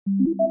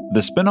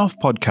The Spin-off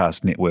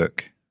Podcast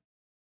Network.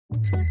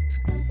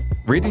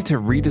 Ready to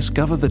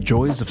rediscover the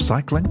joys of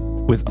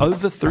cycling? With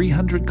over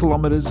 300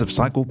 kilometres of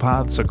cycle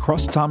paths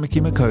across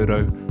Tāmaki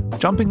Makaurau,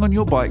 jumping on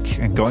your bike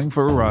and going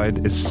for a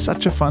ride is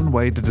such a fun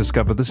way to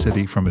discover the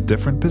city from a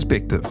different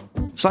perspective.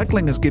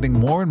 Cycling is getting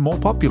more and more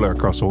popular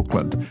across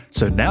Auckland,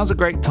 so now's a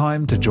great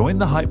time to join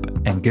the hype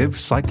and give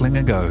cycling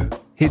a go.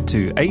 Head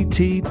to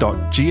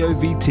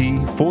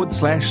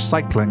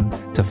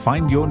at.govt/cycling to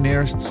find your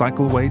nearest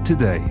cycleway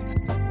today.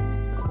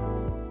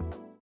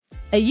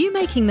 Are you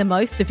making the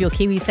most of your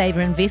KiwiSaver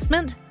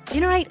investment?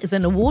 Generate is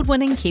an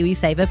award-winning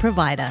KiwiSaver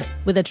provider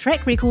with a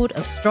track record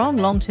of strong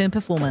long-term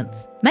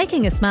performance.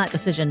 Making a smart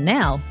decision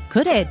now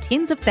could add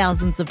tens of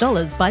thousands of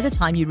dollars by the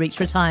time you reach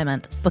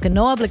retirement. Book a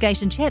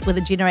no-obligation chat with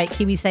a Generate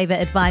KiwiSaver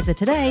advisor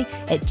today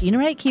at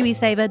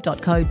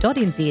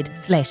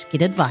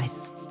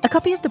generatekiwisaver.co.nz/get-advice. A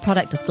copy of the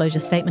product disclosure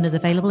statement is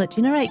available at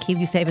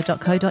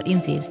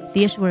generatekiwisaver.co.nz.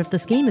 The issuer of the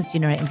scheme is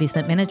Generate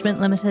Investment Management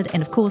Limited,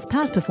 and of course,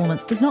 past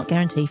performance does not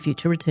guarantee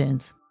future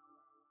returns.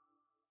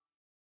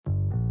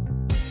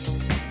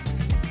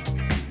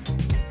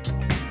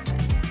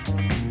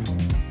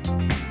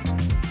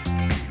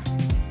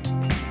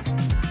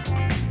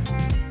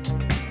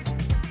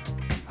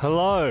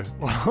 Hello.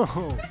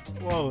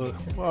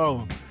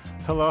 Whoa.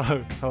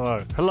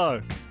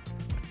 Hello.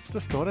 It's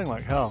distorting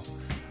like hell.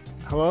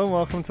 Hello and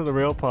welcome to the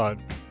Real Pod.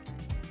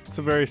 It's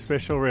a very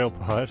special Real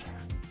Pod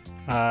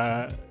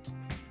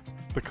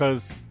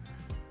because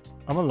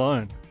I'm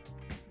alone.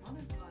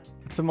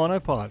 It's a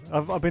monopod.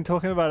 I've been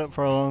talking about it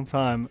for a long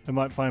time. It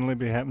might finally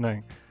be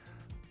happening.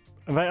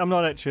 I'm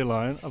not actually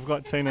alone. I've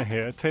got Tina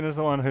here. Tina's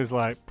the one who's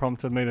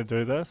prompted me to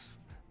do this.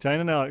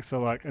 Jane and Alex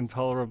are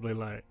intolerably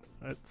late.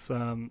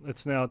 They're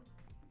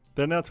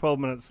now 12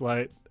 minutes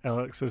late.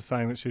 Alex is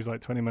saying that she's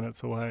 20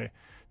 minutes away.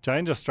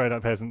 Jane just straight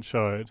up hasn't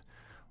showed,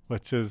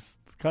 which is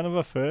kind of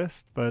a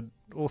first, but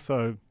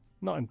also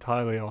not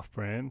entirely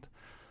off-brand.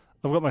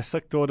 I've got my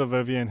sick daughter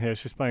Vivian here.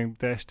 She's playing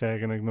dash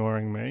tag and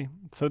ignoring me.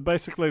 So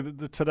basically,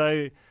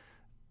 today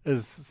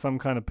is some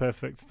kind of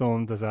perfect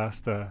storm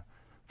disaster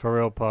for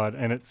Real Pod,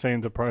 and it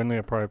seemed only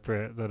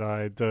appropriate that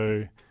I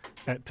do,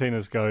 at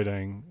Tina's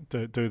goading,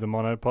 do the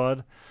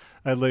monopod,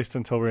 at least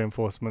until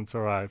reinforcements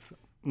arrive.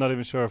 Not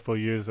even sure if we'll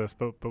use this,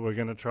 but we're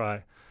going to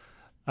try.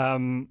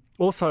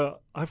 Also,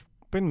 I've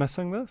been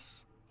missing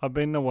this. I've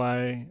been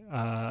away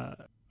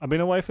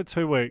for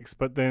 2 weeks,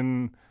 but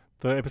then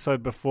the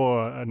episode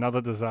before,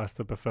 another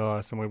disaster befell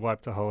us and we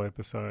wiped a whole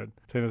episode.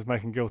 Tina's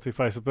making guilty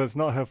faces, but it's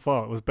not her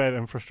fault. It was bad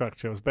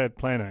infrastructure. It was bad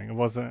planning. It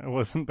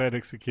wasn't bad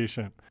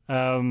execution.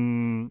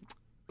 So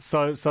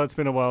it's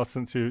been a while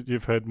since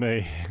you've heard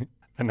me,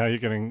 and now you're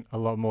getting a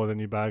lot more than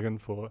you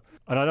bargained for.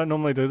 And I don't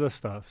normally do this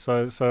stuff,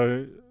 so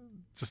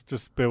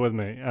just bear with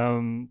me.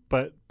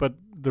 But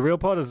the Real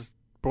Pod is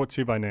brought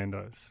to you by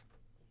Nando's.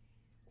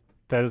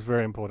 That is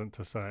very important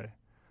to say.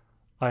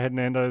 I had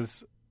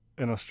Nando's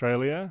in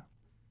Australia.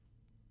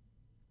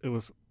 It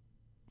was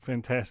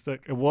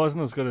fantastic. It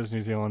wasn't as good as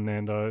New Zealand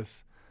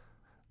Nando's,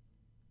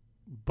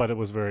 but it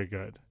was very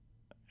good.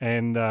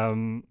 And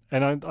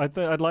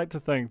I'd like to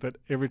think that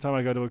every time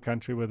I go to a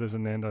country where there's a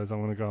Nando's, I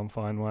want to go and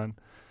find one.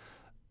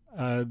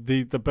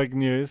 The big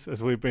news,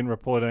 as we've been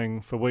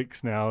reporting for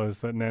weeks now,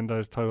 is that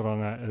Nando's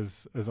Tauranga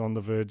is on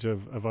the verge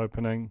of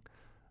opening.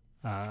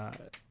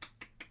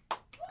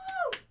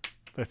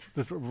 That's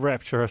this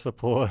rapturous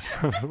applause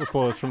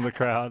from the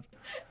crowd.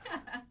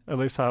 At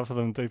least half of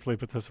them deeply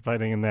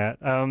participating in that.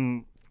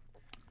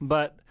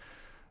 But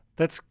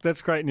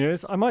that's great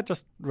news. I might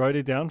just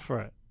roadie down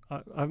for it.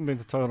 I haven't been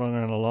to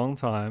Tauranga in a long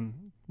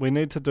time. We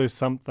need to do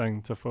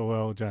something to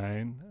farewell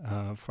Jane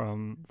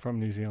from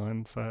New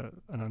Zealand for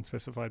an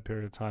unspecified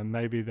period of time.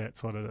 Maybe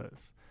that's what it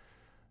is.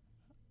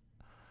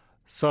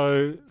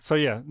 So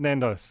yeah,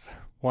 Nando's,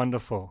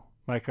 wonderful.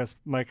 Make us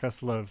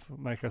live,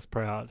 make us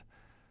proud.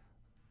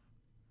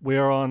 We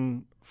are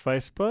on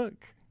Facebook,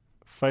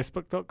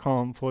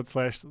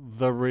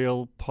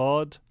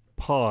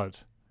 facebook.com/therealpod.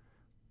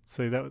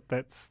 See,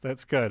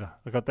 that's good.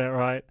 I got that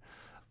right.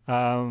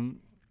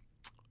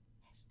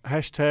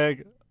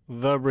 Hashtag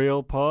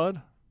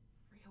 #TheRealPod.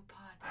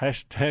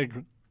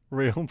 Hashtag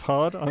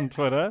RealPod on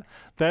Twitter.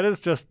 That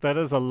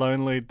is a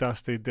lonely,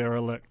 dusty,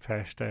 derelict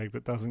hashtag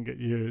that doesn't get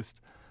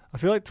used. I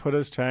feel like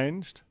Twitter's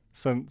changed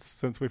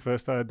since we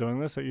first started doing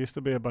this. It used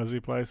to be a buzzy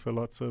place where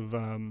lots of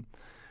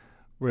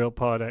Real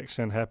Pod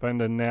action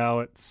happened, and now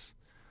it's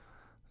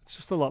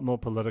just a lot more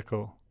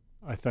political,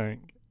 I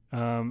think.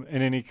 In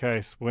any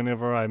case,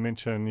 whenever I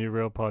mention new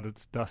Real Pod,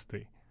 it's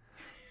dusty.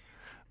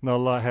 Not a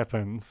lot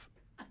happens.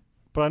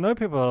 But I know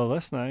people are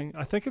listening.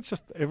 I think it's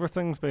just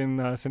everything's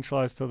been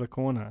centralized to the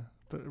corner.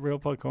 The Real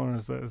Pod Corner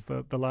is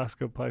the last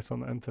good place on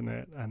the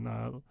internet, and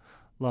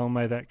long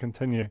may that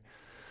continue.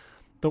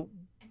 Instagram.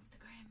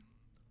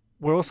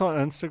 We're also on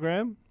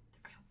Instagram.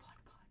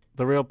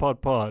 The Real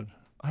Pod Pod.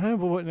 I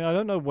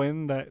don't know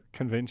when that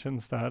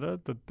convention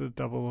started, the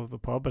double of the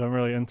pod, but I'm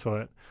really into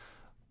it.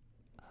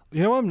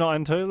 You know what I'm not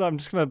into? I'm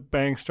just going to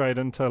bang straight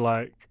into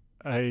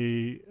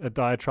a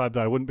diatribe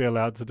that I wouldn't be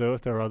allowed to do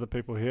if there were other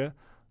people here.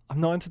 I'm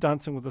not into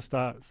Dancing with the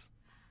Stars.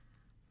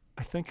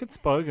 I think it's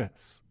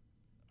bogus.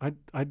 It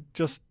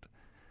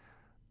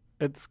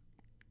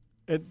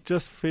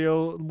just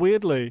feel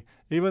weirdly,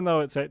 even though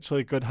it's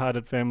actually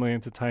good-hearted family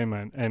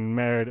entertainment, and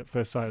Married at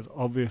First Sight is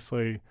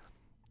obviously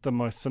the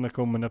most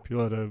cynical,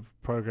 manipulative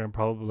program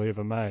probably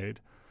ever made.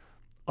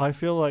 I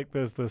feel like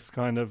there's this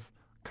kind of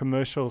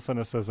commercial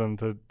cynicism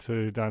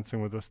to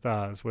Dancing with the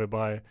Stars,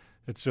 whereby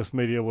it's just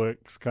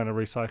MediaWorks kind of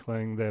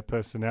recycling their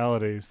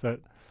personalities that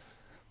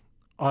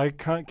I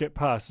can't get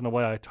past in a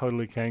way I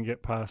totally can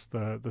get past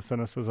the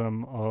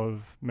cynicism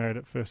of Married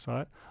at First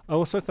Sight. I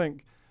also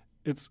think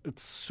it's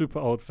super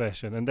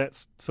old-fashioned, and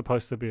that's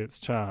supposed to be its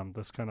charm,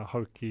 this kind of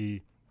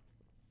hokey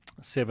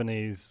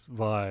 70s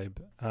vibe,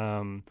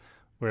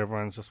 where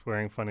everyone's just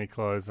wearing funny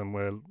clothes and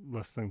we're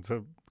listening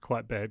to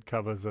quite bad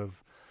covers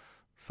of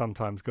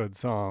sometimes good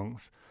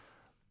songs.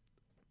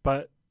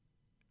 But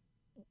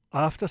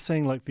after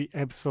seeing like the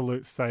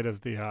absolute state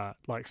of the art,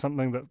 like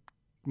something that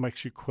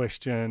makes you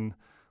question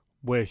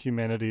where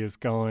humanity is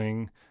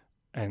going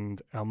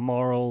and our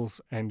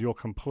morals and your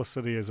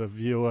complicity as a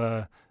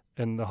viewer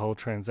in the whole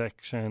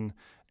transaction,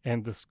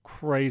 and this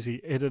crazy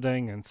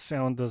editing and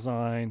sound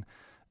design,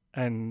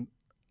 and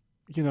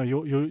you know,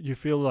 you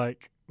feel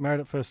like Married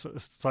at First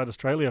Sight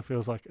Australia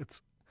feels like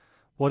it's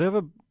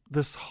whatever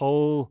this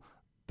whole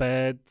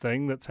bad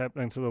thing that's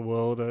happening to the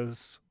world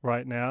is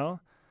right now.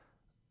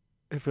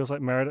 It feels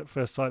like Married at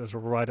First Sight is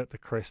right at the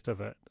crest of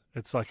it.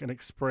 It's like an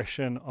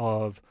expression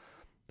of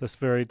this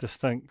very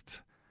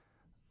distinct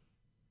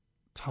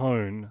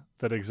tone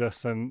that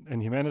exists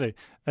in humanity.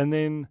 And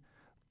then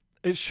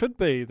it should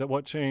be that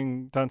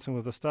watching Dancing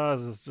with the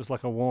Stars is just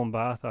like a warm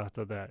bath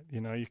after that. You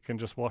know, you can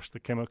just wash the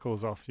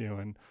chemicals off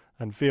you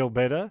and feel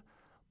better.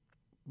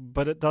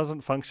 But it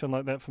doesn't function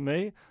like that for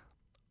me.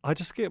 I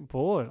just get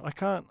bored. I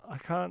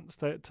can't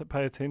stay to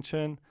pay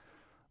attention.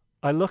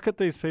 I look at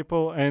these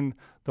people, and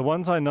the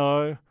ones I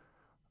know,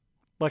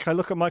 like I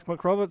look at Mike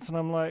McRoberts and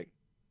I'm like,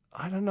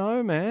 I don't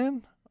know,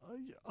 man.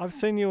 I've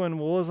seen you in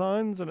war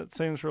zones and it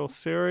seems real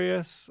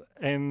serious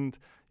and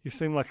you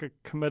seem like a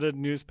committed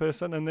news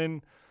person, and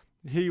then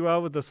here you are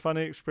with this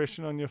funny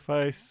expression on your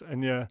face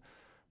and you're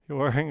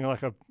wearing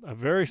like a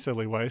very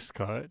silly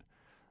waistcoat.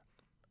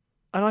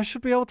 And I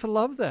should be able to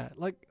love that.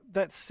 Like,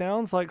 that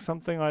sounds like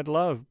something I'd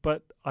love,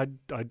 but I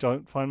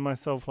don't find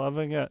myself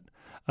loving it.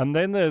 And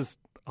then there's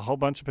a whole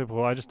bunch of people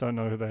who I just don't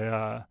know who they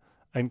are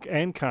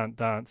and can't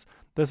dance.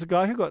 There's a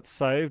guy who got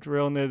saved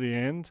real near the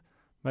end.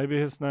 Maybe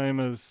his name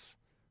is...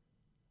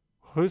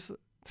 Who's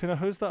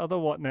the other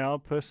What Now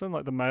person?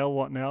 Like the male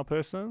What Now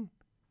person?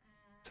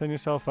 Turn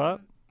yourself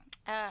up.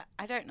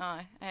 I don't know.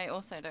 I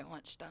also don't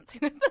watch Dancing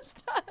with the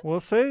Stars. Well,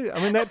 see,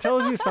 I mean, that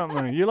tells you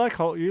something. You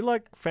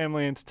like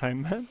family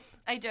entertainment.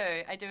 I do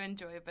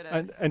enjoy a bit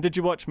of... And did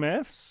you watch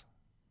Maths?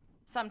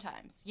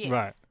 Sometimes, yes.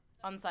 Right.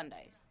 On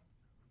Sundays.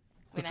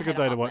 It's a good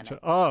day to watch it.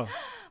 Oh,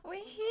 we're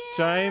here.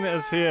 Jane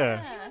is here,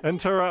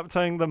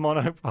 interrupting the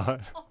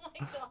monopod. Oh my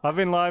God. I've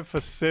been live for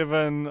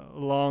 7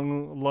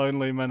 long,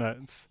 lonely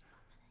minutes.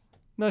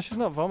 No, she's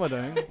not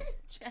vomiting.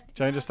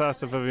 Jane just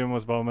asked if Vivian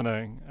was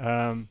vomiting.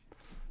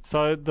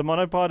 So the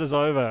monopod is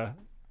over.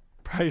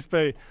 Praise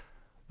be.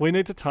 We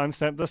need to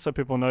timestamp this so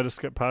people know to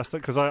skip past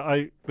it, because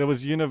there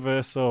was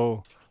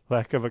universal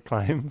lack of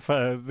acclaim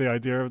for the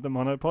idea of the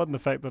monopod and the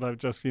fact that I've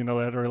just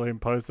unilaterally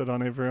imposed it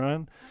on everyone. How long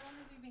have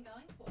you been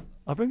going for?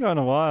 I've been going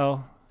a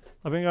while.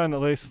 I've been going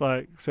at least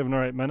like 7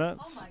 or 8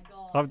 minutes. Oh my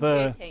God.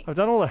 I've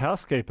done all the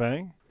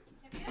housekeeping.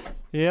 Have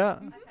you? Yeah.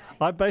 Okay.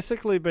 I've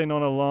basically been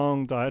on a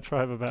long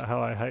diatribe about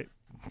how I hate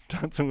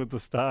Dancing with the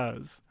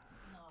Stars.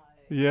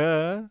 No.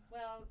 Yeah.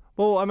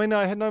 Well, I mean,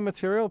 I had no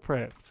material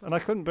prepped, and I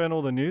couldn't burn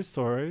all the news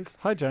stories.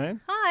 Hi,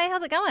 Jane. hi,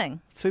 how's it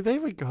going? See,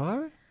 there we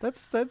go.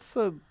 That's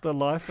the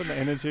life and the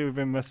energy we've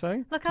been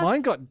missing. Look,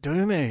 Mine got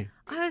doomy.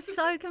 I was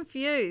so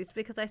confused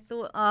because I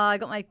thought, I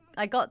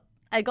got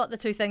the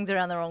two things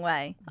around the wrong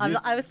way.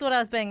 I thought I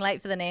was being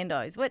late for the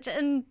Nando's, which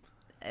in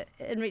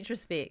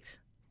retrospect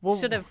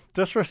should have...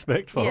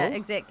 Disrespectful. Yeah,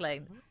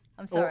 exactly.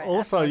 I'm sorry.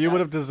 Also, you would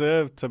have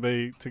deserved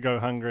to go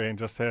hungry and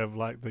just have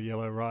like the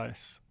yellow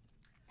rice.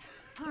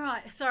 All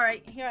right,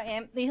 sorry. Here I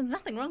am. There's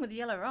nothing wrong with the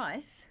yellow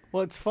rice.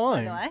 Well, it's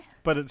fine, By the way.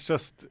 but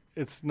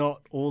it's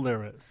not all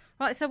there is.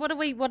 Right. So what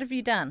have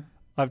you done?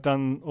 I've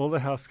done all the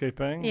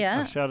housekeeping.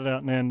 Yeah. I've shouted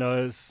out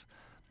Nando's,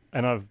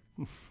 and I've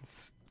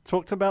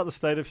talked about the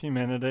state of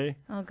humanity.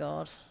 Oh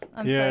God,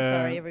 I'm so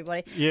sorry,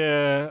 everybody.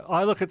 Yeah,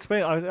 it's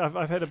been.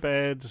 I've had a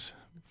bad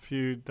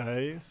few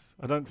days.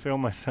 I don't feel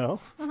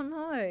myself. Oh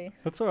no.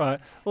 That's all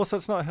right. Also,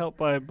 it's not helped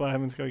by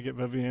having to go get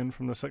Vivian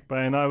from the sick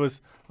bay, and I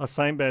was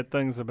saying bad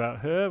things about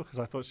her because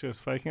I thought she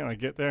was faking it. I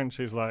get there and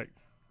she's like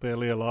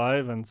barely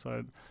alive, and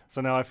so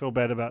now I feel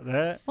bad about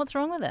that. What's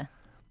wrong with her?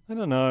 I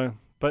don't know,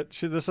 but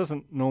this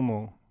isn't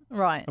normal.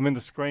 Right. I mean,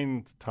 the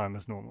screen time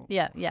is normal.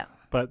 Yeah.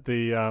 But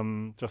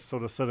the just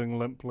sort of sitting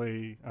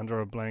limply under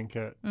a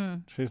blanket,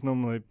 she's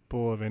normally a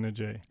ball of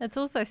energy. It's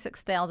also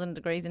 6,000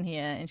 degrees in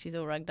here, and she's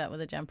all rugged up with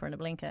a jumper and a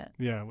blanket.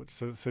 Yeah, which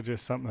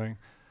suggests something.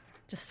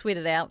 Just sweat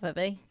it out,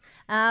 Vivi.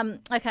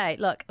 Okay,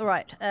 look, all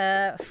right.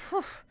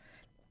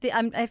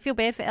 I feel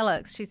bad for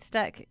Alex. She's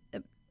stuck,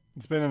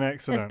 It's been an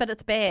accident. but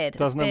it's bad.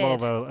 Doesn't it's bad.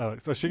 involve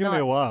Alex. So she's going to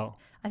be a while.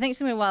 I think she's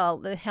going to be a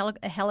while.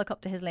 A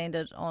helicopter has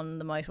landed on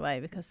the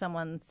motorway because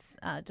someone's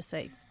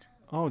deceased.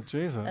 Oh,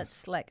 Jesus.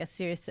 It's like a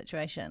serious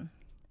situation.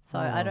 So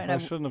I don't know. I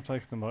shouldn't have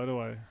taken the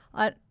motorway.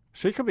 I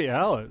She could be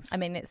hours. I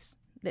mean, that's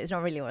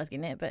not really what I was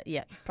getting at, but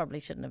yeah, probably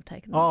shouldn't have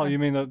taken. Oh, you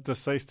mean the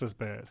deceased is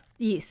bad?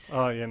 Yes.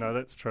 Oh, yeah, no,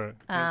 that's true.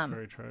 That's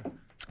very true.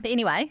 But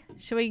anyway,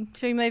 should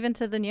we move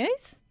into the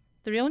news,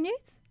 the real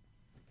news?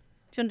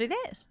 Do you want to do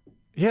that?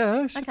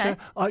 Yeah, Okay.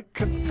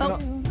 Can Oh.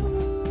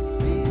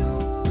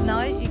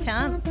 No, you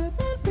can't.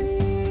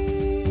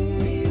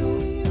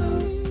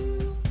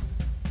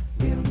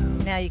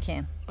 Now you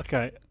can.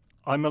 Okay,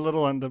 I'm a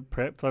little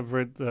under-prepped. I've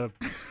read the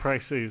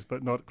précis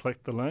but not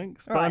clicked the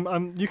links. But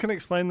Right. you can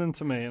explain them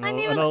to me and I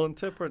never- I'll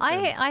interpret them.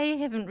 I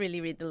haven't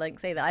really read the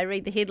links either. I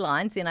read the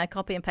headlines, then I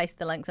copy and paste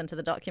the links into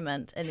the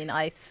document, and then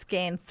I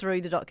scan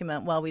through the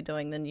document while we're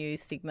doing the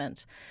news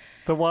segment.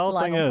 The wild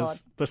live thing on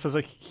is, pod. this is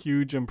a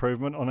huge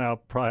improvement on our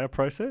prior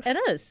process. It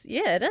is.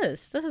 Yeah, it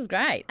is. This is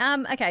great.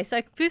 Okay,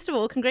 so first of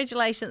all,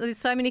 congratulations. There's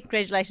so many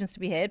congratulations to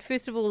be had.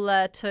 First of all,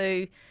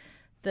 to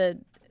the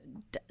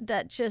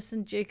Duchess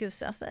and Duke of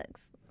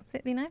Sussex. Is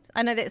that their names?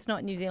 I know that's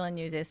not New Zealand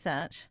news as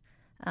such,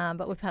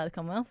 but we're part of the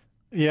Commonwealth.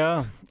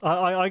 Yeah,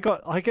 I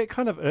get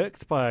kind of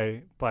irked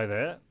by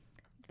that.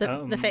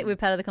 The fact we're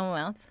part of the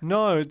Commonwealth.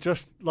 No,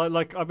 just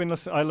like I've been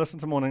listening. I listened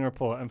to Morning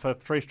Report, and for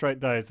 3 straight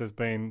days there's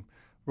been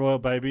royal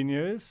baby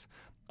news,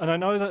 and I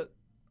know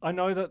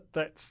that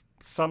that's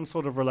some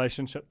sort of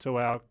relationship to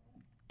our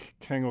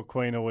king or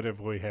queen or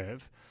whatever we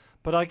have,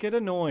 but I get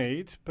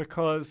annoyed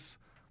because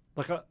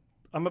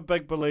I'm a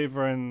big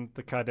believer in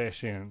the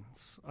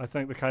Kardashians. I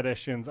think the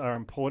Kardashians are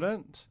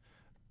important.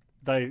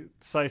 They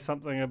say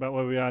something about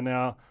where we are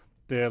now.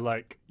 They're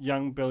like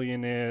young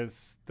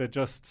billionaires.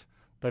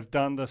 They've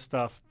done this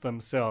stuff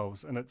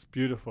themselves, and it's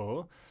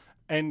beautiful.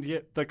 And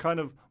yet the kind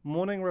of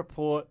Morning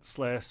Report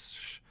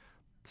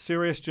 /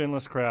 serious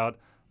journalist crowd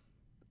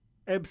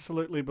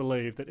absolutely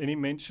believe that any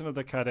mention of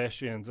the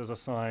Kardashians is a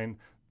sign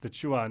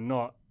that you are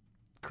not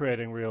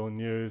creating real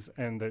news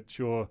and that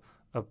you're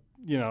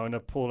an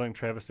appalling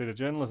travesty to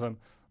journalism.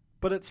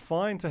 But it's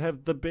fine to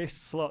have the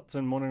best slots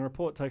in Morning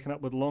Report taken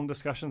up with long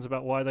discussions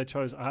about why they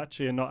chose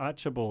Archie and not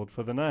Archibald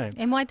for the name.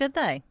 And why did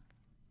they?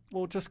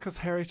 Well, just because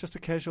Harry's just a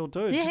casual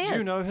dude. Yeah, he Did you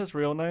is. know his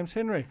real name's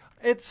Henry?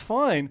 It's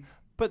fine,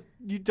 but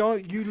you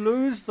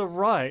lose the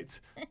right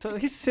to.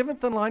 He's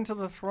 7th in line to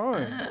the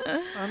throne.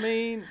 I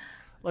mean,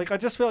 I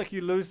just feel like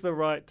you lose the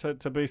right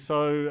to be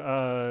so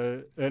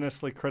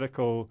earnestly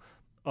critical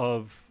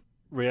of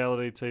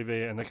reality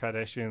TV and the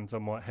Kardashians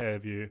and what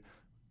have you,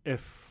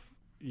 if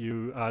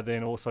you are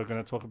then also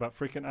going to talk about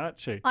freaking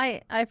Archie.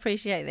 I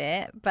appreciate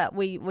that, but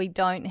we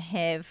don't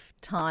have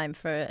time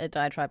for a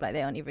diatribe like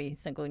that on every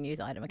single news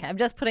item. Okay, I'm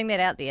just putting that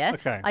out there.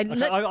 Okay. I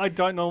I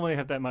don't normally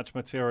have that much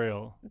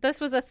material. This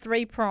was a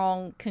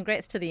 3-prong.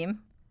 Congrats to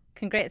them.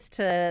 Congrats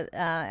to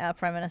our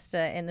Prime Minister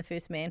and the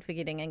First Man for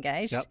getting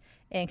engaged. Yep.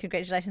 And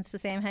congratulations to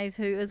Sam Hayes,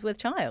 who is with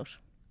child.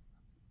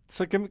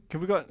 So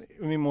have we got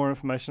any more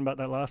information about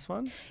that last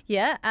one?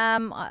 Yeah,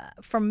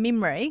 from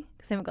memory,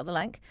 because I haven't got the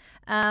link.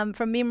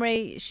 From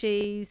memory,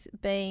 she's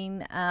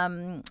been, I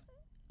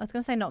was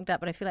going to say knocked up,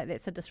 but I feel like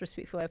that's a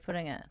disrespectful way of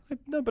putting it.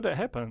 No, but it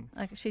happened.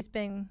 Like she's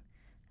been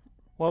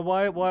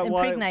Why?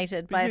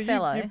 impregnated by a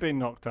fellow. You've been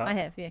knocked up. I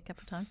have, yeah, a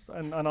couple of times.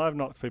 And I've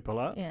knocked people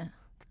up Yeah.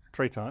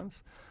 3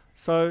 times.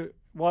 So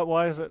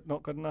why is it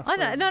not good enough? I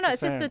don't, no, for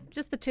it's Sam?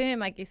 just the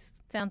term, I guess,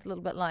 sounds a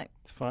little bit like,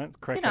 It's fine. It's a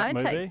crack you know, up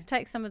it movie.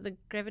 takes some of the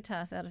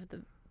gravitas out of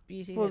the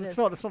beauty Well, that it's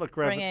is not a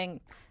grab.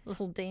 bringing a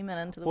little demon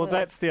into the Well, world.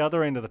 that's the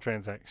other end of the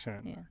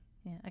transaction.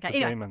 Yeah. Okay. The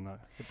Anyway, demon, though.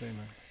 The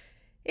demon.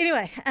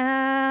 Anyway,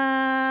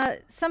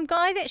 some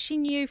guy that she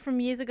knew from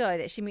years ago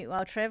that she met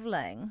while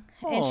travelling,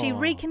 and she Oh.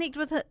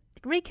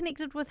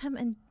 reconnected with him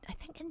in, I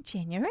think, in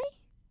January.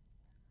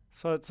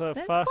 So it's a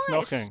That's fast quite-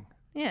 knocking.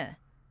 Yeah,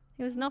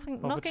 he was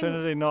knocking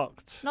Opportunity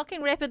knocked.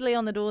 rapidly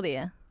on the door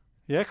there.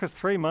 Yeah, because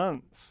 3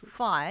 months.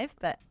 5,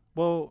 but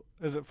Well,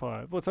 is it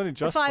 5? Well, it's only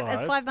just it's 5.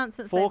 It's 5 months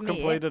since 4 they've met.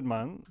 completed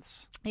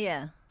months.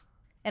 Yeah,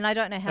 and I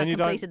don't know how And you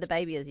completed don't- the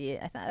baby is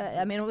yet.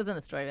 I mean, it was in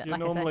the story, but You like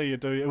normally you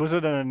do. Was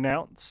it an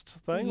announced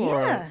I thing? said,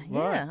 or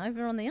yeah,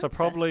 over on the So Insta.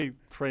 probably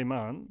 3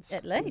 months.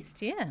 At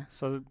least, yeah.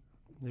 So,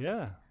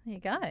 yeah. There you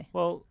go.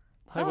 Well,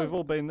 hey, Oh. we've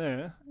all been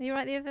there. Are you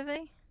right there,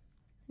 Vivi?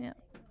 Yeah.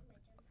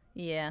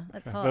 Yeah,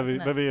 that's hot. Vivi,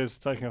 isn't it? Vivi is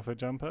taking off her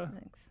jumper.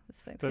 Thanks.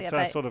 That's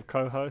our sort of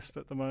co-host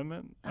at the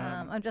moment.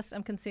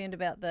 I'm concerned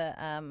about the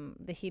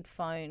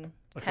headphone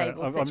Okay,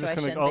 cable I'm just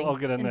situation gonna- I'll being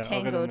get in there, I'll get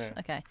in entangled. there.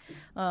 Okay.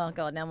 Oh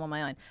God, now I'm on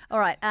my own. All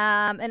right.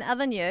 In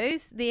other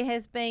news, there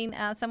has been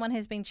someone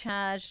has been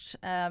charged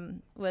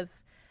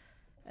with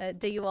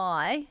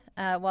DUI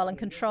while in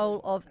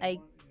control of a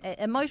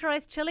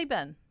motorised chili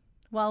bin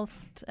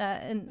whilst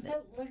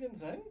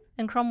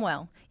in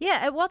Cromwell.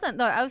 Yeah, it wasn't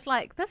though. I was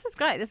like, this is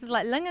great. This is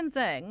like Ling and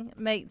Zing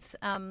meets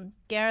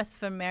Gareth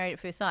from Married at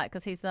First Sight,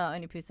 because he's the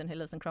only person who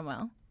lives in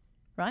Cromwell,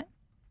 right?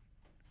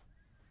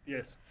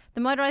 Yes.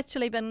 The motorised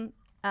chili bin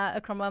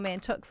a Cromwell man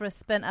took for a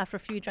spin after a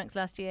few drinks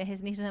last year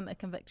has netted him a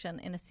conviction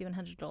and a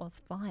 $700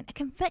 fine. A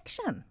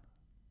conviction?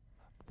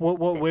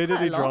 Where did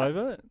he drive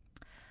it?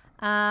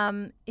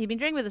 He'd been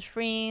drinking with his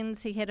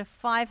friends. He had a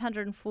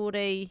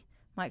 540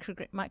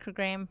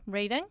 microgram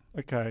reading.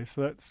 Okay,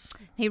 so that's...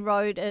 He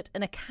rode it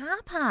in a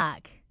car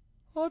park.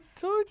 Oh,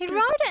 dude. He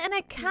rode it in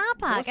a car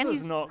park. This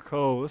is not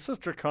cool. This is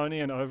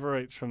draconian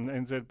overreach from the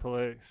NZ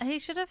police. He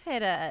should have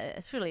had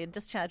it's really a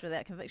discharge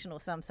without conviction or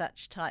some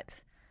such type.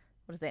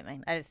 What does that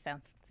mean? It just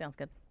sounds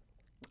good.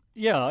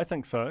 Yeah, I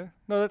think so.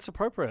 No, that's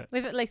appropriate. We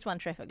have at least one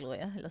traffic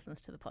lawyer who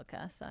listens to the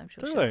podcast, so I'm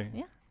sure Really?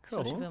 Sure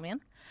Cool. she'll fill me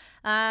in.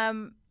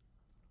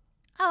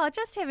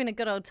 Just having a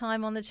good old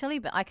time on the chili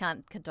bin. I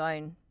can't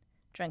condone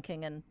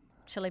drinking and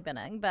chili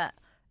binning, but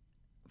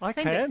I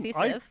seemed can.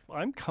 excessive.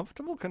 I'm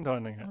comfortable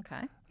condoning it.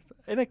 Okay.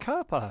 In a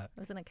car park. It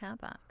was in a car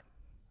park.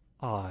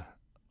 Oh,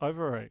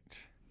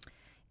 overreach.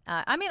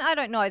 I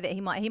don't know that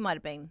he might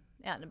have been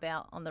out and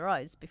about on the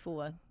roads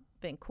before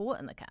being caught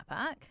in the car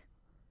park.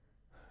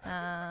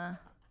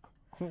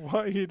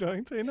 What are you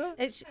doing, Tina?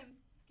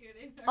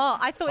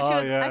 I thought she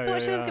was. yeah, I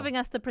thought she was yeah. giving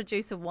us the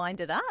producer wind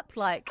it up.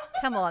 Like,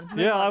 come on. move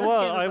Yeah, on, I let's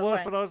was. get a I bit was,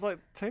 right. but I was like,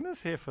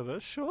 Tina's here for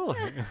this, surely.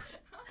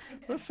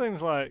 This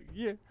seems like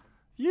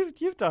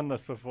you've done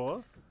this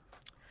before.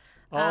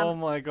 Oh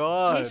my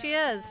God! Here she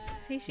is.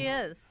 Here she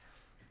is.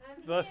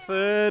 The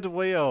third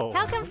wheel.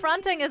 How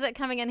confronting is it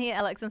coming in here,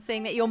 Alex, and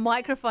seeing that your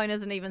microphone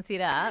isn't even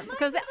set up?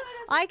 Because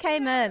I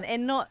came in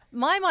and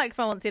my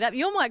microphone wasn't set up,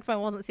 your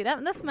microphone wasn't set up,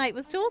 and this mate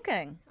was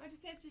talking.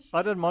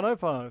 I did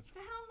monopod.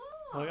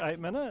 Like 8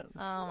 minutes.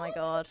 Oh my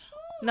God.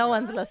 No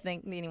one's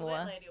listening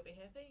anymore. lady will be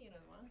happy, you know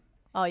the one.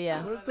 Oh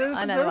yeah. There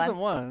I know the isn't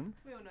one. one.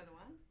 We all know the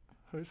one.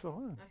 Who's the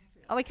one?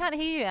 Oh, we can't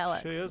hear you,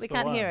 Alex. She is We the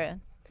can't one. hear her.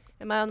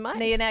 Am I on the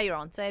mic? Now you're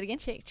on. Say it again.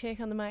 Check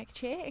on the mic,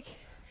 check.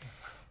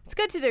 It's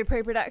good to do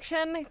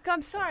pre-production.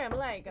 I'm sorry I'm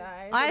late,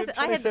 guys. I had the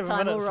 27 time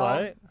all minutes wrong.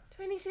 late.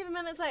 27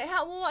 minutes late.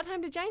 What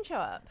time did Jane show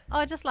up?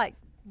 Oh, just like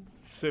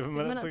 7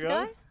 minutes minutes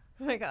ago. ago.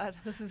 Oh my God,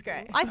 this is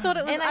great. I thought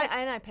it was. and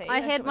I pee. I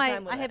That's had what my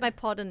time with I had it. my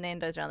pod and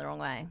Nando's around the wrong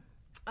way.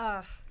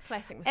 Oh,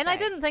 classic mistake. And I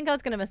didn't think I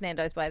was going to miss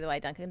Nando's, by the way,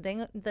 Duncan.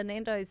 The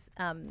Nando's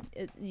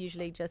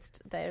usually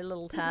just, they're a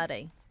little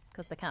tardy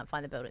because they can't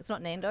find the building. It's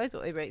not Nando's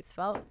or Uber Eats'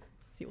 fault.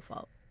 It's your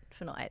fault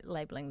for not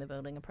labelling the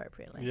building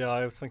appropriately. Yeah,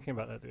 I was thinking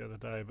about that the other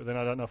day, but then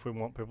I don't know if we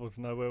want people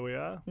to know where we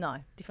are. No,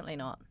 definitely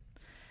not.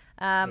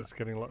 It's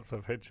getting lots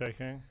of head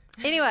shaking.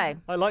 Anyway,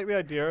 I like the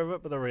idea of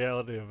it, but the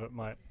reality of it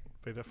might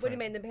be different. What do you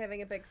mean, them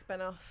having a big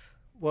spin-off?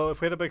 Well,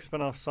 if we had a big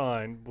spin-off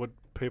sign, would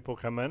people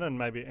come in and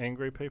maybe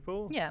angry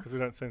people? Yeah.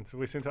 Because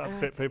we seem to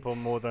upset people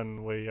more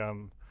than we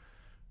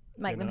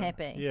make you them know,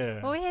 happy.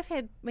 yeah. Well, we have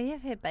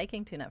had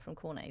baking turn up from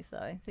Cornies, though.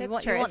 So That's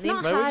what true. you want It's them.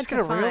 not Maybe we hard just get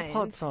to a real find.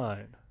 pod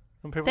sign.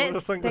 And people That's-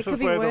 just think that this could is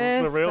be where the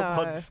worse, real though.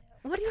 pods.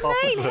 What do you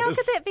offices. mean? How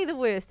could that be the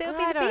worst? That would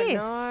be I the don't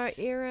best.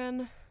 know,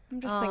 Erin. I'm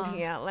just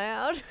thinking out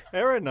loud.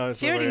 Erin knows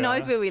She where already we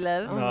knows are. where we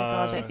live. Oh my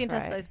God, She that's sent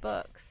us great. those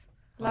books.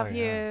 Love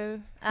yeah.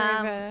 you.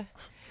 Forever.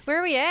 Where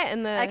are we at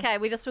in the... Okay,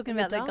 we're just talking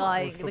the about the dark.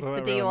 guy, We're still the talking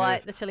about real DUI,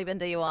 news. the chili bin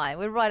DUI.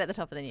 We're right at the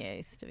top of the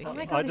news, to be Oh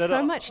my fair. God, there's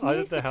so much I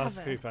news did the to cover.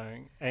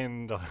 housekeeping,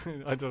 and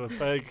I did a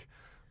big,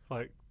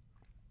 like,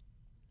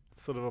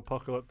 sort of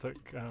apocalyptic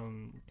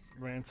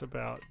rant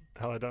about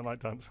how I don't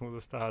like Dancing with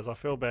the Stars. I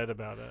feel bad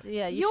about it.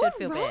 Yeah, you You're should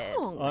feel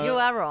wrong. bad. You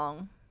are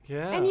wrong.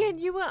 Yeah. And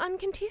you were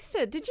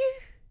uncontested. Did you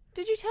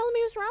tell him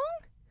he was wrong?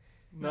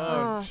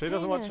 No, Oh, she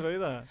doesn't watch Tina. it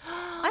either.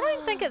 I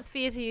don't think it's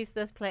fair to use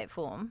this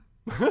platform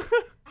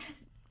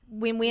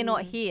when we're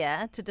not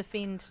here to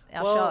defend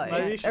our Well, show.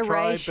 maybe you should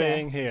try Erasure.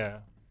 being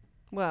here.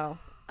 Well,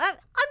 I'm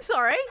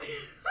sorry.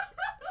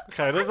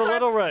 Okay, it is a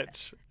little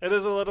rich. It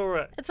is a little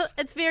rich.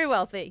 It's very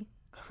wealthy.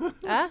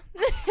 huh?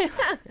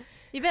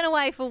 You've been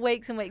away for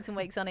weeks and weeks and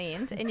weeks on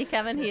end, and you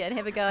come in here and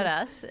have a go at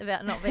us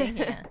about not being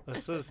here.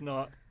 This is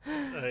not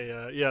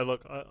a... yeah,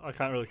 look, I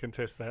can't really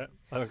contest that.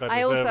 I think I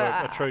I deserve also,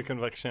 a true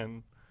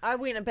conviction. I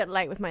went a bit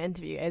late with my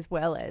interview, as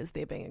well as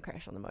there being a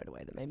crash on the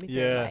motorway that made me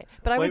Yeah. very late.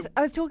 But Wait.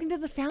 I was talking to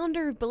the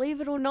founder of Believe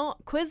It or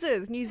Not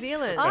Quizzes New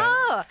Zealand.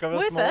 Oh, Give us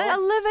worth more. A it.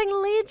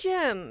 living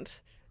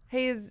legend.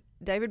 He is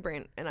David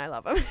Brent, and I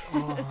love him.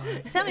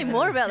 Tell me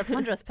more about the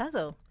ponderous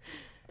puzzle.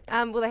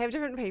 Well, they have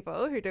different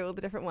people who do all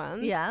the different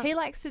ones. Yeah. He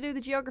likes to do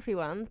the geography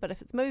ones, but if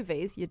it's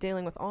movies, you're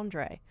dealing with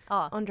Andre.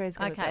 Oh, Andre's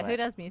gonna okay. do Who it.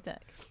 does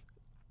music?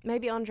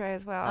 Maybe Andre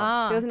as well.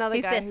 Oh, There was another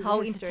he's guy this who's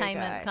whole a history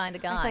entertainment guy. kind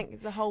of guy. I think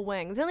it's a whole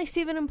wing. There's only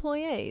 7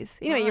 employees.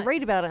 You know, you Right.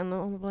 read about it on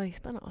the bloody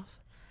spin-off.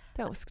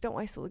 Don't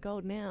waste all the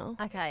gold now.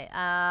 Okay.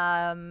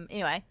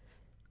 Anyway,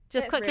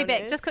 just That's quickly real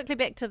back. news. Just quickly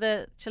back to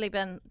the chili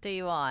bin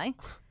DUI.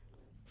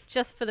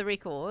 Just for the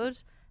record,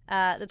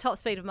 the top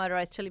speed of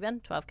motorised chili bin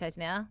 12 k's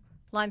an hour.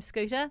 Lime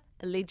scooter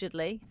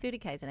allegedly 30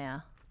 k's an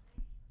hour.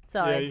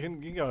 So, Yeah, you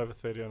can go over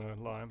 30 on a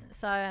lime.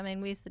 so I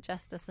mean, where's the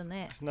justice in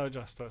that? There's no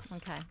justice.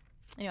 Okay.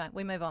 Anyway,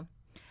 we move on.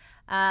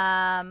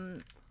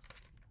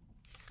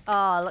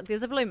 Oh, look,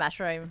 there's a blue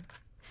mushroom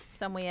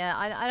somewhere.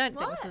 I don't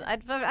think this is.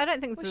 I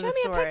don't think this Well, is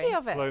show a me a story. picky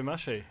of it. Blue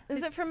mushy.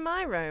 Is it from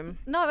my room?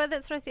 No, but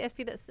that's what I said. I've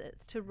said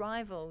it's to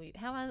rival.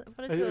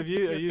 What is your, Are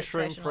you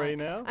shroom situation free like?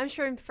 now? I'm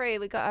shroom free.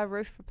 We got our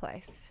roof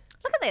replaced.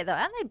 Look at that though.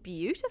 Aren't they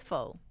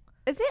beautiful?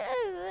 Is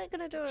that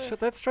going to do it?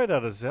 Shit, that's straight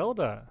out of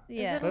Zelda.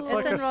 Yeah, That's it's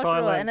like in a Rotorua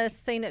silent in a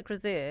scenic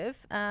reserve,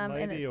 and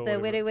lady it's or the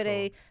whatever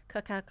Wiri it's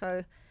Wiri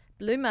Kakako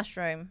blue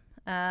mushroom.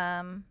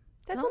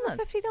 That's on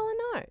the $50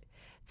 note.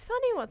 It's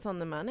funny what's on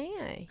the money,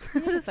 eh?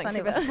 You just It's think funny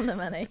about what's it. on the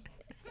money.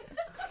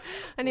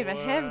 I never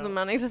have the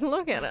money, just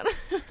look at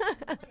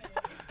it.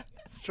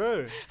 It's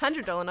true.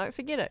 $100 note,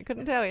 forget it.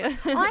 Couldn't tell you.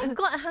 I've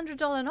got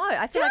 $100 note.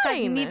 I feel like I've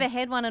Jane. never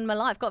had one in my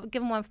life. Got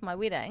given one for my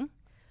wedding.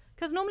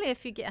 Because normally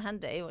if you get a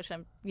hundy, which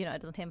it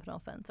doesn't happen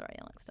often. Sorry,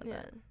 Alex, does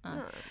it?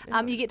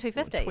 No, You get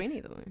 250s.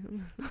 20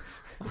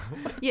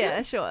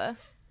 yeah, sure.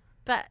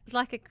 But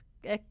like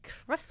a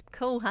crisp,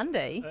 cool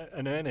hundy.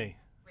 An Ernie,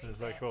 as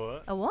they call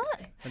it. A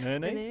what? An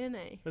Ernie? An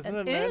Ernie. Isn't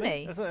An it an Ernie?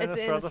 Ernie? Isn't it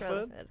It's Ernest Ernest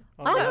Rutherford? Rutherford.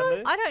 On I the don't.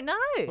 Andy? I don't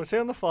know. Was he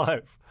on the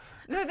 5?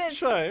 No, that's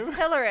Shame.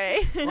 Hillary.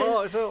 Oh,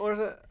 or is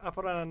it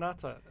Aparana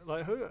Nata?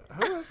 Like, who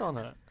is on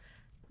it?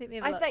 Let me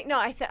have a I look. think, no,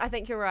 I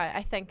think you're right.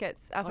 I think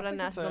it's Upper think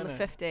Nas it's on the Ernie.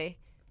 50.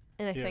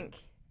 And I Yeah. think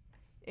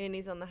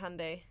Ernie's on the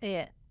Hyundai.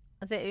 Yeah.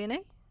 Is that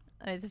Ernie?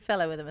 Oh, he's a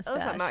fellow with a It moustache.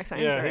 looks like Mark Yeah,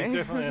 Sainsbury. he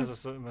definitely has a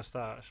sort of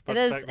moustache. It But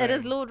is. back It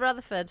is then- Lord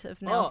Rutherford of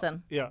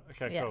Nelson. Oh, yeah,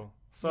 okay, Yeah. cool.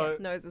 So,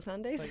 Noses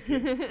Hyundais. thank you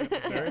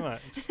very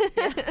much.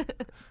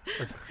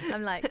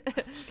 I'm like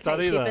Kate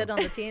Study Shepherd them.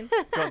 on the 10.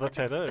 Got the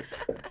tattoo.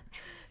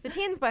 The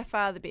 10's by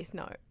far the best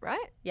note,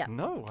 right? Yeah.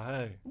 No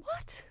way.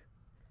 What?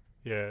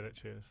 Yeah, that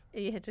cheers.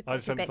 You had to I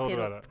just hadn't thought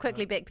about it.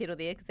 quickly backpedal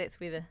there because that's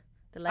where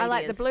the lady I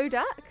like is. the blue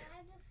duck.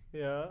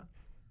 Yeah.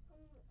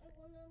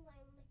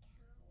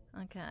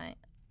 Okay.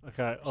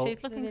 Okay. Oh,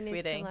 She's looking Vivian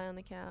needs to sweaty. lie on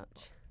the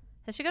couch.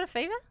 Has she got a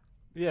fever?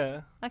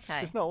 yeah. Okay.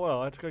 She's not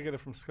well. I had to go get her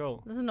from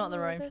school. This is not the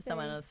Oh, room for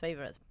someone Vivi. with a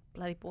fever. It's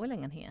bloody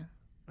boiling in here.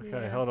 Okay,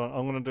 Yeah. hold on.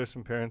 I'm going to do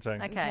some parenting.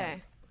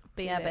 Okay.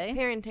 Do that. BRB.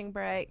 Parenting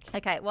break.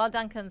 Okay, while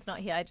Duncan's not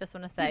here, I just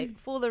want to say,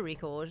 for the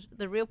record,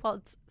 the Real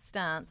Pod's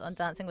stance on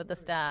Dancing with the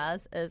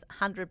Stars is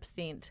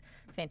 100%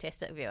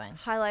 fantastic viewing.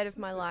 Highlight of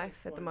my life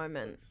at the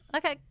moment.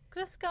 Okay,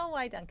 just go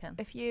away, Duncan.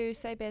 If you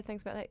say bad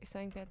things about that, you're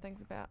saying bad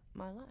things about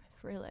my life,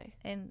 really.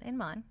 And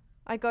mine.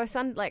 I go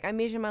I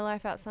measure my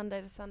life out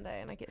Sunday to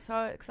Sunday, and I get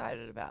so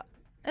excited about.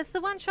 It's the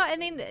one shot, and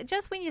then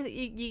just when you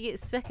get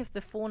sick of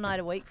the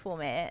 4-night-a-week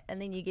format,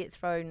 and then you get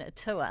thrown a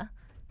tour,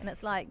 and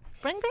it's like,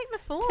 bring back the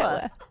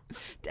 4.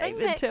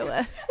 David back-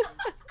 Tour.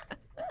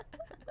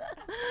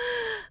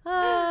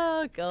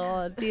 Oh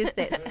God, there's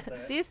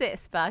that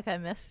spark I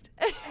missed.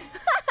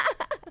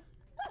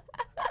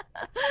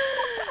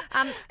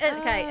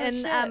 Okay,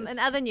 in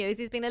other news,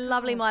 there's been a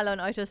lovely Milo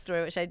and Otis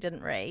story which I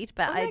didn't read,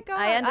 but Oh my God,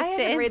 I understand.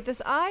 I haven't read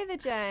this either,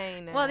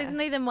 Jane. Well, there's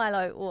neither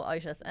Milo or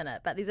Otis in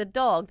it, but there's a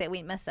dog that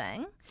went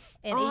missing,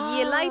 and a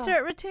year later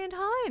it returned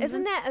home.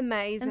 Isn't that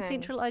amazing? in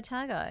Central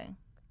Otago?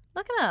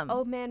 Look at him.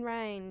 Old Man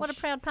Range. What a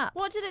proud pup.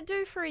 What did it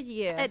do for a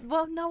year?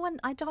 Well, no one.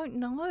 I don't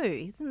know.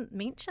 He isn't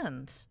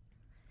mentioned.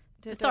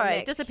 Did it Sorry, it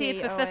Max disappeared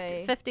Key for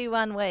OA?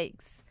 51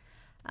 weeks.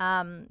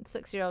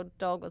 6-year-old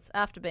dog was,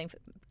 after being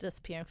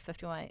disappearing for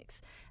 51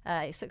 weeks,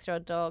 a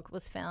 6-year-old dog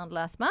was found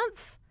last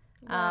month.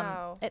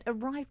 Wow. It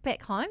arrived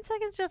back home, so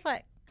it's just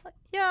like,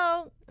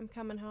 yo, I'm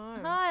coming home.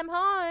 hi, I'm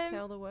home.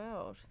 Tell the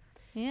world.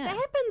 Yeah. That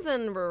happens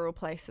in rural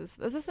places.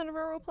 Is this in a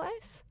rural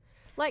place?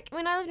 Like,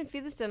 when I lived in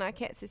Featherston, our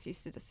cats just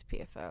used to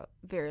disappear for a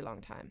very long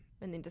time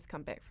and then just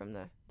come back from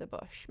the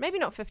bush. Maybe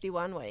not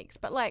 51 weeks,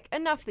 but, like,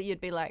 enough that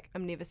you'd be like,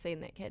 I'm never seeing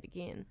that cat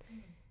again.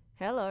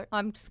 Hello.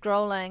 I'm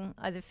scrolling.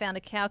 I found a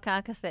cow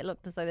carcass that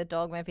looked as though the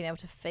dog may have been able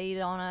to feed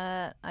on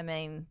it. I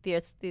mean,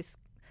 there's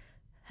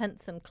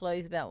hints and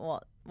clues about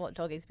what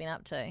Doggy's been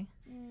up to.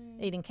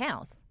 Eating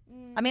cows.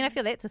 I mean, I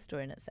feel that's a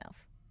story in itself.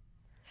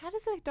 How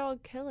does a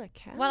dog kill a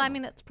cow? Well, I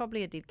mean, it's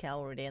probably a dead cow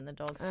already, and the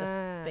dog's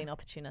just been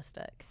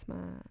opportunistic.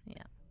 Smart.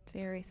 Yeah.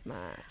 Very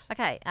smart.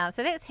 Okay,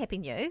 so that's happy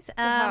news. It's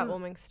a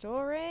heartwarming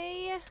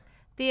story.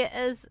 There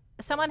is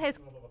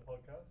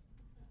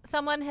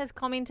someone has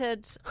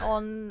commented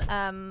on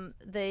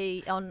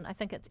I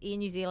think it's Air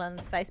New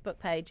Zealand's Facebook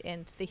page,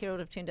 and the Herald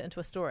have turned it into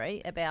a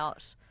story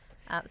about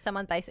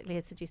someone basically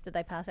has suggested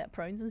they pass out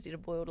prunes instead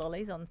of boiled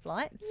lollies on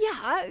flights.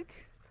 Yuck.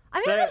 I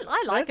mean,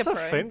 I like that's a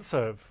prune.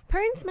 offensive.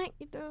 Prunes make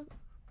you do.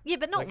 Yeah,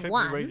 but They not could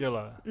one. be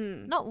regular.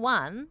 Not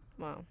one.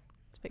 Well,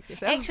 speak for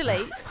yourself.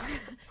 Actually,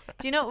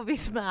 do you know what would be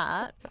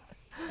smart?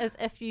 Is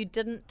if you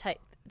didn't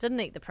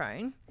eat the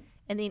prune,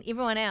 and then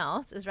everyone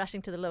else is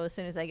rushing to the loo as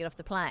soon as they get off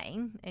the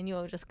plane, and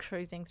you're just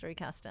cruising through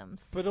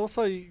customs. But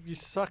also, you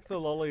suck the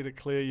lolly to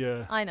clear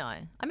your... I know.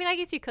 I mean, I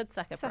guess you could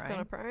suck a Suck prune. on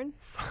a prune.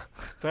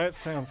 That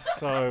sounds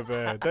so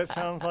bad. That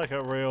sounds like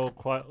a real,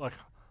 quite like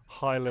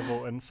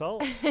high-level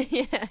insult.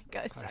 Yeah, go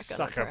I suck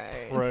suck on a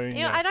a prune. prune.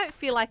 You know, I don't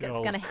feel like you it's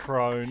old gonna.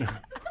 crone.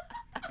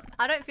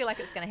 I don't feel like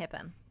it's gonna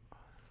happen.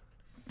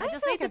 I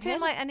just feel need to like I've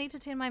turn had I need to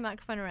turn my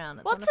microphone around.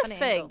 It's What's on a a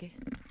funny angle. fig?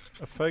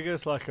 A fig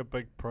is like a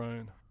big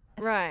prune.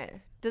 Right.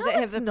 Does No, it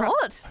have it's the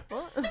not.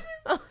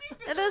 What?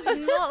 It is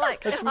not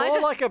like It's more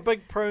like a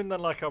big prune than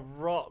like a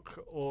rock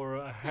or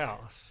a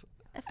house.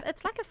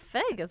 It's like a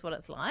fig, is what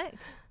it's like.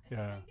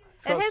 Yeah.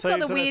 It has got seeds the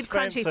and weird it's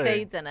crunchy fancy.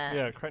 seeds in it.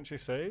 Yeah, crunchy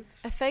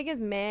seeds. A fig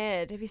is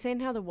mad. Have you seen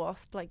how the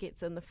wasp like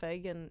gets in the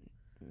fig and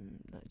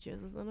like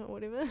jizzes in it or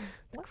whatever? It's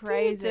What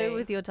crazy. do you do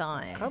with your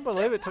time? Can't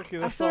believe it took you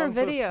this I saw a long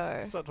to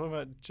video. start talking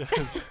about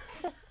jizz.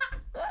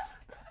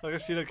 I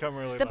guess you did come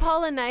really The late.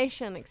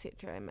 pollination,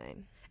 etc. I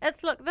mean,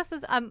 Look, this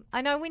is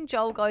I know when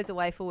Joel goes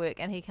away for work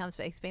and he comes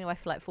back, he's been away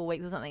for like 4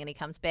 weeks or something, and he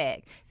comes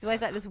back. It's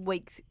always like this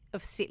week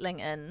of settling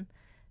in,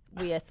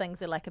 where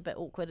things are like a bit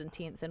awkward and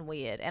tense and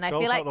weird. And I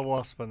Joel's feel like not the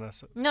wasp in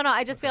this. no,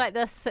 I just feel like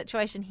this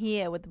situation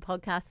here with the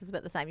podcast is a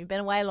bit the same. You've been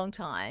away a long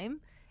time.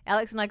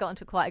 Alex and I got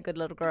into quite a good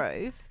little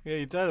groove. Yeah,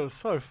 you did. It was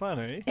so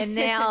funny. And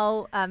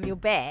now you're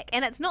back.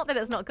 And it's not that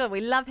it's not good.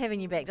 We love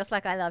having you back, just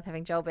like I love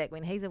having Joel back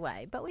when he's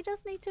away. But we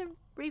just need to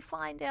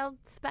refine our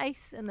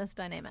space in this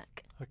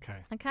dynamic. Okay.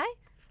 Okay?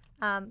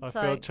 I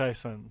feel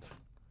chastened.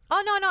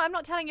 Oh, no, I'm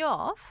not telling you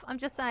off. I'm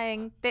just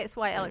saying that's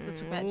why Alex is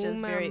talking about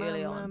jizz very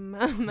early on.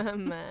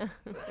 I'm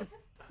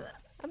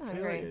I feel like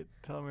hungry. you're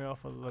telling me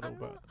off a little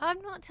bit.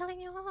 I'm not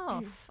telling you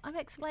off. I'm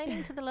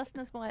explaining to the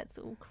listeners why it's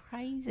all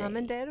crazy. Mum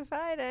and Dad are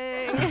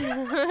fighting.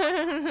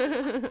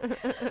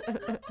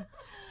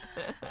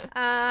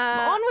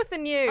 On with the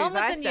news. On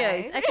with I the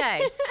say. news.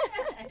 Okay.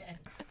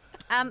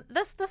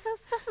 This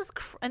is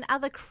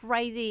another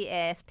crazy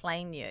ass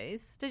plane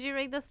news. Did you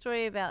read the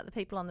story about the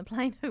people on the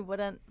plane who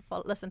wouldn't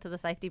listen to the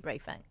safety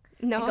briefing?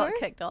 No. And got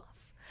kicked off.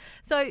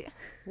 So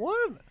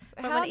What?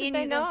 from How an did Air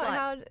they New know?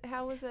 Zealand flight.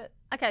 How was it?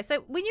 Okay,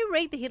 so when you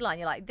read the headline,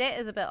 you're like, that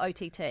is a bit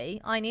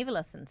OTT. I never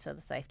listened to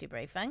the safety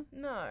briefing.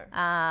 No.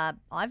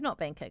 I've not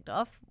been kicked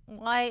off.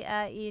 Why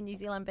are Air New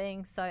Zealand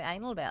being so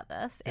anal about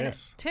this? And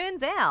Yes. it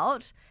turns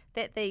out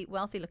that the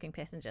wealthy-looking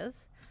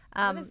passengers,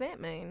 What does that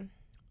mean?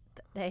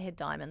 they had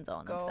diamonds on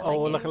and Gold. stuff.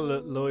 Oh, I like guess. a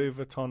Louis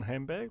Vuitton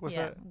handbag? Was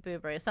yeah,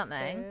 Burberry or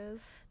something.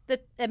 Furs.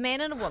 A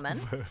man and a woman,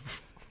 that?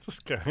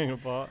 Just going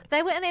about.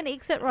 they were in an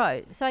exit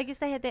row. So I guess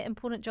they had that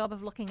important job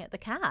of looking at the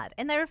card.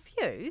 And they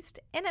refused.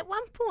 And at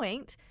one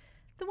point,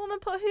 the woman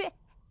put her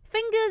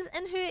fingers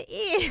in her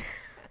ear.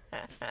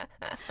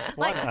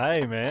 What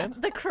a man.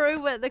 The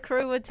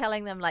crew were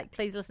telling them, like,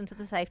 please listen to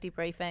the safety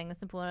briefing.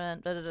 It's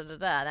important. Da, da, da, da,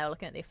 da. They were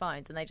looking at their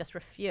phones and they just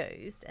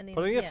refused. And then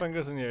Putting your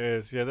fingers in your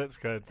ears. Yeah, that's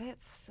good.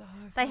 That's so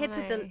they had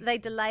to. funny. They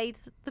delayed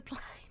the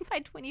plane by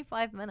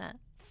 25 minutes.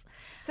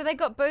 So they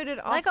got booted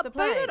off They got the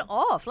plane. booted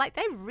off. Like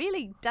they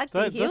really dug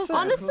their heels.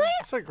 Honestly,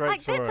 it's a great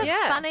Like story. that's a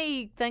Yeah.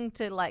 funny thing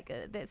to like.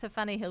 That's a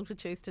funny hill to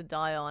choose to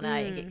die on.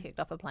 And get kicked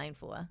off a plane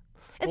for.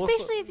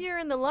 Especially if you're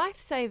in the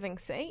life-saving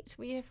seat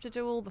where you have to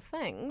do all the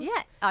things.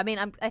 Yeah, I mean,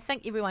 I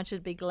think everyone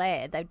should be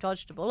glad they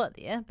dodged a bullet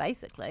there,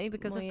 basically,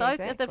 because Well, if yeah, if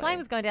the exactly. plane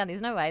was going down, there's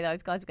no way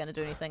those guys were going to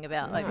do anything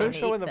about like. I'm pretty the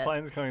sure when the exit.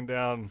 plane's coming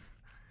down,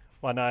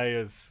 1A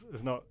is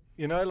not,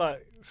 you know,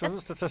 like, so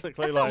isn't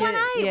statistically It's like. not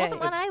 1A, Yeah,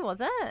 wasn't 1A,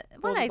 was it?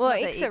 1A's Well, not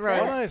the exit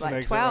row One is is an like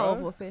exit 12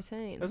 row. or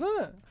 13. Is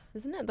it?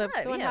 Isn't it? The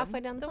one yeah, halfway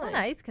down the plane.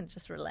 1As can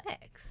just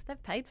relax.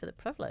 They've paid for the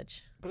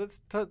privilege. But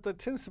that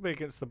tends to be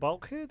against the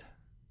bulkhead.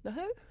 The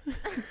who?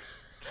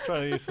 Just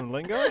trying to use some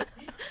lingo.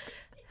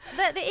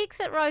 The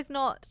exit row's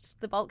not at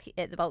the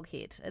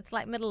bulkhead. It's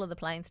like middle of the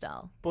plane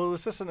style. Well,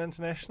 is this an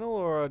international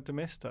or a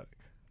domestic?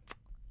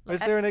 Look,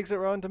 Is there an exit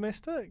row in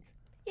domestic?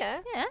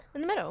 Yeah. Yeah.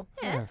 In the middle.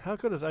 Yeah. Man, how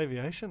good is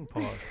aviation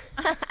pod?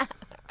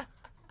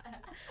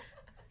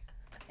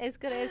 As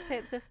good as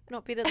perhaps, if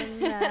not better than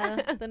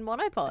than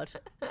monopod.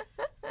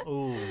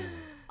 Ooh.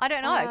 I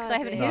don't know because I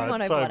haven't dear. heard No,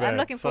 it's monopod. so I'm bad,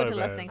 looking forward so to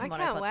bad. listening to I monopod.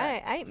 can't though.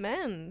 wait. 8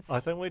 mins. I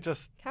think we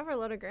just, Cover a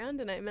lot of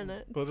ground in 8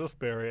 minutes. we'll just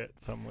bury it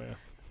somewhere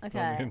on the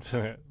Okay.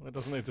 internet. It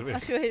doesn't need to be I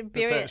should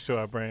bury attached to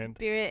our brand.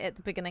 Bury it at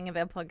the beginning of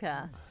our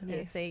podcast and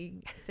Yes.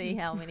 see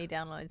how many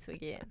downloads we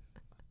get.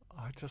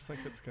 I just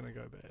think it's going to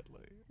go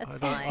badly.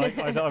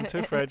 It's I'm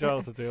too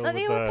fragile to deal Like,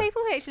 with there were the...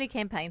 people who actually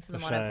campaigned for the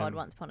the monopod shame.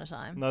 once upon a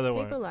time. No, there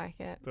People won't. like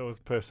it. There was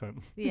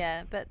person.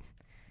 Yeah, but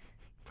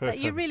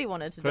Person. you really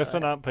wanted to do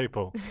Person it. aren't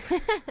people.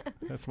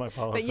 That's my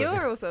policy. But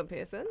you're also a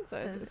person, so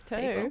there's two.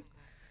 people.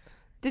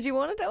 Did you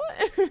want to do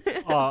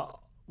it?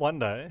 One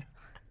day,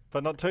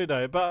 but not 2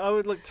 days. But I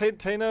would look.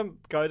 Tina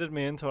guided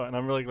me into it, and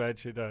I'm really glad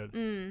she did.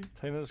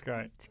 Tina's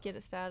great. To get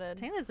it started.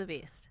 Tina's the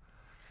best.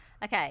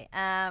 Okay,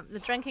 the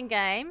drinking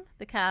game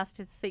the cast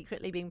has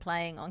secretly been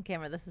playing on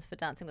camera. This is for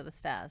Dancing with the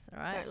Stars, all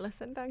right? Don't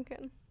listen,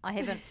 Duncan. I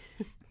haven't.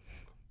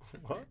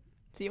 What?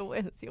 It's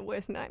your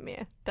worst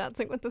nightmare.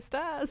 Dancing with the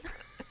Stars.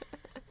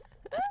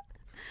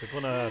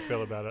 People know how I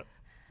feel about it.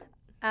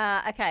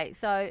 Okay,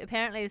 so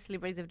apparently the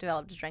celebrities have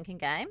developed a drinking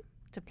game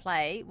to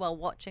play while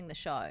watching the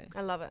show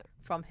I love it.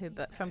 from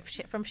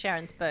from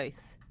Sharon's booth.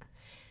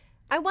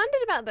 I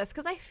wondered about this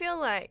because I feel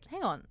like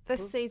Hang on.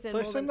 this season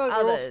They more seem than like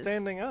they're all others.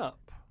 standing up.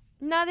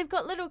 No, they've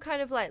got little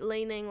kind of like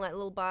leaning, like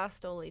little bar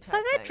stooly type So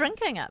they're things.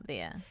 drinking up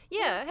there.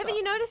 Yeah, haven't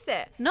you noticed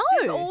that? No.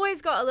 They've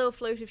always got a little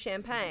flute of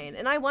champagne.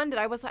 And I wondered,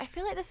 I was like, I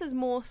feel like this is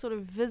more sort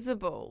of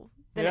visible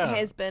than Yeah. it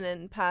has been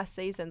in past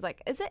seasons.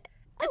 Like, is it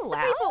It's the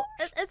allowed? people.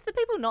 It's the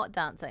people not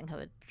dancing who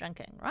are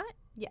drinking, right?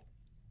 Yeah.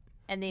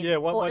 And then, Yeah,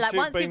 once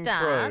you've been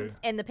danced, through.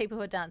 and the people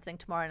who are dancing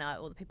tomorrow night,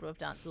 or the people who have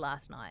danced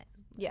last night.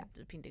 Yeah.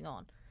 Depending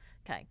on.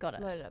 Okay, got it.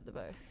 Loaded up the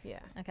booth. Yeah.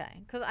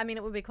 Okay, because I mean,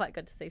 it would be quite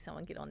good to see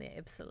someone get on there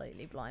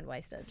absolutely blind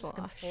wasted, just Slosh.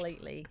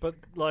 completely. But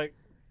like,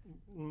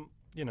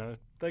 you know,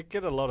 they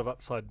get a lot of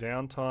upside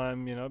down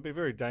time. You know, it'd be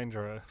very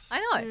dangerous. I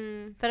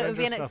know, but it would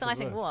be an Dangerous enough as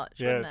exciting this. watch.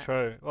 Yeah, wouldn't it?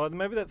 true. Well,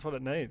 maybe that's what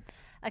it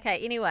needs. Okay,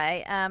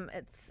 anyway,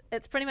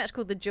 it's pretty much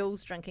called the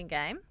Jules drinking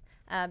game.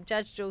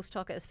 Judge Jules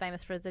Tocker is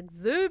famous for his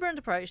exuberant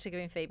approach to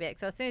giving feedback.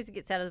 So as soon as he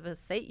gets out of his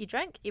seat, you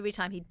drink. Every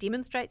time he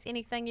demonstrates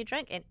anything, you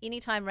drink. And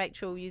anytime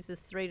Rachel uses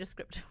 3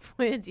 descriptive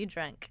words, you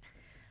drink.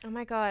 Oh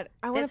my god,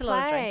 I want That's to a play.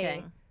 lot of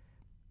drinking.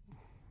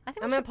 I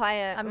think I'm we gonna should,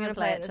 play it. I'm gonna gonna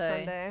play it this too.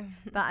 Sunday.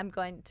 but I'm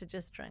going to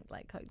just drink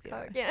like Coke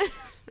Zero. Coke, yeah.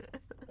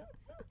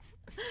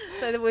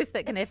 So the worst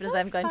that can It's happen so is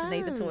I'm going to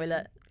need the fun.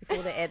 toilet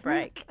before the ad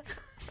break.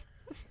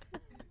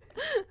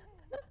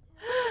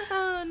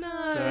 Oh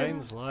no.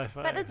 Jane's life.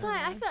 But it's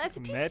like I feel it's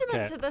a Madcap.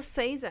 testament to this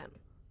season.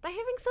 They're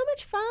having so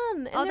much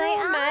fun. And Oh, they're they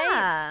all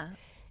are. mates.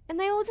 And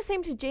they all just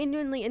seem to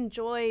genuinely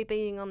enjoy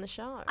being on the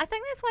show. I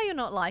think that's why you're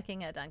not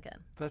liking it, Duncan.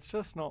 That's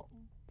just not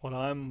what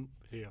I'm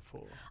here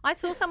for. I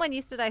saw someone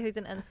yesterday who's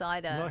an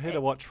insider. I'm not here at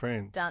to watch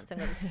Friends. Dancing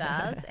with the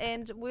Stars,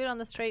 and word on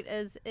the street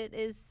is it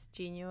is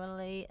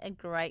genuinely a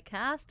great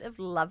cast of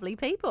lovely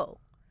people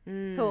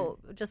who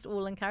are just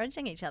all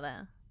encouraging each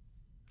other.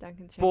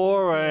 Duncan's shaking his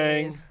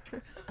Boring.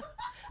 head.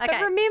 Okay,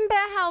 But remember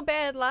how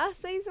bad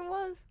last season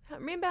was?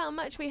 Remember how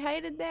much we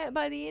hated that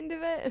by the end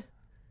of it?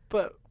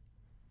 But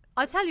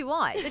I'll tell you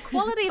why. The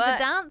quality of the But-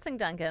 dancing,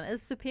 Duncan,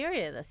 is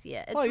superior this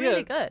year. It's oh yeah,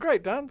 really it's good.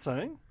 great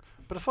dancing.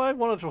 But if I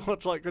wanted to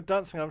watch like good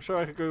dancing, I'm sure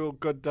I could Google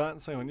good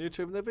dancing on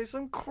YouTube, and there'd be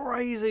some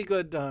crazy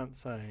good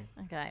dancing.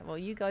 Okay, well,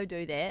 you go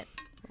do that.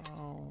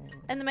 Oh.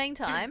 In the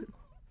meantime,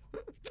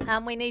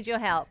 we need your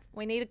help.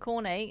 We need a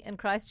Corny in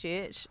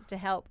Christchurch to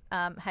help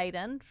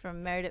Hayden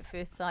from Married at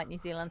First Sight New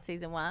Zealand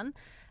Season 1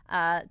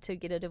 to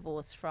get a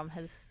divorce from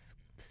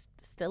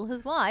still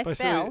his wife,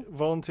 Belle. Basically,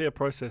 volunteer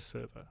process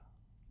server.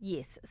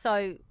 Yes.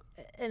 So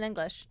in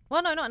English.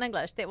 Well, no, not in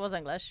English. That was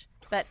English.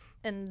 But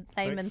in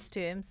layman's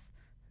terms,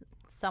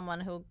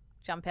 someone who'll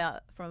jump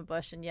out from a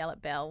bush and yell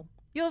at Belle,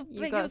 you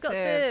got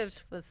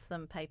served with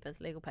some papers,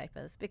 legal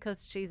papers,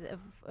 because she's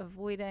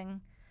avoiding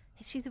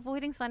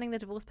signing the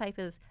divorce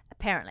papers,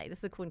 apparently. This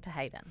is according to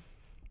Hayden.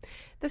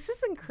 This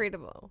is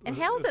incredible. And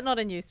how is it not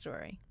a news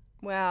story?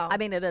 Wow. I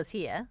mean, it is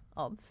here,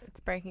 obs. It's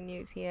breaking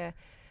news here.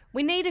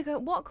 We need to go.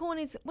 What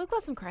cornies? We've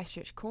got some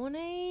Christchurch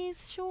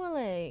cornies,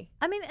 surely.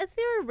 I mean, is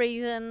there a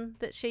reason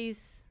that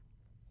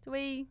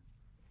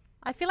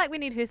I feel like we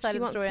need her side She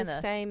of the wants story to in this.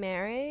 stay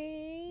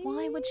married.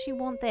 Why would she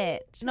want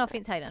that? No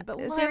offense, Hayden, but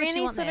Is why there would she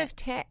any want sort that? of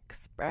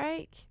tax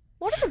break?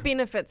 What are the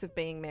benefits of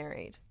being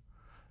married?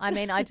 I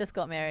mean, I just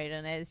got married,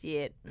 and as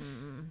yet,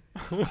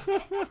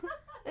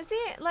 Is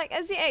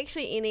there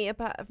actually any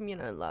apart from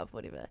love,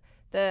 whatever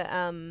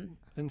the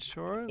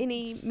Insurance?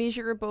 any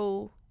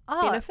measurable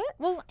oh, benefit?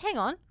 well, hang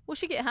on. Will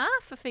she get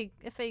half if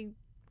he?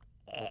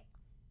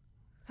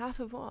 Half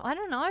of what? I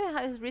don't know.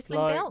 His wrestling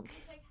Like- belts.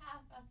 Take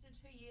half after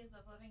 2 years of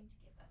living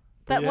together.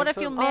 But Yeah, what if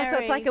so- you're Oh, married? Oh, so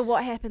it's like a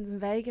what happens in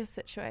Vegas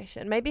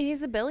situation. Maybe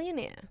he's a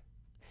billionaire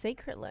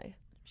secretly.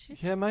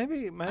 She's Yeah, just-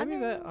 maybe mean,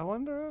 that. I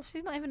wonder if.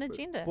 She might have an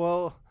agenda.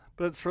 Well,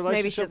 but it's Maybe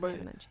she relationship. doesn't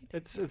have an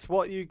agenda. It's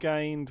what you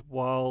gained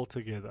while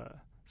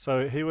together.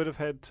 So he would have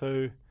had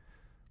to,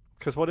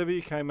 because whatever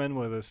you came in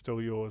with is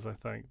still yours, I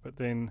think. But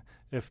then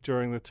if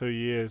during the 2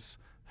 years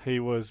he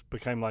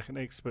became like an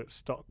expert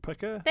stock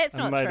picker That's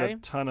and not made true. a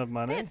ton of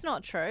money. That's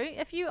not true.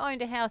 If you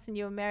owned a house and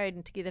you were married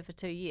and together for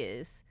 2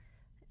 years,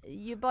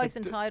 you're both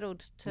entitled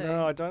to.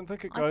 No, I don't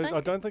think it I goes. think-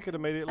 I don't think it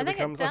immediately I think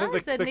becomes. it does,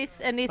 I think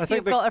unless I think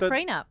you've got a the-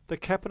 prenup. The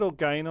capital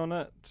gain on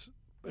it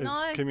is No,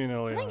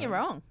 communally I think you're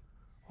owned. wrong.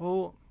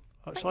 Well,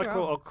 shall I you're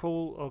call? wrong.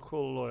 I'll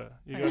call a lawyer.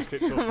 You guys keep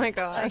talking. Oh my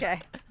god. Okay,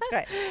 that's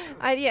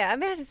great.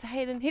 I'm about to say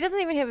Hayden. He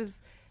doesn't even have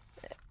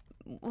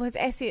his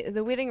asset,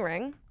 the wedding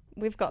ring.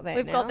 We've got that.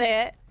 We've now. got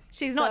that.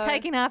 She's not So-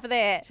 taking half of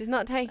that. She's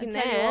not taking I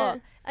tell you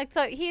that. what.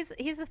 So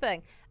here's the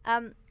thing.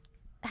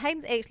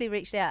 Hayden's actually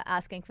reached out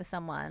asking for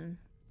someone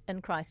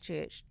in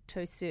Christchurch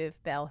to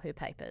serve Belle her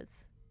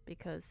papers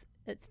because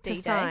it's To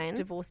D-Day, sign.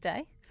 divorce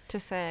day. To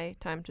say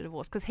time to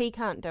divorce because he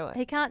can't do it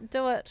He can't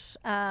do it.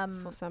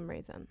 for some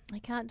reason. He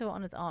can't do it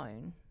on his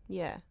own.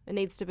 Yeah, it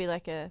needs to be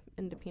like a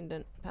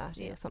independent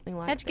party Yeah. or something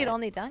like that. How'd you get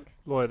on there, Dunk?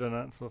 Lawyer didn't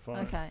answer the phone.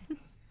 Okay.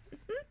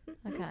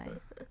 Okay.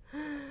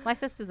 My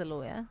sister's a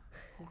lawyer,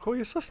 Well, call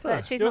your sister.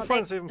 but she's Your not.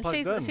 phone's even plugged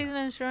she's in.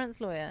 an insurance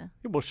lawyer.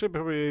 Yeah, well, she'd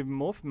probably be even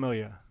more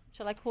familiar.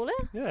 Shall I call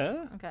her?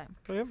 Yeah. Okay.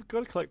 We have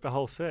got to collect the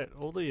whole set,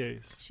 all the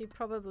E's. She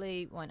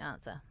probably won't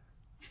answer.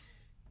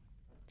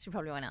 She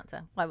probably won't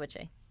answer. Why would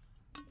she?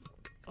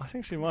 I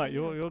think she might.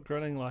 You're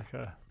grinning like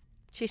a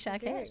Cheshire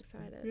Very cat.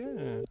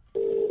 excited.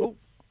 yeah. Oh,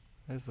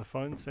 there's the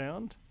phone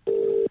sound.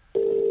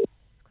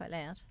 It's quite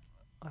loud.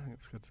 I think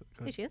it's good.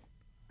 Here she is.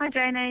 Hi,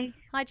 Janie.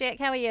 Hi, Jack.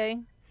 How are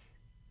you?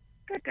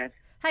 Good, good.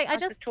 Hey, I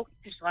was just talking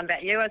to someone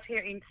about you. I was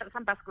hearing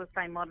some buskers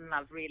saying modern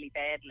love really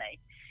badly,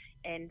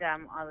 and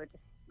I was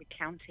just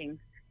recounting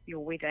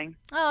your wedding.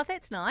 Oh,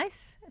 that's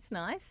nice. That's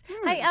nice.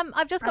 Hey,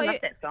 I've just I got love you.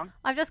 that song.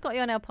 I've just got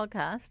you on our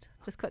podcast,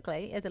 just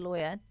quickly, as a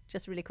lawyer,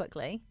 just really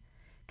quickly.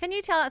 Can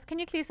you tell us? Can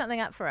you clear something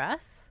up for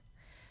us?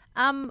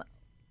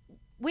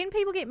 When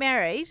people get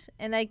married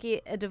and they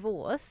get a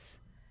divorce,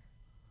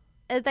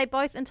 are they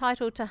both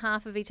entitled to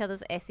half of each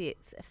other's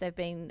assets if they've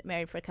been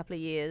married for a couple of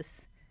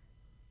years,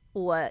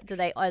 or are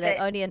they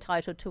only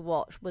entitled to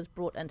what was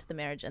brought into the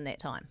marriage in that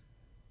time?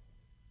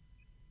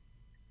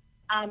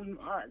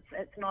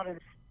 It's not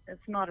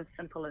as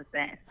simple as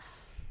that.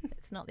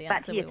 It's not the But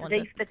answer yes, we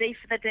wanted.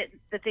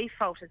 the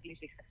default is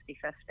usually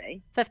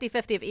 50-50.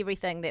 50-50 of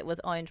everything that was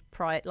owned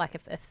prior. Like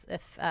if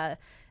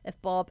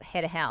Bob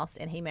had a house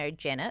and he married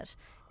Janet,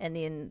 and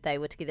then they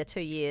were together 2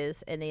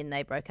 years, and then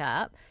they broke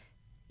up,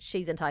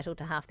 she's entitled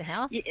to half the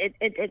house.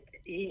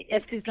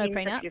 If there's no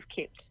prenup? If you've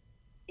kept,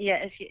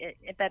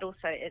 but also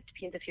it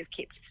depends if you've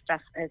kept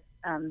stuff as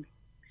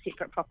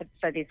separate property.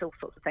 So there's all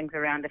sorts of things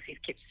around if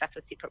you've kept stuff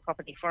as separate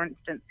property. For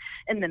instance,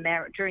 in the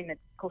during the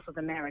course of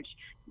the marriage,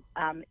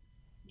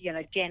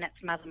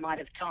 Janet's mother might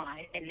have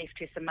died and left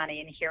her some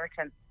money.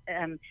 Inheritance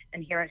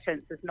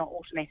is not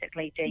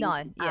automatically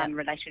deemed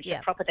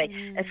relationship property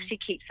if she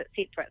keeps it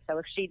separate. So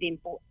if she then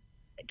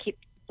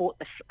bought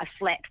a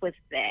flat with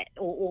that,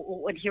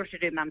 or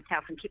inherited her mum's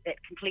house and kept that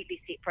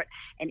completely separate,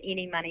 and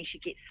any money she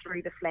gets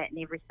through the flat and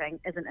everything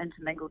isn't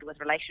intermingled with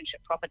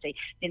relationship property,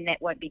 then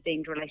that won't be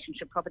deemed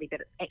relationship property,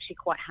 but it's actually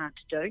quite hard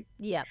to do.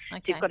 Yeah, okay.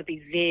 So you've got to be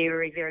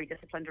very, very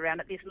disciplined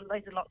around it. There's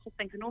lots of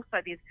things, and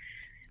also there's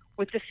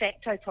with de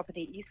facto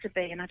property, it used to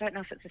be, and I don't know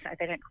if they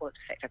don't call it de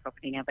facto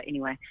property now, but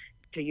anyway,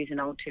 to use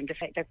an old term, de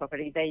facto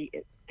property, they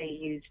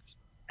used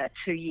a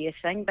 2-year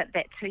thing, but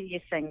that 2-year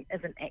thing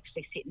isn't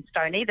actually set in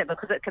stone either,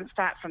 because it can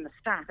start from the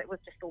start. It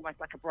was just almost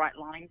like a bright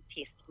line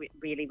test,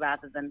 really,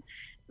 rather than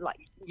like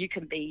you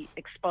can be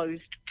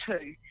exposed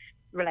to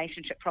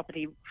relationship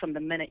property from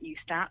the minute you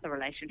start the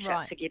relationship.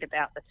 Right. Forget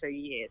about the 2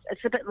 years.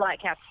 It's a bit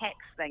like our tax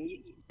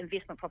thing.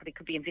 Investment property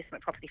could be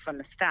investment property from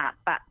the start,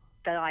 but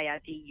the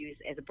IRD used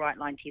as a bright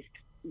line test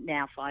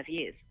now 5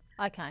 years.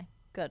 Okay,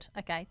 good.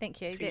 Okay, thank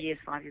you. 2 years,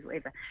 5 years,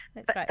 whatever.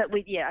 That's But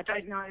great. I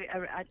don't know.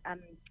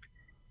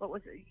 What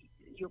was it?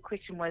 Your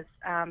question was,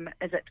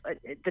 is it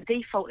the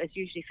default is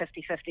usually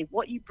 50-50.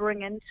 What you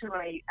bring into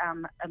a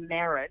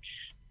marriage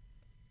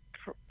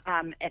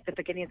at the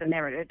beginning of the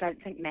marriage, I don't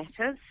think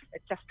matters.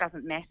 It just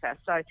doesn't matter.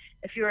 So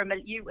if you're unless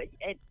you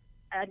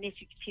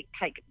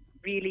take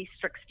really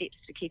strict steps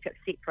to keep it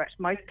separate,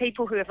 most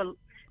people who have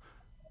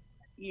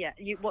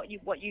what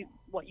you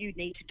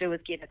need to do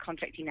is get a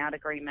contracting out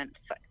agreement.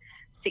 So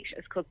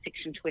it's called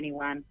Section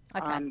 21.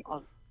 Okay.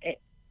 It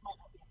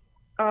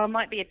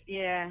might be a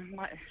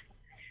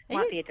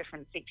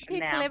different section Are you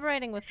now.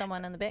 collaborating with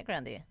someone in the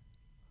background there?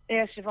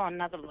 Yeah, Siobhan,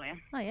 another lawyer.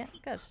 Oh, yeah,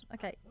 good.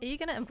 Okay. Are you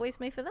going to invoice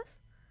me for this?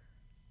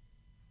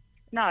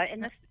 No,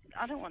 and this,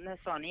 I don't want this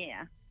on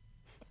air.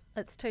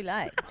 It's too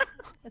late.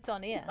 It's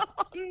on air.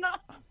 Oh, no.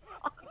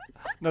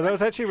 No, that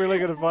was actually really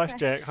good advice,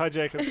 Jack. Hi,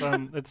 Jack.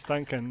 It's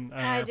Duncan.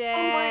 Hi,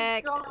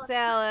 Jack. God. It's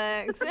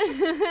Alex.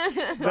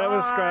 That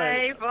was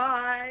great.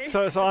 Bye.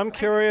 So I'm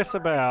curious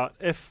about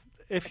if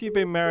you've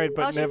been married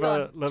but she's never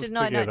gone. lived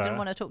No, together. didn't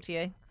want to talk to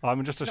you.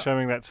 I'm just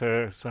assuming that's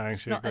her saying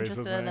she Not agrees with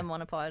interested in me. the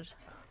monopod.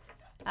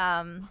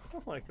 Oh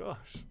my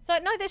gosh. So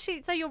no,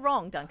 so you're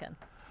wrong, Duncan.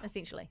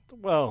 Essentially,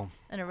 Well,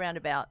 in a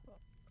roundabout.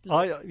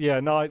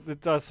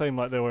 it does seem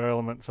like there were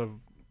elements of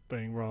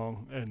being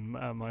wrong in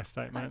my Quite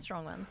statement.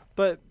 strong ones.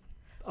 But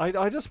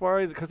I just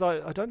worry because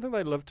I don't think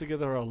they lived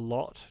together a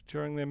lot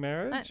during their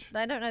marriage.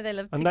 I don't know they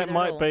live And together that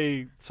might at all.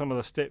 be some of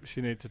the steps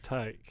you need to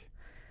take.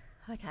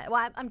 Okay,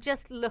 well, I'm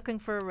just looking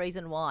for a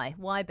reason why.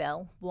 Why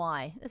Belle?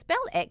 Why? Is Belle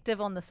active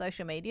on the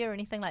social media or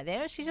anything like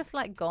that? Or is she just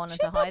like gone She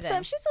into pops hiding?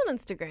 up. She's on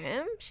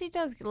Instagram. She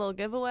does little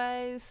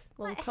giveaways,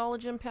 little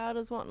collagen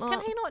powders, whatnot.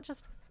 Can he not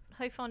just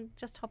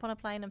hop on a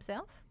plane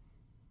himself?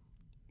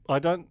 I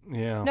don't,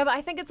 yeah. No, but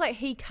I think it's like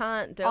he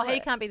can't do it. He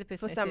can't be the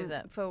person for who says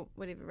it. for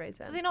whatever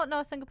reason. Does he not know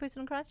a single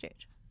person in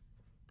Christchurch?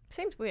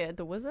 Seems weird.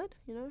 The wizard,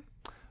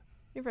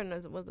 everyone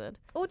knows a wizard.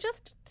 Or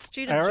just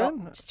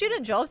student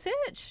job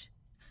search?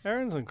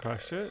 Aaron's in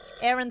Christchurch.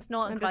 Aaron's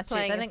not in I'm just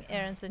Christchurch. I playing think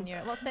Aaron's in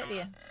Europe. What's that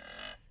there?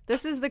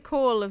 This is the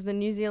call of the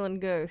New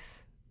Zealand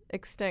goose,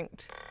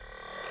 extinct.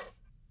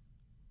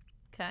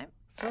 Okay.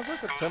 Sounds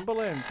like a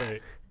Timberland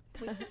beat.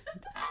 This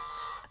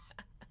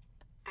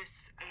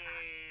is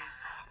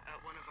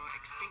one of our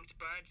extinct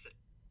birds that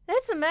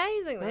That's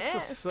amazing. That's a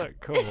sick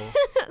call.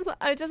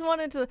 I just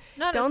wanted to. No,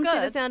 that's Don't say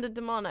good. that sounded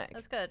demonic.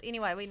 That's good.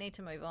 Anyway, we need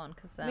to move on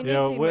because We need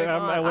to move we're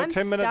on. I'm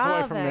 10 minutes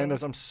away from starving.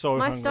 Nando's. I'm so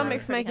My hungry.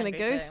 stomach's Pretty making a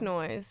hungry goose too.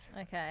 noise.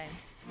 okay.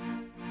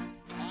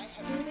 I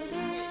have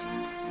 3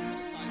 weeks to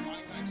decide if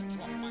I'm going to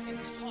drop my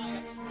entire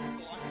life for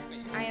you.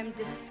 I am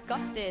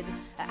disgusted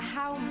at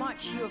how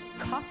much you have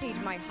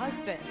copied my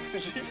husband.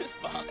 Did you just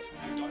fart?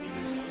 I don't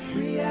even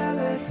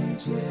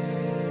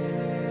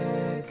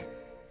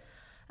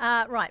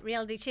Right,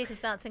 reality check is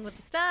Dancing with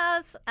the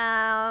Stars.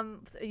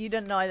 You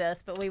didn't know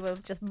this, but we were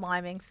just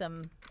miming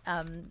some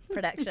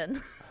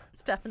production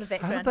stuff in the How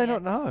background. did they here.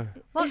 not know?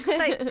 Well,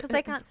 because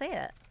they can't see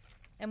it.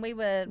 And we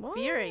were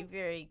very,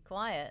 very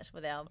quiet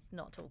with our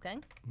not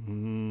talking.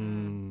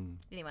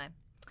 Anyway,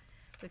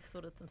 we've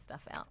sorted some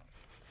stuff out.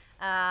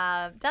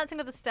 Dancing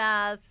with the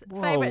Stars,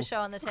 favourite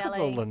show on the Look at telly.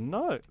 all the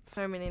notes.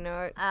 So many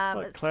notes.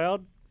 Like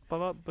cloud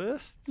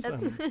bursts.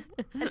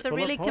 It's a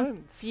really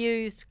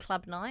confused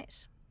club night.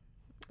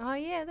 Oh,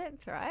 yeah,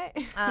 that's right.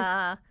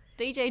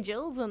 DJ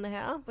Jill's in the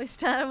house. We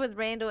started with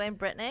Randall and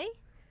Brittany.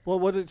 Well,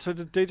 so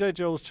did DJ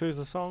Jules choose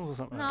the songs or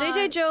something? No.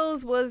 DJ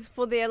Jules was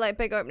for their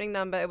big opening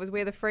number. It was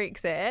Where the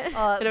Freak's At.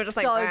 Oh, and it was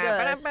just so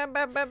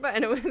good.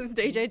 And it was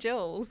DJ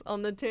Jules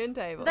on the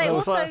turntable. They It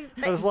was, also-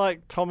 it was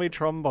like Tommy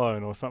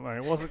Trombone or something.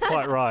 It wasn't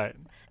quite right.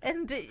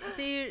 And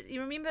do you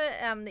remember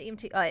the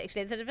MTV? Oh,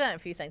 actually, they've done a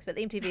few things, but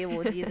the MTV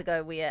Awards years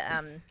ago,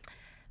 where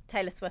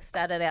Taylor Swift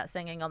started out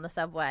singing on the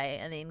subway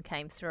and then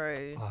came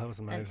through. Oh, that was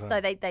amazing. And so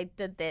they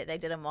did that. They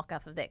did a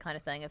mock-up of that kind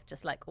of thing, of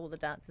just like all the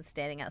dancers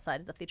standing outside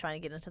as if they're trying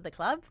to get into the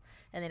club,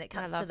 and then it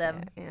cuts to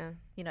them,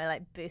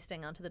 like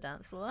bursting onto the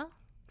dance floor.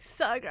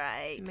 So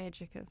great.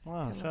 Magic of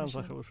Wow, it sounds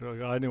like television. it was really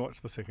good. I only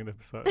watched the second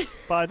episode,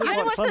 but I did I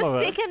only watch watched some of the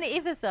it. second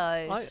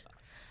episode.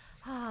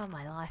 Oh,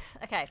 my life.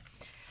 Okay.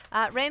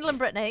 Randall and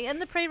Brittany, in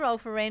the pre-roll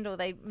for Randall,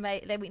 they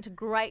went to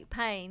great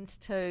pains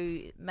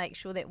to make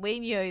sure that we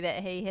knew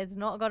that he has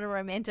not got a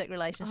romantic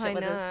relationship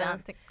with his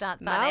dance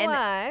partner, My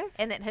wife.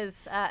 and that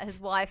his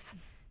wife.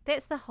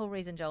 That's the whole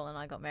reason Joel and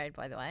I got married,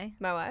 by the way,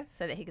 My wife.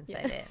 so that he can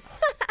say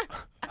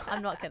that.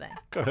 I'm not kidding.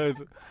 Good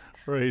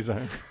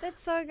reason.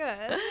 That's so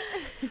good.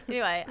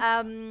 Anyway,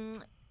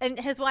 and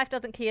his wife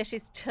doesn't care.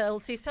 She's chill.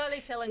 She's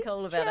totally chill and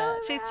cool about chill it.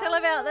 She's chill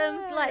about them,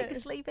 about like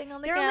it. sleeping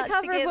on the They're couch on the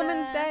cover together. of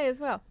Women's Day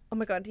as well. Oh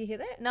my God, do you hear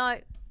that? No,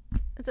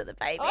 is it the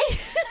baby? Oh.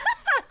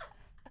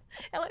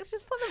 Alex,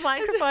 just put the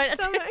microphone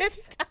into stomach? her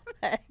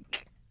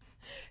stomach.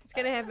 It's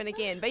going to happen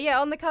again. But yeah,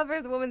 on the cover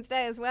of the Women's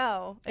Day as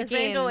well. It's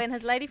Again. Randall and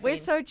his lady friend.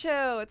 We're so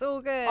chill. It's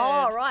all good.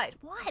 Oh, right.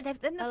 Why? And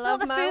it's I not love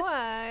the my first.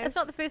 wife. It's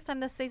not the first time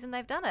this season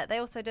they've done it. They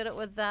also did it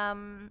with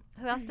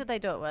who else did they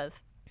do it with?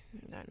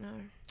 I don't know.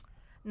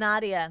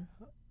 Nadia.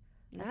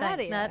 I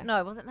think. Nadia?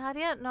 No, was it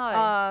Nadia?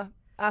 No.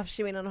 After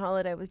she went on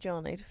holiday with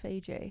Johnny to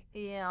Fiji.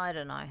 Yeah, I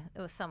don't know.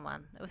 It was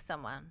someone.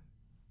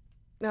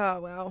 Oh,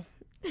 well.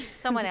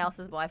 Someone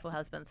else's wife or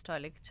husband's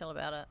totally chill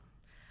about it.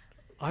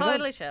 I don't-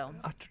 Totally chill.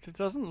 It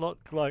doesn't look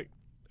like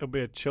it'll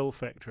be a chill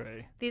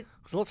factory. There's-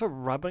 Because lots of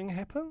rubbing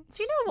happens.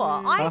 Do you know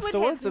what? I would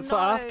Afterwards, have it's no...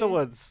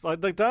 afterwards.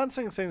 Like the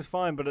dancing seems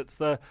fine, but it's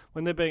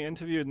when they're being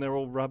interviewed and they're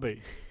all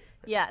rubby.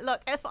 Yeah,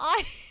 look, if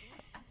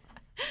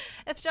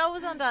Joel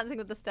was on Dancing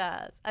with the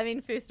Stars, I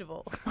mean, first of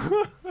all,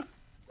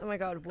 Oh my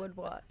God, would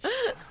watch.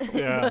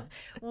 Yeah,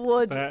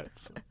 would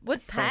that's pay,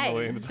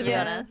 family to be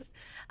entertainment.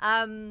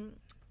 honest.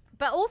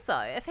 But also,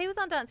 if he was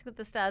on Dancing with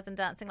the Stars and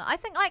dancing, I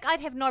think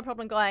I'd have no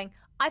problem going,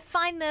 I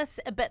find this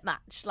a bit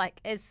much.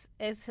 Like as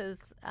his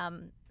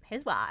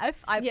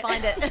wife, I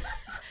find it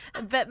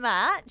a bit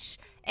much,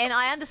 and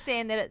I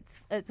understand that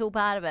it's all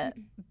part of it,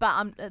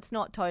 but it's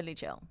not totally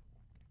chill.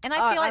 And I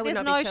feel I like would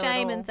there's not no be chill at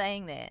shame in all.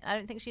 saying that. I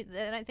don't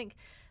think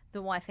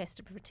the wife has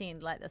to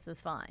pretend like this is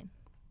fine.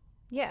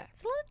 Yeah.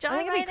 It's a lot of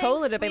I think it'd be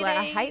cooler to be like,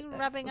 I hate this.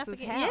 rubbing This up is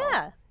against. hell.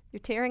 Yeah. You're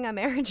tearing our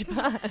marriage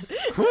apart.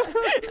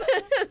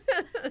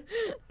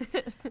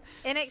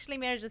 And actually,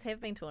 marriages have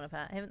been torn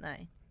apart, haven't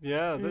they?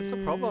 Yeah, that's the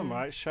problem,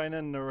 right? Shayna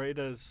and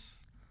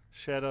Narita's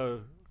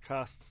shadow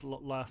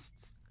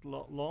lasts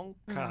long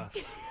cast.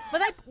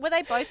 Were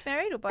they both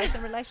married or both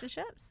in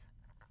relationships?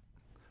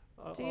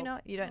 Do you know?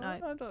 You don't know.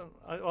 I don't.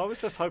 I was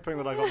just hoping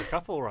that I got the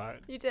couple right.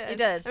 You did. You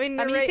did. I mean,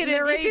 I mean, you said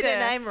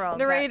her name wrong,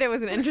 but- Narita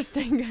was an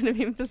interesting kind of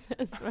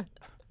emphasis.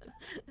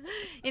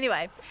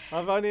 Anyway,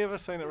 I've only ever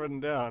seen it written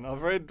down.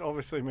 I've read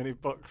obviously many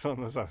books on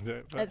the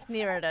subject. But it's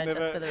Nerida,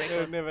 just for the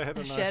record. Never had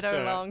a nice Shadow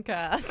chat. Long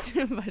Cast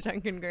by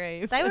Duncan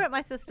Grieve. They were at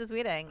my sister's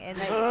wedding, and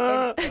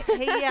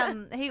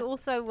he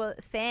also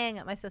sang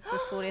at my sister's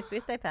 40th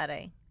birthday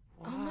party.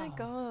 Oh my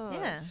God.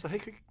 Yeah. So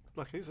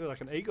he's like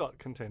an EGOT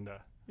contender.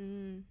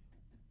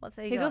 What's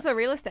he He's got? also a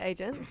real estate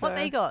agent. What's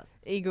so he got?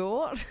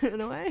 EGOT,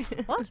 in a way.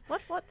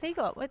 What's he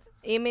got? What's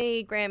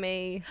Emmy,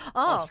 Grammy,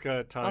 oh?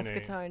 Oscar, Tony. Oscar,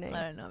 Tony.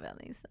 I don't know about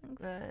these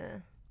things. Uh,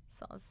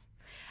 Soz.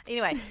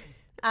 Anyway,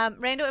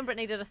 Randall and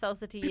Brittany did a Soul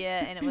City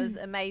year, and it was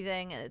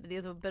amazing. There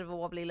was a bit of a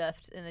wobbly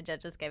lift, and the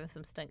judges gave us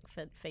some stink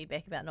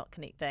feedback about not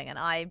connecting, and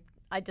I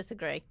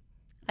disagree.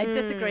 I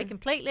disagree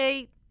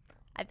completely.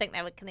 I think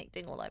they were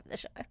connecting all over the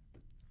show.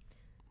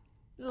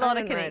 A lot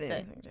I of didn't write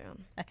connecting. anything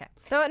down. Okay.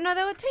 They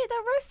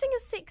were roasting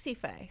his sexy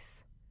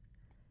face.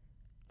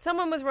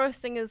 Someone was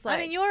roasting his like.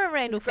 I mean, you're a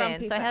Randall his fan,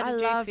 grumpy so face. how I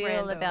did you love feel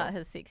Randall. about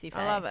his sexy face?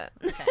 I love it.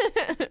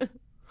 Okay.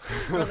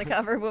 We're on the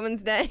cover of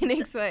Women's Day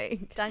next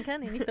week.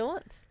 Duncan, any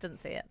thoughts? Didn't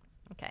see it.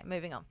 Okay,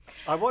 moving on.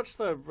 I watched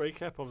the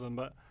recap of them,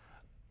 but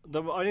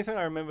the only thing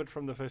I remembered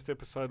from the first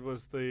episode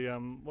was the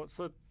what's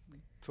the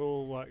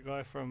tall white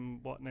guy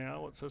from What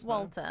Now? What's his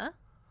Walter. name?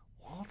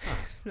 Walter.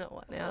 Not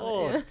what now.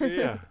 Oh but yeah.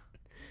 dear.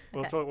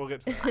 We'll Okay. talk. We'll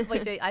get to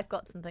that. I've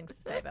got some things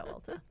to say about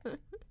Walter. Okay.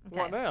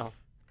 What now?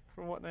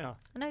 From What Now?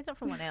 No, he's not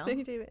from What Now.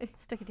 Sticky TV.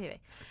 Sticky TV.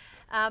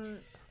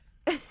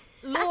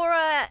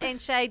 Laura and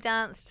Shay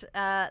danced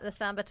the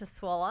samba to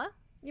Swallow.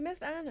 You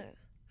missed Anna.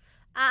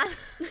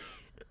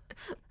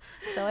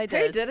 So I Who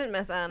did. didn't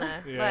miss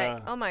Anna? Yeah.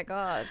 Like, oh my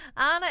God.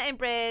 Anna and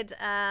Brad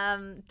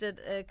did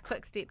a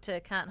quick step to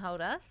Can't Hold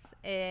Us,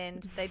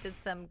 and they did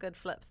some good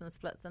flips and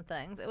splits and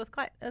things. It was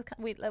quite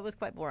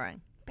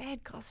boring.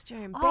 Bad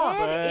costume. Oh.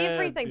 Bad Bad,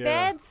 everything. yeah.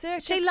 Bad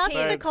circus. She loved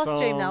tent. the Bad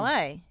costume though, song.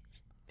 eh?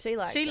 She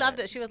liked She loved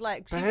it. She was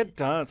like, Bad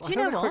dance. Do I you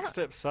think know the quick what?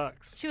 step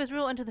sucks. she was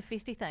real into the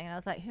festy thing, and I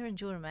was like, her and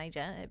Jordan Major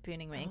at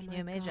Burning Man. Oh Can my you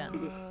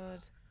imagine? God.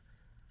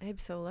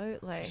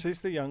 Absolutely. She's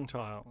the young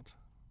child.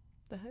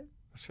 The who?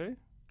 Is she?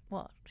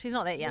 What? She's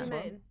not that young. What do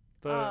you mean?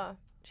 The, Oh,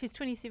 She's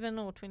 27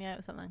 or 28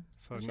 or something.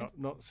 so is she?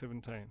 not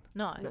 17.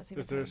 No. not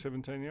Is there a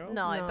 17. 17-year-old?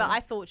 No, No. but I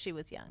thought she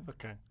was young.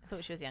 Okay. I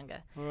thought she was younger.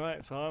 All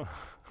right. So I'm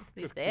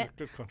There's good, that.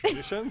 good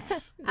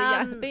contributions.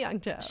 The young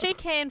child. She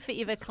can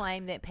forever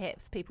claim that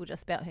perhaps people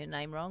just spelt her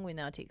name wrong when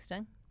they were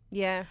texting.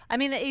 Yeah. I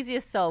mean, the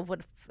easiest solve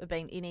would have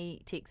been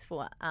any text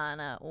for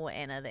Anna or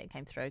Anna that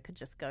came through could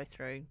just go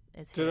through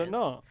as Did hers. it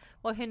not?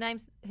 Well, her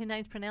name's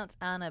pronounced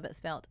Anna but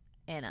spelt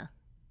Anna.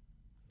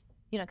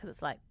 You know, because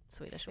it's like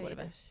Swedish or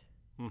whatever.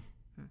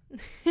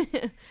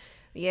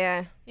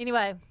 Yeah.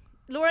 Anyway,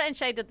 Laura and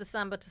Shay did the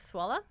samba to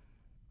swallow.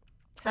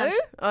 Who?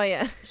 Oh,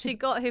 yeah. She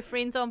got her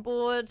friends on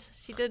board.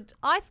 She did.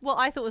 I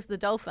thought it was the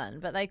dolphin,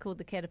 but they called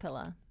the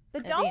caterpillar. The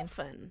at the end.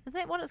 dolphin. Is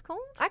that what it's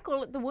called? I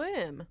call it the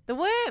worm. The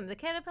worm, the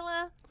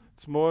caterpillar.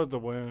 It's more of the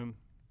worm,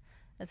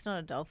 It's not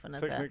a dolphin,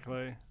 is it?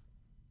 technically.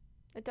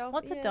 A dolphin.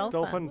 What's a dolphin?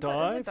 Dolphin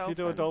What is a dive? You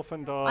do a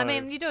dolphin? dolphin dive. I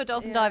mean, you do a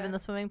dolphin dive in the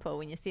swimming pool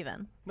when you're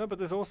 7. No, but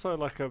there's also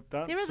like a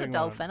dancing There is a one.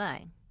 dolphin, eh?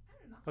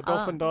 A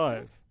dolphin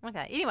dive,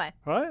 Okay. Anyway,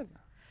 right?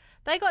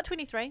 they got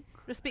 23,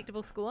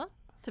 respectable score,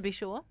 to be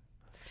sure.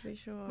 To be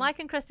sure. Mike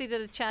and Christy did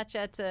a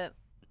cha-cha to,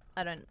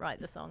 I don't write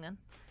the song in,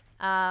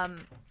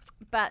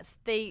 but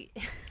it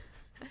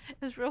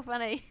was real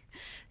funny.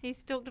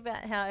 He's talked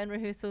about how in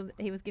rehearsal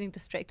he was getting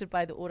distracted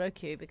by the auto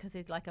cue because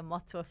he's like a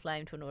moth to a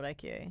flame to an auto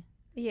cue.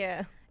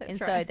 Yeah, that's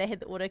And right. so they had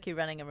the auto cue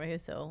running in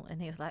rehearsal,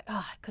 and he was like,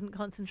 "Oh, I couldn't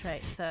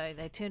concentrate," so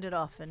they turned it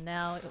off, and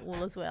now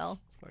all is well.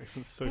 Like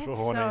some super That's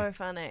horny. so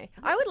funny.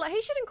 I would like.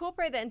 He should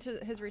incorporate that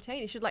into his routine.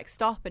 He should like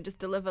stop and just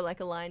deliver like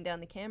a line down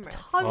the camera.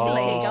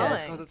 Totally, oh, he going.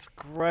 should. God, that's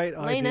a great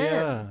Lean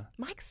idea. in.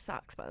 Mike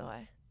sucks, by the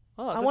way.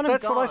 Oh, I want him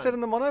that's what I gone. said in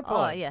the monopod.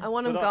 Oh yeah, I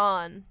want him Did I-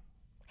 gone.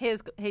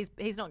 he's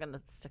not going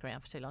to stick around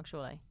for too long,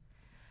 surely.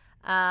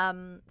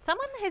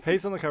 Someone has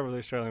He's on the cover of the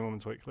Australian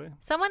Women's Weekly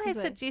someone has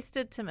Is he?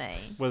 suggested to me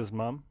with his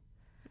mum.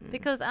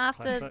 because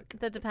after Classic.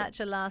 the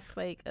departure last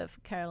week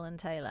of Carolyn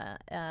Taylor,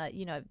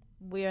 you know,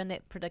 we're in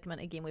that predicament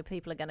again where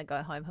people are going to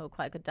go home who are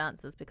quite good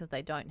dancers because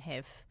they don't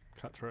have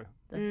Cut through.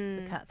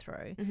 the cut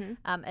through. Mm-hmm.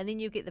 And then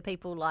you get the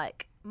people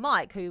like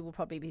Mike who will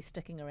probably be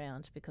sticking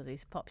around because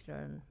he's popular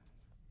and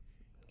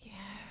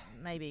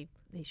maybe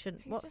he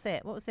shouldn't. He's What's just-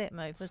 that? What was that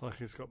move? It's like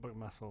he's got big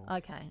muscles.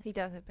 Okay, He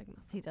does have big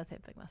muscles. he does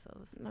have big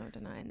muscles. No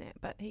denying that,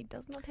 but he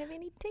does not have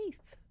any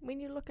teeth when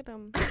you look at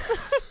him.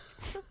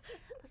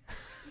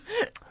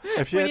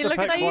 If you When had you to look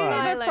at So pick you one, have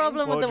a Smiling.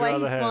 problem What with the would you way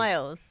he rather have?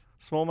 smiles.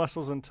 small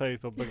muscles and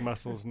teeth or big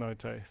muscles, no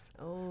teeth,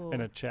 Oh,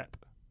 in a chap.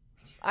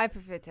 I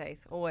prefer teeth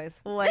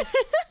always. Always.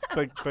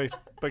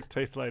 Big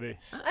teeth lady.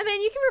 I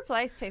mean, you can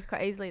replace teeth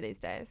quite easily these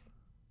days.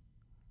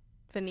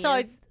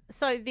 Veneers,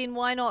 So then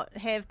why not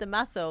have the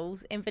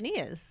muscles and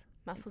veneers?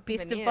 muscles,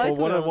 best and of veneers. both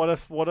Well,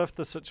 worlds. what if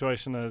the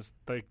situation is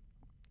they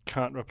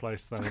can't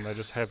replace them and they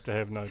just have to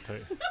have no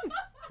teeth,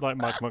 like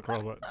Mike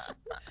McRoberts.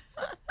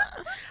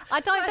 I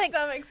don't My think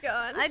stomach's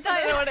gone. I I don't-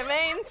 don't know what it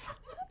means.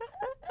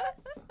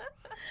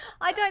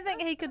 I don't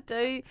think he could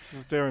do.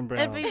 This is Darren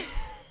Brown. It'd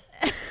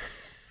be,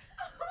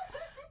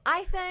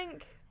 I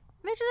think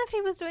imagine if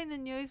he was doing the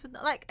news with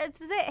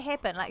does that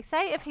happen? Like,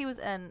 say if he was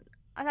in,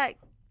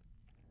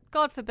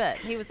 God forbid,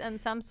 he was in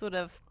some sort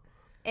of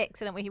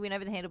accident where he went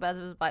over the handlebars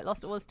of his bike,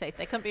 lost all his teeth,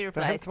 they couldn't be That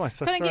happened replaced, to my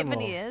couldn't get sister-in-law.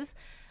 veneers,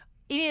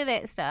 any of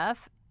that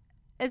stuff.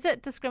 Is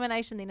it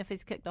discrimination then if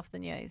he's kicked off the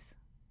news?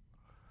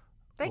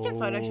 they can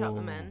Photoshop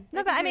them Oh. in.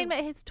 No, but I mean,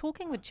 his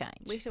talking would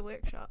change. Weta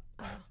workshop.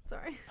 Oh,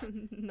 sorry,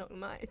 not the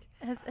mic.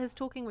 His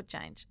talking would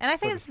change, and I So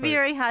think to it's speak.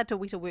 very hard to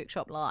wet a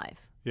workshop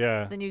live.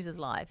 Yeah. The news is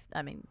live.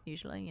 I mean,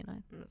 usually, you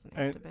know. It doesn't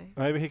have And to be.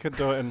 maybe he could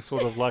do it in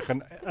sort of like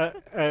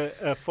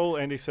a full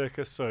Andy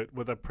Serkis suit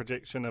with a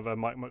projection of a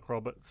Mike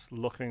McRoberts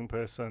looking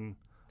person.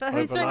 But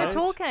who's doing the Overlaid?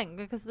 talking?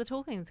 Because the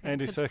talking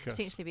Andy could Serkis.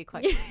 potentially be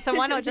quite. So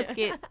why not just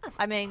get?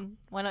 I mean,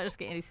 why not just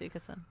get Andy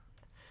Serkis in?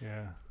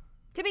 Yeah.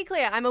 To be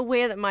clear, I'm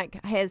aware that Mike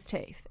has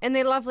teeth, and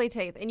they're lovely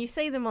teeth, and you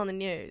see them on the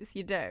news.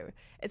 You do.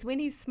 It's when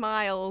he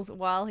smiles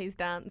while he's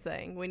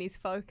dancing, when he's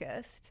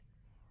focused.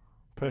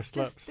 Pursed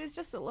lips. There's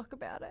just a look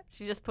about it.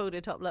 She just pulled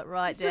her top lip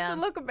right There's just down.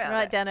 a look about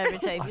right it. down over her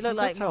teeth. I You think look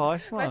like that's how I My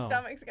smile.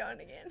 stomach's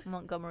going again.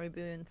 Montgomery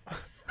Burns.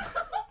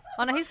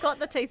 Oh no, he's got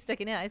the teeth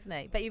sticking out, isn't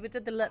he? But you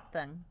did the lip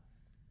thing.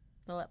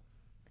 The lip.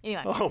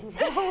 Anyway. Oh,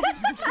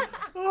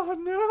 oh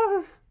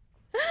no.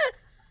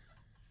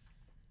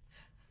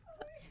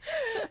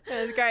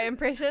 That was a great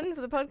impression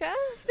for the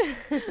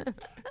podcast.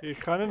 You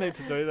kind of need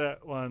to do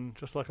that one,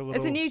 just like a little.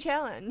 It's a new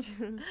challenge.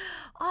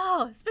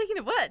 Oh, speaking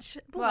of which,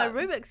 bought my What?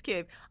 Rubik's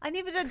Cube. I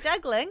never did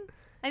juggling.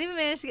 I never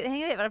managed to get the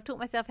hang of it, but I've taught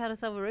myself how to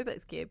solve a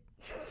Rubik's Cube.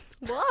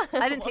 What?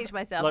 I didn't teach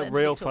myself. Like the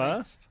real internet taught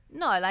me. fast?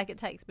 No, like it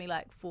takes me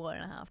like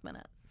 4.5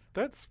 minutes.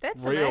 That's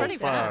pretty real fast.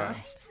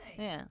 fast.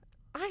 Yeah.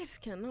 I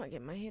just cannot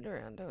get my head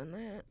around doing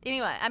that.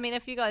 Anyway, I mean,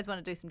 if you guys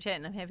want to do some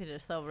chatting, I'm happy to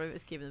solve a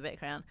Rubik's Cube in the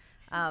background.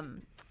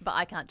 But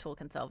I can't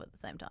talk and solve at the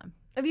same time.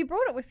 Have you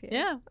brought it with you?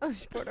 Yeah. Oh,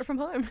 she brought it from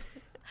home.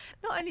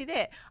 Not only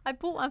that, I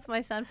bought one for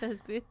my son for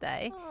his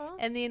birthday, Aw.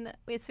 and then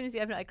as soon as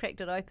you open it, I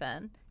cracked it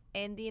open,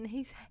 and then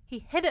he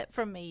hid it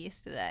from me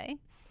yesterday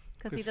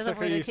because he He's doesn't sick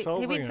of want you to. He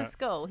solving went to it.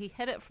 school. He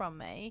hid it from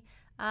me,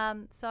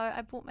 so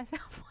I bought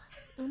myself one.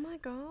 Oh my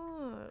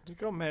god. You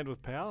got mad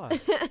with power.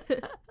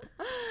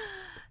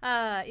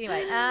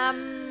 Anyway,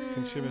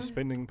 Consumer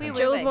spending Where power. were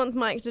Jules we? wants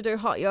Mike to do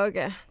hot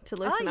yoga to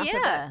loosen up a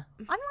yeah.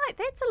 bit. I'm like,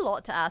 that's a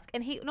lot to ask,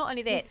 and he not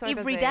only that, He's so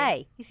every busy.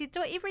 day. He said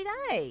do it every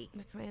day.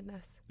 That's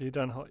madness. You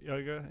done hot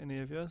yoga, any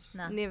of yours?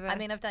 No, Never. I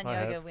mean, I've done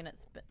I yoga have. when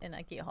it's and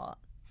I get hot.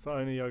 It's the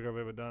only yoga I've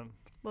ever done.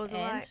 What was it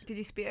And? like? Did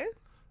you spew?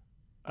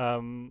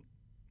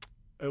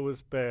 It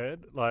was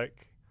bad,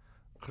 like,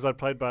 because I'd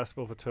played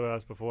basketball for 2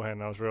 hours beforehand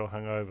and I was real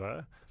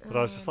hungover. But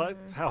I was just like,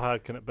 how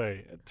hard can it be?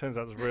 It turns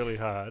out it's really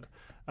hard.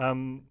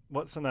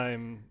 What's the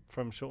name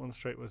from Shortland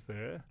Street was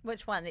there?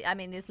 Which one? I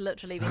mean, there's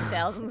literally been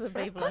thousands of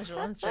people on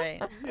Shortland Street.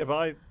 Yeah,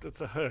 but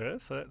it's a her,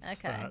 so that's a Okay.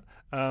 start.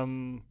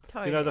 You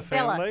Tony. know the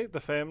Bella. family? The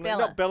family?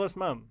 Bella. Not Bella's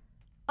mum.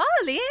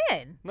 Oh,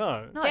 Leanne.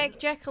 No. No.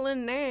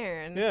 Jacqueline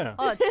Nairn. Yeah.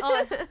 Oh,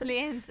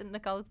 Leanne's and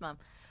Nicole's mum.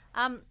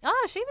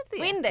 She was there.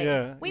 Wendy.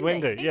 Yeah,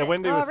 Wendy. Yeah,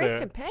 Wendy Oh, was rest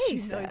there. in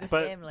peace. know the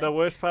But family. the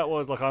worst part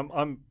was, like,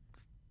 I'm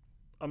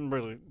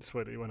really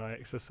sweaty when I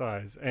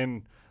exercise,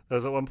 and there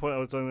was at one point I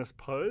was doing this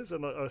pose,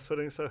 and I was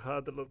sweating so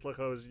hard that it looked like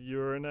I was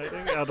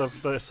urinating out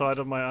of the side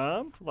of my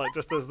arm, like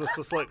just there's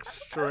this like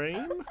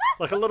stream,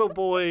 like a little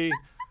boy,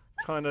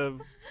 kind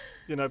of,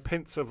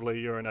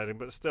 pensively urinating,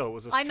 but still it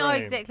was a I stream. know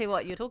exactly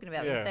what you're talking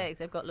about. Yeah. With SAGs,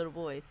 they've got little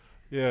boys.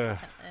 Yeah.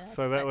 And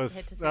So I that had was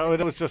to see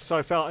it was just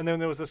so foul. And then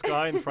there was this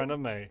guy in front of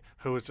me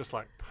who was just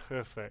like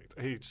perfect.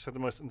 He just had the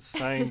most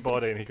insane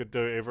body and he could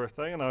do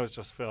everything. And I was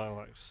just feeling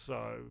like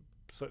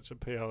such a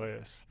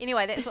PLS.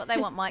 Anyway, that's what they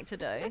want Mike to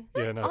do.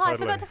 Yeah, no, I totally.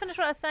 forgot to finish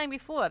what I was saying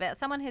before about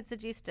someone who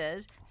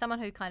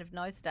kind of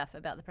knows stuff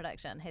about the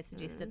production has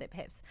suggested that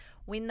perhaps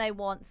when they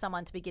want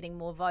someone to be getting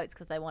more votes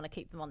because they want to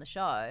keep them on the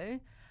show,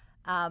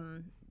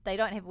 they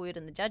don't have a word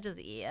in the judge's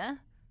ear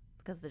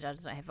because the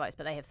judges don't have votes,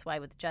 but they have sway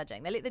with the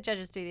judging. They let the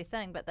judges do their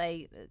thing, but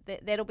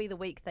that'll be the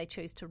week they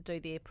choose to do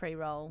their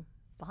pre-roll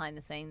behind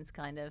the scenes,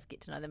 kind of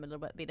get to know them a little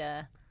bit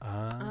better,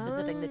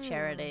 visiting the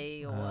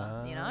charity or,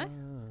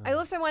 I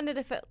also wondered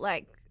if it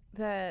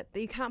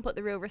you can't put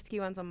the real risky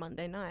ones on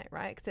Monday night,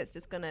 right? Because that's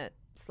just going to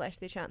slash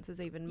their chances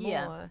even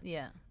more.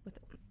 Yeah.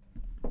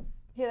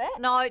 Hear that?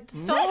 No,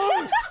 stop.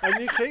 No!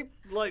 And you keep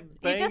like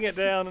banging just-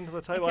 it down into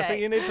the table. I Okay.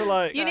 think you need to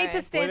like. You need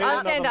to stand When up.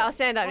 I'll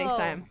stand up next Oh,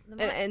 time.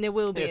 the And there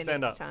will be Yeah, a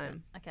stand next up.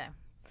 time. Okay.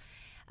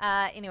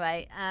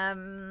 Anyway,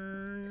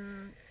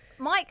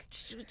 Mike,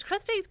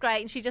 Christy's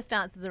great and she just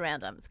dances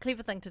around him. It's a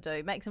clever thing to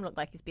do. Makes him look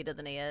like he's better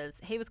than he is.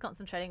 He was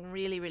concentrating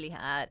really, really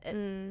hard.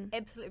 It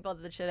absolutely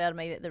bothered the shit out of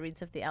me that the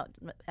reds of the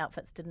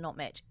outfits did not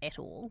match at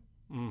all.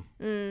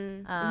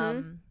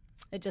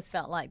 It just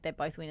felt like they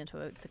both went into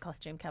the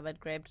costume cupboard,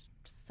 grabbed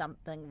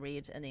something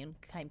red and then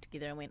came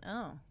together and went,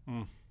 oh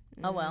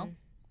well.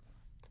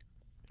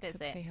 That's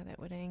Could see that. how that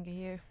would anger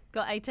you.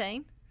 Got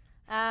 18.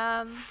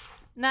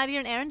 Nadia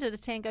and Aaron did a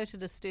tango to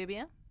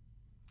Disturbia.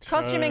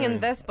 Costuming in Shame.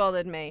 this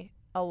bothered me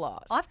a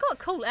lot. I've got a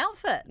cool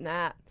outfit.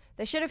 Nah.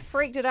 They should have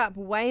freaked it up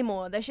way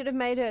more. They should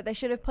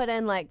have put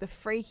in like the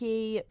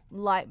freaky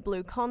light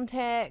blue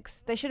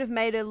contacts. They should have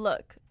made her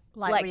look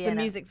like the Rihanna.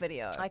 music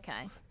video.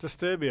 Okay.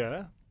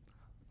 Disturbia,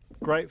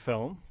 great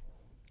film,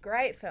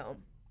 Great film.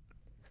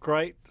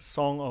 great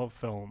song of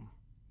film,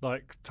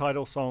 like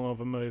title song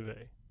of a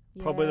movie.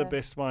 Probably the Yeah.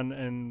 best one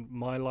in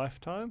my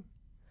lifetime.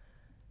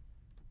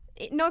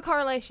 No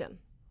correlation,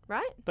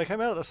 right? They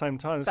came out at the same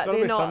time. There's But got to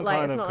they're be not some like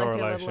kind it's of not like a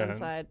correlation. little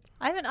inside.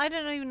 I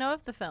don't even know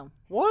of the film.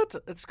 What?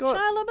 It's got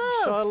Shia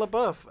LaBeouf. Shia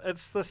LaBeouf.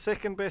 It's the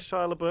second best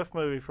Shia LaBeouf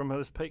movie from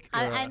his peak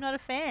era. I'm not a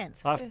fan.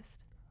 I've-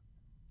 First.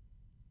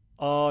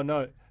 Oh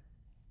no,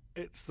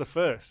 it's the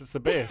first. It's the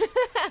best.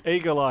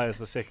 Eagle Eye is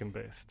the second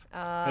best.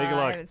 Eagle I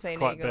Eye haven't is seen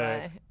quite Eagle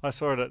bad. Eye. I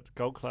saw it at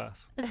Gold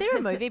Class. Is there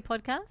a movie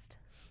podcast?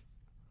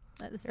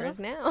 Like this There is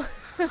one? now.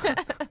 I'm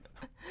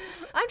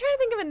trying to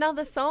think of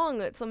another song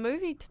that's a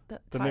movie.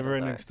 The Never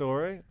Ending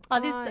Story. Oh,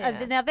 Oh,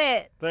 yeah. now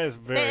that That is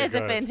very is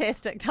good. a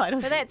fantastic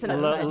title. But that's an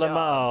title. inside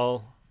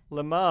job.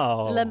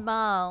 Lamal.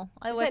 Lamal.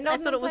 I that not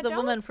thought an it was inside a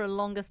woman for the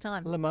longest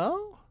time.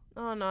 Lamal?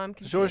 Oh no, I'm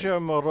confused. Giorgio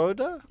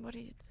Moroder? What are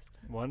you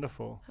just?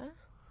 Wonderful. Huh?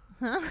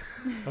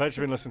 I've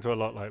actually been listening to a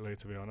lot lately,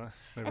 to be honest.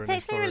 Never It's Ending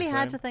actually Story really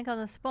hard fan. to think on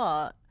the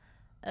spot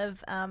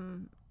of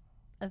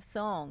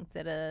songs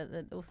that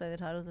are also the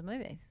titles of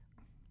movies.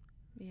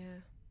 Yeah,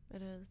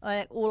 it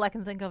is. All I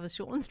can think of is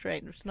Shortland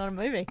Street, which is not a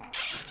movie.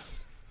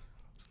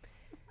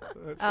 That's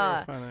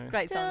very funny.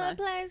 Great To a song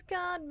though. place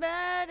called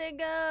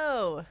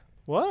Vertigo.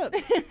 What?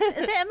 Is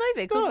that a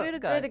movie called No,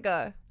 Vertigo?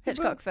 Vertigo.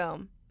 Hitchcock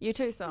film.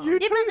 U2 song. You Yeah,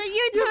 but the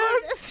You U2.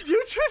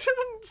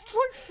 didn't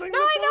like sing No,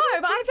 the I title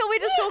know, but I thought we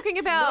were just talking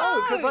about.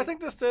 No, because I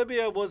think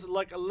Disturbia was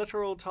like a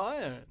literal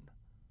tie-in.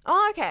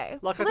 Oh, okay.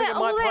 Like, I think it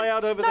might play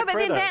out over no, the but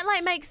then that credits.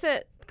 like makes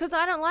it because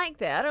I don't like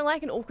that. I don't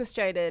like an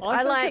orchestrated. I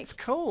think like it's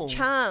cool.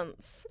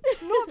 chants.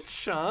 Not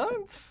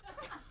chance.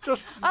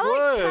 Just I like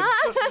words.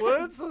 chant. Just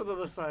words that are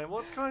the same.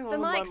 What's going on The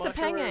with my mics are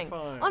pinging.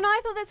 microphone? Oh no,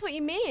 I thought that's what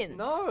you meant.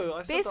 No,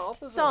 I said the Best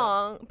opposite.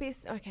 song,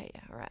 best. Okay,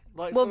 yeah, all right.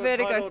 Like Well, sort of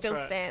Vertigo title still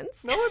track. stands.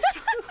 No, it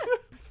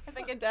I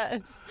think it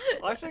does.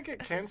 I think it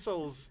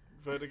cancels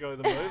Vertigo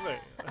the movie.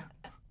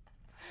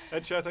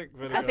 Actually, I think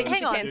Vertigo. I think you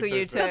should cancel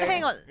you too. But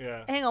hang on,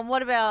 Yeah. hang on.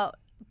 What about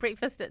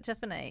Breakfast at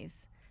Tiffany's?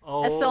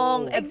 Oh, A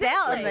song about a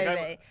Exactly. movie.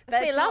 Okay. But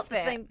See, it's love not the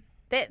that. thing.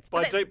 That's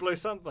by but Deep Blue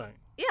something.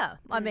 yeah.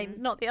 I mean,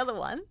 not the other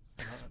one.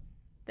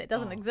 That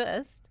doesn't Oh.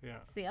 exist. Yeah.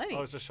 It's the only. I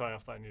was just showing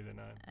off that I knew the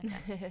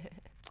name.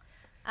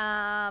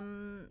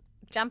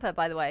 Jumper,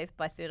 by the way,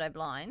 by Third Eye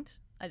Blind.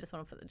 I just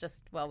want to put just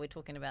while we're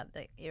talking about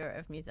the era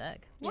of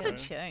music. What a Yeah.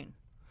 tune!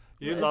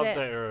 You What is loved that?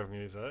 that era of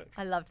music.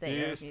 I loved that You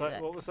era of used to-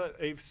 music. what was that?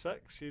 Eve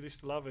 6? You used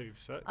to love Eve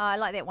 6. I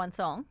like that one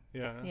song.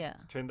 Yeah. yeah.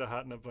 Tender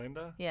Heart in a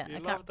Blender. Yeah, You I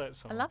can't- loved that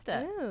song. I loved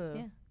it. Ooh.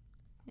 Yeah,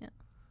 yeah.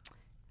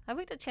 I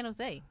worked at Channel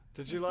Z.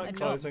 Did you That's my like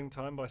job. Closing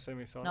Time by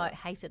Semi Sonic? No, I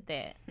hated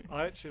that.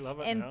 I actually love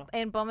it And now.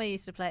 and Bomber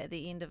used to play it at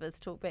the end of his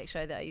talkback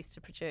show that I used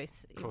to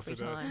produce Of course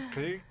every it time.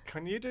 is.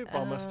 Can you do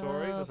Bomber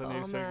Stories as a new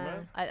Bomber.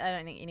 segment? I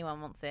don't think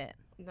anyone wants that.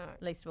 No.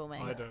 Least of all me.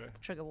 I do.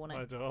 Trigger warning.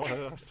 I do. I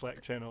want a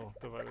Slack channel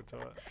devoted to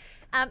it.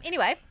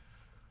 Anyway,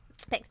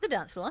 back to the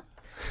dance floor.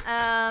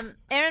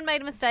 Aaron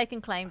made a mistake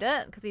and claimed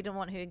it because he didn't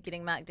want her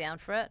getting marked down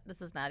for it.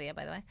 This is Nadia,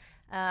 by the way.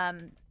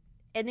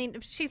 And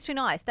then she's too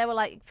nice. They were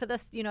like, for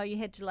this, you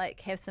had to like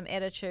have some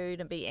attitude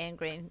and be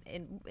angry.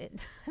 And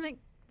I think,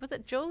 was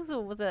it Jules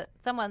or was it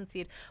someone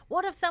said,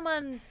 what if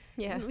someone,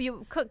 Yeah.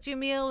 you cooked your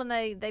meal and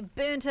they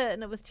burnt it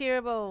and it was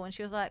terrible? And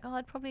she was like, oh,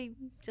 I'd probably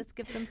just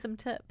give them some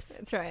tips.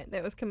 That's right.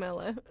 That was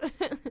Camilla. Are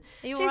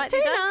you She's all right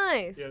too there, Doug?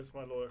 nice. Yeah, it's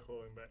my lawyer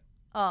calling back.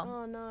 Oh,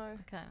 Oh no.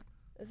 okay.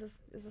 Is this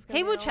gonna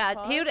He be will an charge.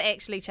 old He pod? would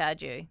actually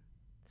charge you.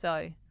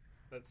 So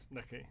That's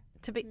Nikki.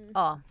 to be.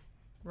 Oh,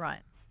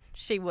 right.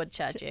 She would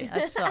charge you.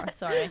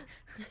 Sorry.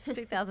 It's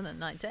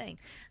 2019.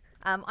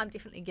 I'm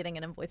definitely getting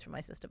an invoice from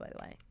my sister, by the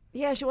way.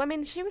 Yeah, she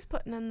was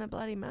putting in the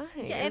bloody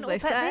mahi, as they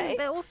but say.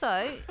 but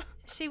also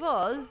she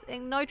was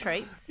in no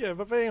treats. Yeah,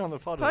 but being on the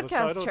pod is a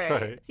Podcast total treat.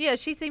 treat. Yeah,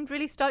 she seemed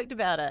really stoked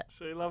about it.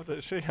 She loved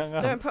it. She hung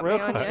up Don't put me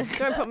real on quick. you.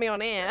 Don't put me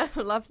on air.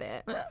 Love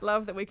that.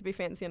 Love that we could be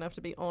fancy enough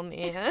to be on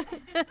air.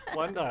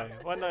 One day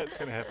it's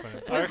going to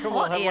happen. I reckon we'll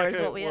Hot have air like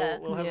is what we are.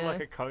 we'll have Yeah.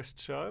 like a coast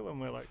show when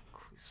we're like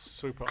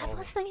super I old.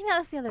 was thinking about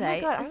this the other Oh my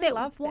day. God, I I said,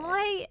 love that.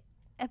 why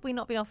have we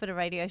not been offered a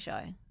radio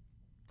show,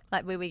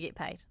 like where we get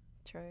paid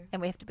True.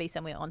 and we have to be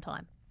somewhere on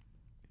time?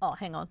 Oh,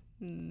 hang on,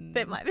 Mm.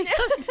 that might be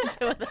something to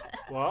do with it.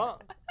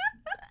 What?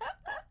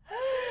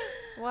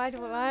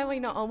 Why are we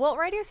not on? What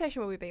radio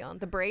station will we be on?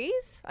 The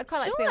Breeze? I'd quite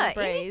like to be on the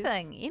Breeze.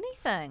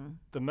 anything.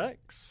 The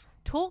mix?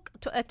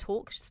 A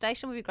talk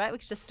station would be great. We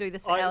could just do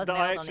this for hours and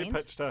I hours on actually end.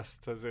 pitched us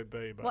to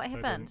ZB, but What they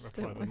happened?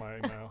 didn't reply to my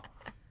email.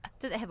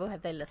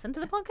 Have they listened to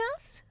the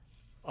podcast?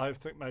 I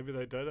think maybe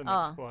they did, and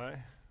Oh. that's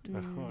why.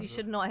 You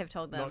should not have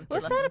told them. Not to We'll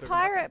just- listen. start a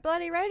pirate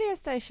bloody radio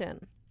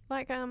station.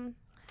 Like,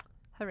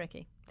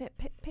 Hariki. that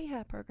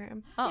Piha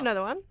program. Oh. You know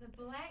the one? The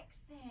Black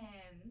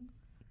Sands.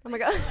 Oh my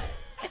God.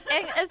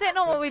 Is that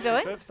not what we're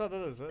doing? That's not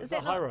it, is it? It's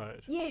that the high not-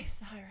 road.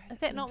 Yes. Is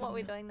that not what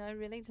we're doing though?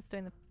 Really, just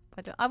doing the.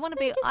 I want to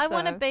be. guess I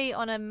want to so. be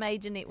on a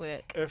major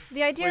network. If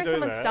The idea we of do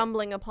someone that,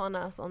 stumbling upon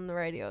us on the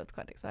radio is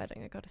quite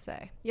exciting, I got to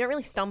say. You don't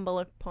really stumble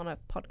upon a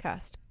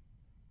podcast.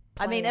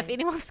 I mean, if playing.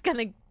 anyone's going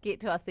to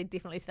get to us, they're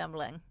definitely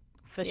stumbling,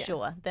 for Yeah.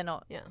 sure. They're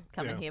not Yeah.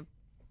 coming Yeah. here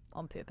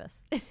on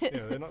purpose. Yeah,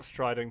 they're not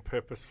striding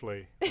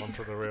purposefully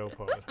onto the real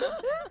pod.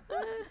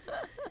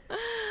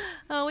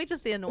 Oh, we're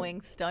just the annoying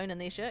stone in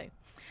their shoe.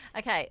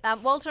 Okay,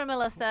 Walter and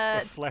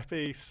Melissa. The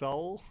flappy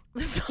soul.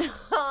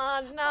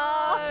 Oh,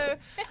 no.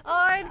 Oh,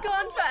 I'd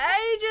gone for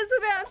ages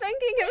without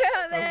thinking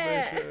about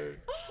that. Of the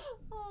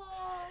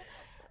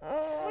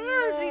Oh,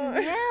 Where is he no.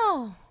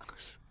 now?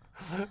 shoe.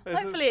 Is it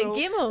Hopefully at still-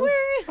 Gimmels.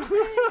 Where is he?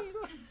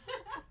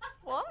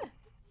 What?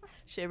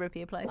 Shoe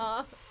repair place.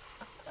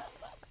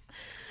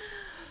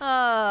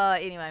 Oh.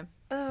 Anyway,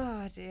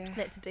 Oh, dear.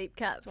 that's a deep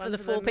cut for One the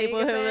for four the people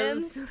who mega are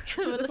fans.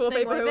 who are The four listening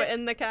people right who were back.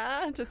 in the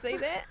car to see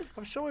that.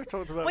 I'm sure we've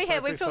talked about We've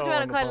Flappy talked Soul about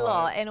on it the quite a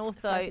lot, pod. and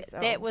also Flappy Soul.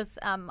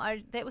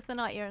 that was the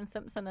night Aaron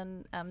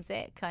Simpson and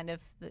Zach kind of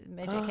the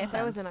magic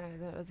happened.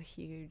 That was a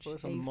huge It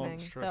was a evening.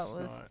 monstrous So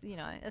it was,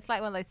 night. it's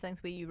like one of those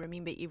things where you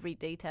remember every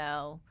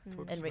detail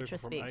Talk to in people from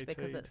retrospect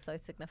because 18. it's so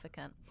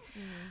significant.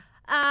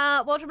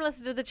 Walter and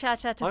Melissa did the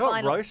cha-cha to I got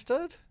final.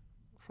 roasted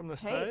from the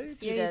Heaps. stage.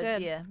 You Yeah, you did,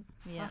 did. yeah.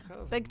 Fuck, that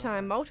was Big a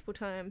time, night. multiple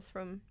times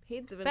from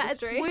heads of But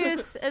industry.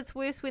 it's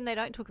worse when they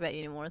don't talk about you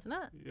anymore, isn't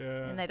it?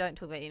 Yeah. And they don't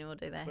talk about you anymore,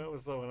 do they? That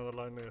was one of the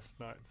loneliest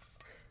nights.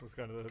 Was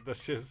going to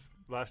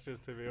last year's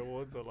TV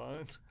Awards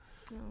alone.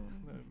 No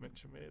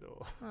mention me at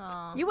all.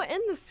 Oh. You were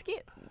in the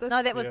skit.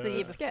 No, that was Yeah. the year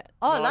before. skit.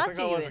 Oh, No, I last think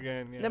year I you was went.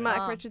 again. Yeah. The Mark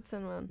Oh.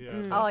 Richardson one. Yeah.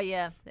 Mm. Oh,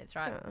 yeah, that's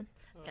right. Yeah.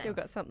 Okay. Still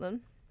got something.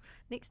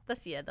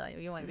 This year, though,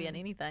 you won't be in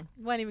anything.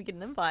 You won't even get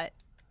an invite.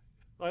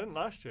 I didn't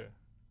last year.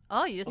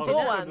 Oh, you just I did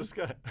was it. in the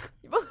skit.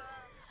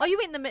 Oh, you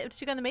went in the.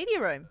 Did you go in the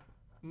media room?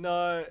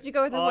 No. Did you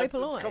go with the hoi it's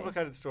polloi? a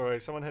complicated story.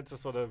 Someone had to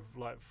sort of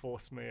like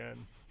force me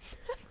in.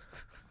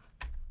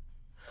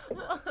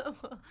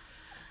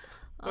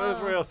 It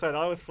was real sad.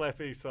 I was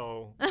Flappy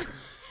Soul.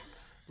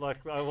 Like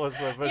I was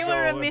the visual You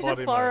were a embodiment.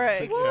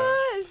 metaphoric. Yeah.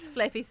 What?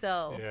 Flappy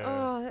soul. Yeah.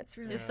 Oh, that's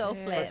really You're Yeah. so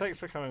sad. flat. But thanks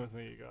for coming with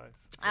me, you guys.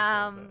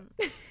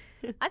 Appreciate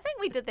I think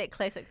we did that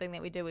classic thing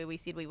that we do where we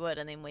said we would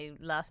and then we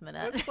last minute.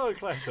 that. That's so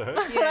classic.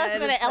 Yeah, last it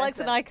minute, is Alex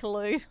and I classic.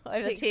 collude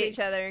over Text text. each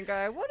other and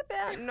go, what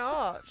about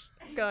not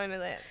going to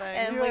that thing?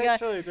 And you we go-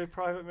 actually do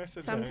private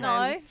messaging.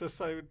 Sometimes. Just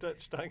say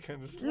ditch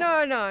Duncan. Just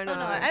No. Oh, no.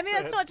 I mean,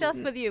 it's sad. not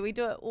just with you. We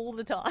do it all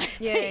the time.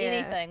 Yeah, for yeah.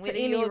 anything. For Whether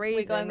any we're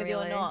reason, going with you or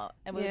really. not.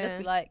 And we'll just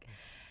be Yeah. like,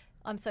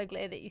 I'm so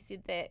glad that you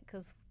said that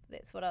because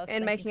that's what I was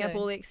And thinking making up too.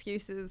 all the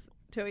excuses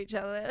to each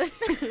other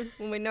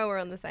when we know we're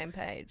on the same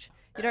page.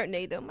 You don't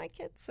need them. My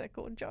kid's sick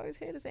or Joe's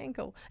hurt his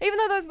ankle. Even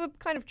though those were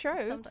kind of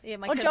true. Yeah,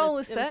 my Or kid Joel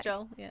was, was it was sick.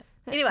 Joel, yeah.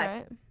 That's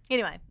Anyway,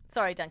 right.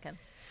 sorry, Duncan.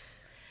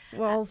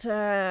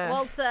 Walter.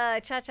 Walter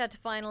Cha-Cha to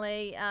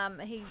finally,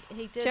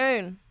 he did...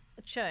 June.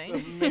 A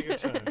mega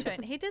tune.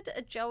 Tune. He did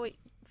a Joey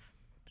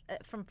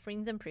from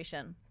Friends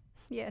impression.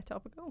 Yeah,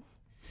 topical.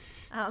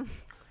 Um,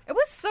 It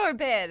was so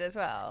bad as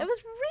well. it was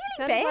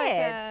really Sounded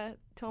bad. like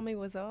Tommy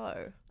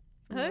Wiseau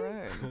from Who? The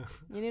Room.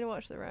 You need to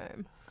watch The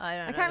Room. I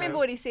don't know. I can't remember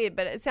what he said,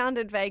 but it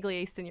sounded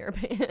vaguely Eastern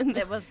European.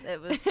 It was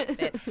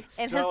bad.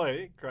 And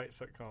Joey, great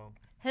sitcom.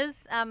 his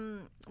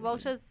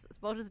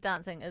Walter's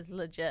dancing is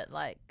legit.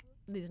 Like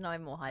there's no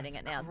more hiding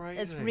it now.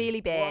 It's Crazy.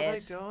 really What are bad.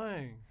 they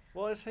doing?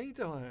 What is he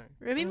doing?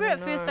 Remember I at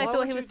don't first know. I Why thought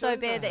would he you was so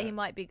do bad that that? he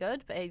might be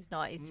good, but he's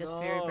not. He's just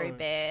very, very No.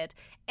 bad.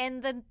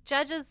 And the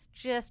judges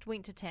just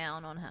went to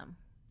town on him.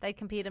 They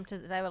compared him to.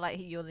 They were like,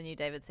 "You're the new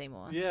David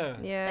Seymour." Yeah.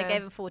 Yeah. They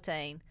gave him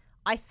 14.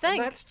 I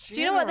think. that's Do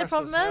you know what the generous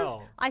problem as is?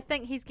 hell. I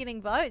think he's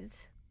getting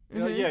votes.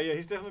 Yeah, yeah,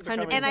 he's definitely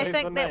becoming 100%. And I he's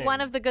think the that name. one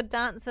of the good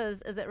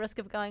dancers is at risk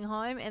of going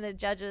home, and the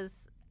judges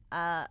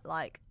are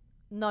like,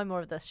 no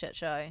more of this shit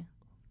show.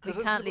 We 'Cause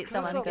it- can't let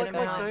because someone it's go not to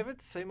like home.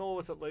 David Seymour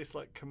was at least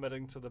like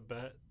committing to the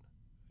bit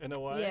in a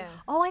way. Yeah.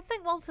 Oh, I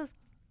think Walter's.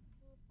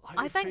 Like,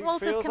 I it think fe-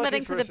 Walter's feels like committing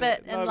he's to the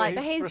bit and, no, like-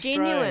 But he's restrained.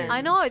 genuine.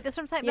 I know that's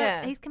what I'm saying.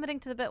 Yeah. But he's committing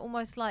to the bit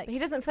almost like But he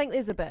doesn't think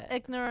there's a bit.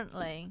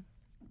 ignorantly.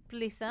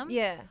 Bless him.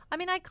 Yeah. I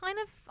mean, I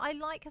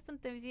like his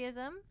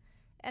enthusiasm,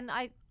 and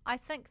I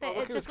think that Oh, look,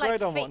 it he just was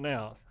great like on What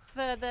Now?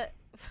 for the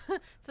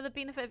for the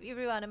benefit of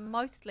everyone and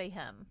mostly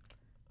him,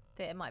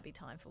 that it might be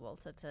time for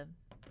Walter to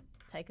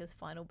take his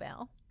final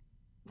bow.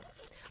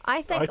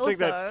 I think I think also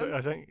that's.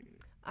 I think.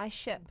 I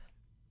ship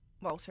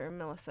Walter and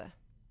Melissa.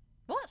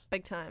 What?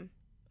 Big time.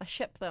 I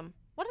ship them.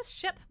 What does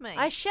ship mean?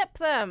 I ship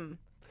them.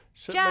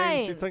 Shit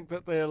means you Jane. think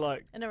that they're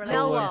like In a cool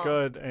relationship. and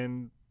good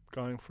and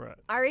going for it.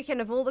 I reckon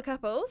of all the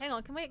couples, Hang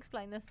on, can we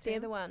explain this? they're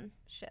Term? the one.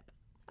 Ship,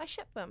 I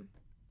ship them.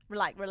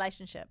 like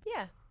relationship.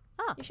 Yeah.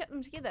 Oh, You ship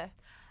them together.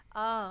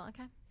 oh,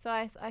 okay. So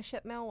I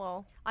ship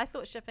Melwall. I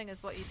thought shipping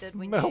is what you did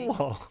when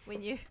Melwall.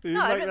 you. Do you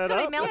No, make it's that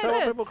gotta be up? Melter. Is that what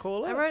Yeah. people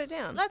call it? I wrote it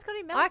down. No, it's got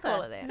to be Melter. I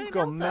call it that. It's gotta You've be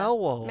got Melter.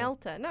 Melwall.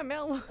 Melter. No,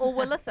 Melwall. Or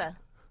Willissa.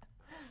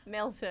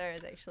 Melter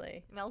is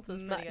actually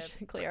Melter's pretty much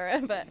good.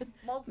 clearer, but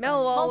Malta.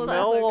 Melwall was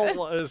Malta. also good.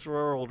 Melwall is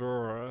rural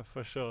Dora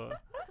for sure.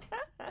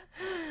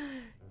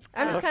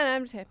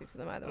 I'm just happy for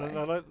them either way. And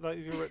I like that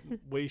you've written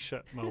we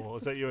ship Melwall.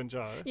 Is that you and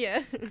Joe?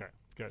 Yeah. Okay,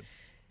 good.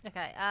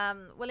 Okay,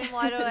 William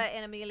Wairoa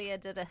and Amelia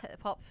did a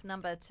hip hop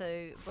number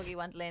to Boogie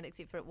Wonderland,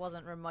 except for it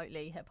wasn't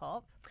remotely hip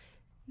hop.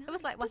 It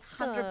was like 100%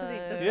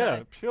 disco.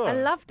 Yeah, pure. I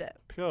loved it.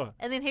 Pure.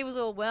 And then he was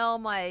all, well,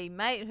 my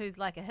mate who's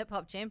like a hip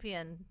hop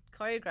champion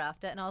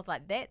choreographed it, and I was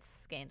like, that's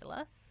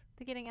scandalous.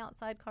 They're getting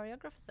outside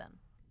choreographers in.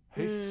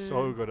 He's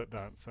so good at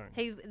dancing.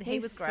 He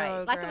He's was great.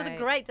 so Like it was a great.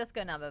 great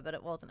disco number, but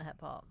it wasn't hip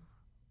hop.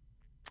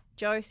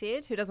 Joe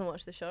said, who doesn't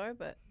watch the show,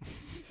 but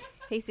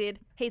he said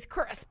he's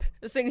crisp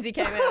as soon as he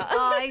came out.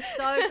 Oh, he's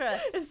so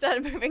crisp. And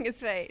started moving his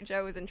feet.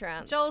 Joe was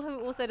entranced. Joel, who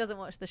also doesn't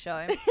watch the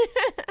show,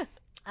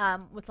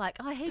 was like,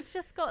 oh, he's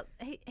just got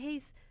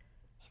he's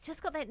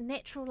just got that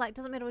natural, like,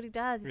 doesn't matter what he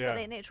does, he's got Yeah.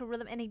 that natural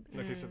rhythm, and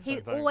Nikki said the he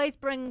same thing. always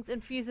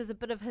infuses a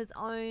bit of his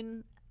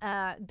own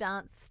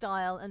dance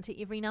style into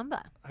every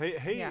number. He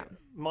Yeah.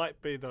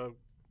 might be the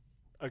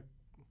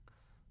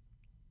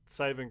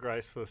saving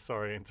grace for the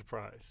Sorry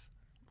Enterprise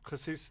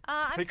because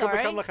I'm he sorry. could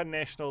become like a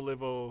national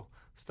level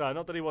star.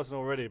 Not that he wasn't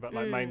already, but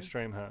like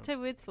mainstream him. 2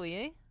 words for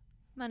you,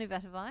 Manu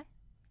Vatavai.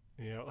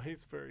 Yeah, well,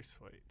 he's very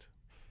sweet.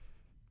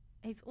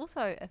 He's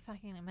also a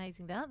fucking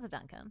amazing dancer,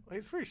 Duncan.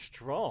 He's very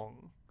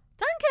strong.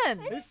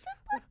 Duncan!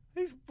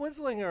 He's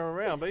whistling her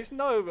around, but he's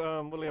no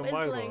William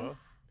Whistling. Wairoa.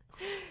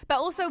 But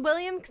also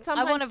William I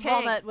sometimes want to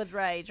vomit tanks. with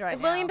rage right If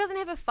now. William doesn't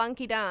have a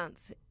funky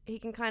dance, he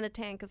can kind of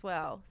tank as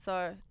well.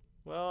 So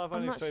Well, I've I'm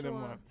only not seen sure.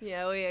 him once.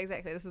 Yeah, well, yeah,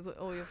 exactly. This is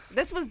all you.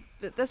 This was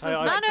I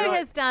Manu feel like-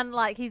 has done,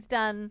 like, he's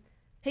done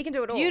he can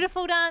do it all.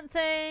 beautiful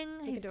dancing,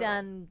 He he's can do it all.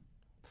 done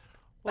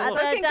Well, So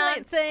other can Glenn.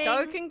 dancing.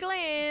 So can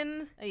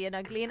Glenn. You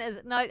know, Glenn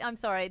is... No, I'm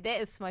sorry,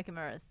 that is Smoke and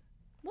Mirrors.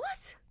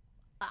 What?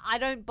 I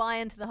don't buy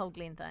into the whole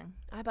Glenn thing.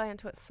 I buy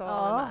into it so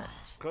Oh.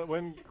 much.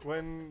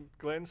 When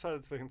Glenn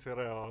started speaking to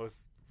Reo, I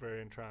was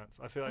very entranced.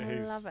 I feel like I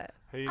he's love it.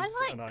 he's I an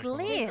like icon.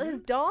 Glenn. His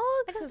dogs.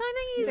 I just don't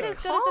think he's he's a as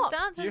good as a cop.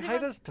 dancer. You as hate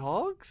everyone- his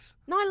dogs?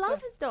 No, I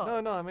love his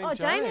dogs. No, I mean oh,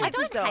 Jane Jane. I hates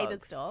his don't hate his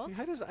dogs. dogs. You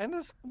hate his and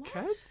his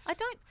kids? I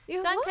don't.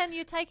 You Duncan, what?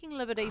 you're taking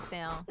liberties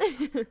now.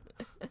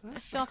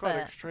 That's Stop just quite an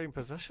it. extreme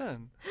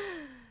position.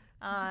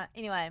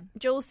 Anyway,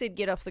 Jules said,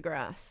 "Get off the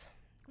grass."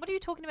 what are you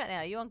talking about now?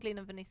 Are you on Glenn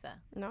and Vanessa?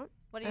 No,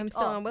 What are you? I'm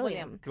still on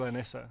William.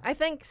 Glenessa. I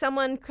think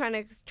someone kind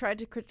of tried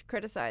to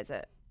criticize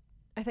it.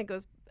 I think it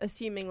was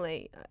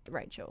assumingly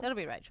Rachel, That'll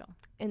be Rachel.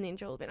 and then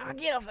Jules went, "Oh,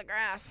 get off the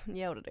grass!" and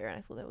yelled at her, and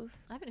I thought that was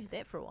I haven't heard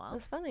that for a while.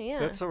 funny. Yeah,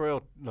 That's a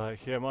real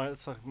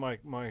it's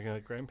like my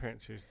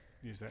grandparents use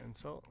that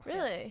insult.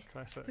 really.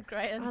 Classic. It's a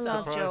great I insult.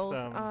 love Surprised, Jules.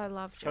 Oh, I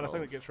love It's the kind of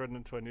thing that Jules. gets written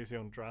into a New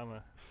Zealand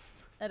drama.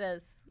 It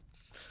is.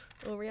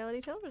 Or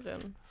reality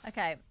television.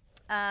 Okay.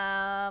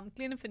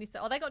 Glenn and Vanessa.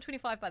 Oh, they got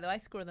 25 by the way.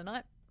 Score of the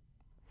night.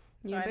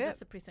 You Sorry, I'm burp. just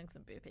suppressing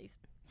some burpees.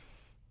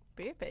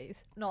 Burpees.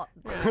 Not.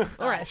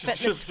 All right,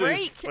 fitness freak.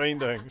 She's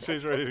fainting.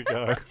 She's ready to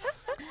go.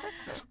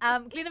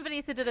 Glenn and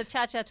Vanessa did a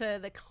cha-cha to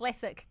the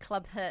classic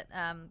club hit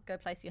 "Go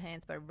Place Your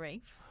Hands" by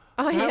Reef.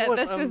 Oh That yeah,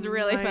 this was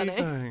really funny.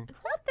 amazing.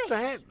 What the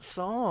That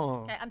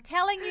song. Okay, I'm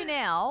telling you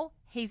now,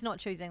 he's not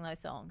choosing those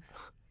songs.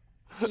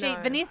 No.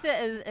 Vanessa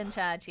is in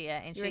charge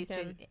here, and You she's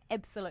reckon? choosing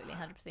absolutely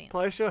 100%.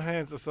 Place Your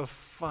Hands is the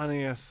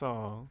funniest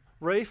song.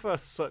 Reef are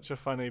such a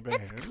funny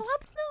band. It's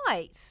club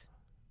night.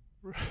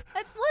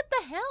 It's what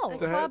the hell? A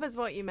That- club is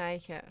what you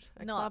make it.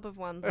 A No. club of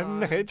one's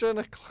own. Imagine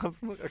a club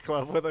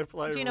where they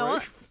play Do you know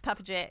what? Reef.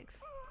 Papa Jack's.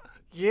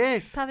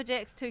 Yes. Papa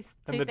Jack's And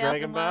the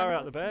Dragon 2001. Bar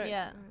out the back.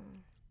 Yeah.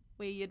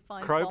 Where you'd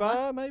find Crowbar,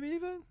 Bomber. maybe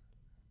even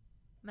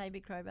Maybe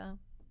Crowbar.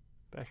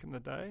 back in the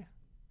day.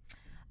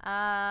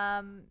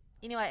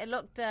 Anyway, it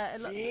looked their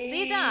dance.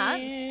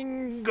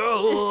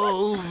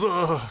 Singles.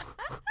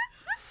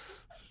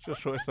 It's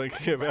just what we're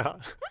thinking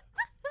about.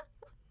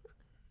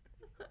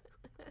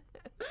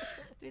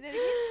 Do that again.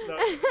 No.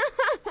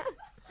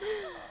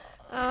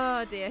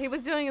 Oh dear, he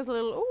was doing his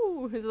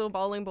little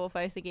bowling ball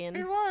face again.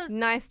 It was.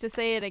 Nice to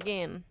see it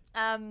again.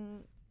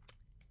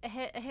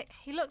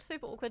 He looked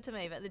super awkward to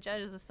me, but the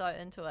judges are so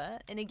into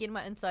it. And again,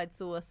 my inside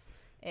source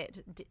at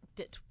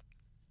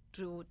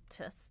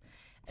Ditrutus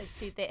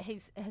said that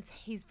he's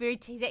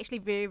actually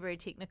very, very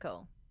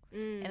technical.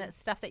 And it's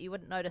stuff that you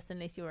wouldn't notice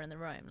unless you were in the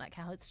room, like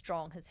how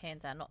strong his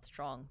hands are. Not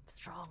strong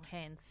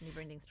hands,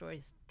 never ending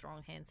stories,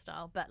 strong hand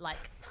style, but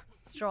like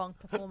strong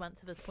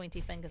performance of his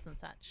pointy fingers and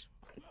such.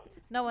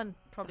 No one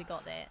probably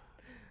got that.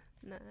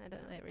 No, I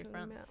don't know That what you're talking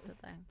reference, about. did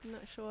they? I'm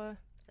not sure.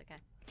 It's okay.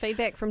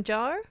 Feedback from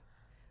Joe.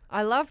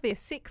 I love their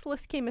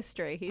sexless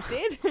chemistry, he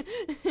said.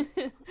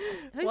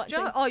 Who's Watching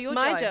Joe? Oh, you're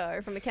my Joe.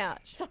 Joe from the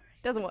couch.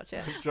 Doesn't watch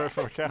it. Joe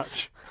from a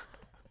couch.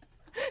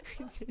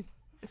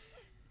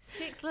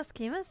 Sexless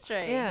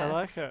chemistry. Yeah. I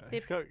like it.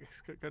 He's got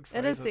good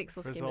It is phrases-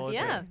 sexless chemistry.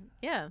 phraseology.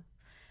 Yeah.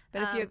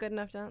 But if you're a Um, good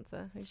enough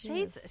dancer, who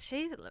She's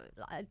cares?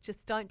 I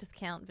just don't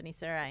discount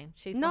Vanessa Ray.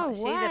 She's No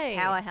she's way. a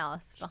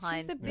powerhouse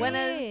behind She's the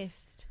winners,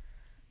 best.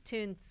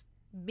 turns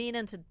men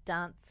into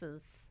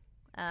dancers.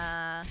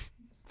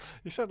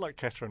 You sound like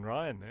Catherine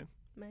Ryan then.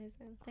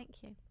 Amazing.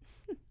 Thank you.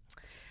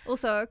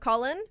 Also,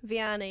 Colin,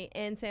 Vianney,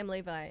 and Sam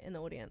Levi in the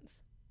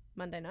audience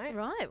Monday night.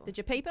 Right. Did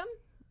you peep him?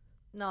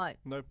 No,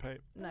 No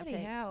peep. no Bloody peep.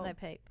 hell. No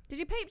peep. Did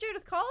you peep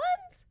Judith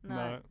Collins? No.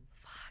 No.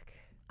 Fuck.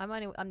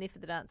 I'm there for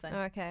the dancing.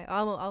 Okay,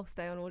 I'll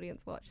stay on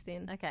audience watch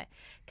then. Okay.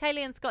 Kaylee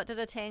and Scott did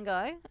a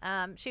tango.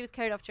 She was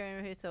carried off during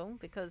rehearsal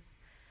because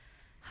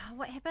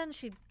what happened?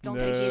 She donked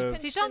her Nerves.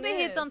 heads. She donked her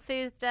heads on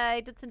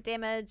Thursday, did some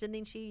damage, and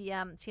then she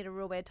had a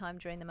real bad time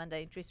during the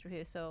Monday dress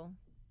rehearsal.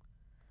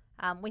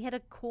 We had a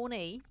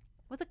corny.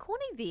 Was a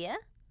corny there?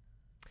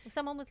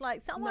 Someone was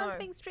like, someone's No.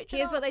 being stretched.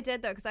 Here's what they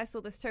did though, because I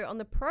saw this too on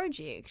the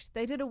project.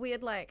 They did a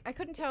weird I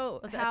couldn't tell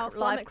Was it how a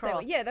live phonics they were.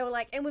 cross? Yeah, they were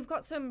like, and we've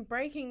got some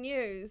breaking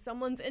news.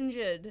 Someone's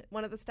injured.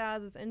 One of the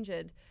stars is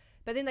injured.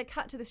 But then they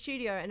cut to the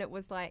studio, and it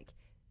was like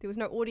there was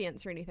no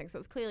audience or anything, so it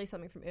was clearly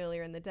something from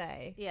earlier in the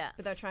day. Yeah.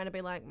 But they were trying to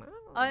be like,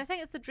 oh. I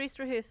think it's the dress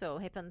rehearsal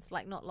happens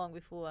like not long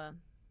before.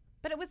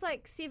 But it was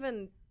like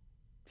 7:15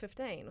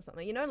 or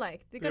something. You know,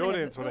 like they're The gonna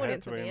audience have, would the have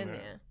audience had would to be be in in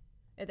there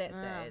at that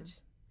stage.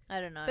 I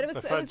don't know. But it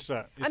was. They It was fudged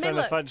it. You're I mean, saying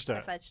they look, fudged They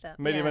it. fudged it.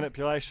 Media Yeah.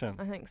 manipulation.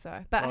 I think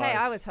so. But hey,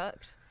 I Nice. was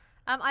hooked.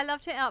 I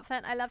loved her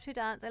outfit. I loved her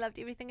dance. I loved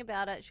everything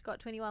about it. She got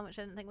 21, which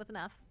I didn't think was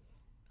enough.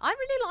 I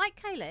really like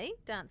Kaylee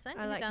dancing.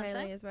 I You like dancing.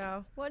 Kaylee as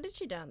well. What did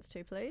she dance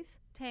to, please?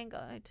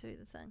 Tango to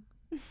the thing.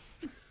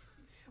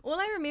 All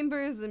I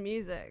remember is the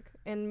music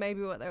and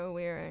maybe what they were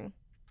wearing.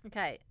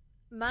 Okay,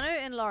 Manu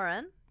and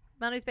Lauren.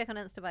 Manu's back on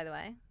Insta, by the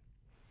way.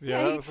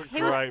 Yeah, that was a he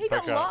great he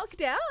got pickup.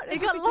 locked out. He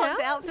got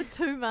locked out for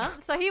 2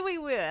 months. So here we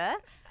were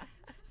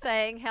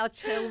saying how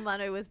chill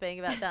Manu was being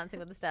about Dancing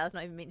with the Stars,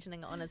 not even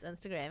mentioning it on his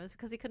Instagram. It's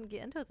because he couldn't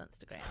get into his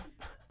Instagram.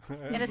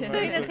 And as soon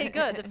as he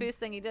could, the first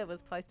thing he did was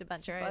post a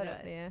bunch Straight of up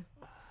photos. there.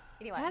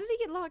 Anyway, How did he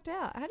get locked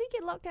out? How do you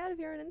get locked out if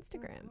you're on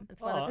Instagram?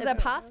 it's one Oh, of Is his, that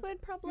a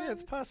password problem? Yeah,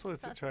 it's password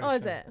situation. Oh,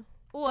 is it?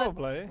 or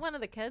Probably. one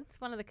of the kids.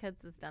 One of the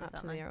kids has done Up to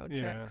something. their old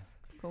Yeah. tricks,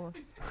 of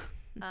course.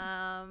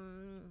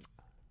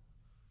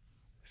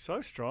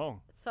 So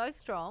strong. So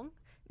strong.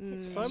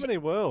 So many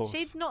worlds.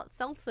 She'd not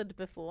salsa'd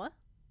before.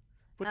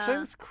 Which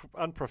seems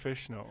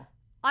unprofessional.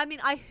 I mean,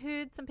 I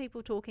heard some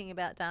people talking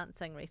about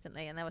dancing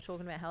recently, and they were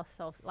talking about how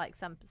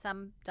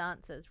some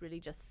dancers really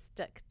just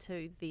stick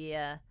to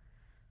their,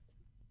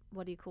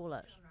 what do you call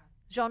it?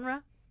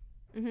 Genre.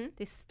 Mm-hmm.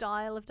 Their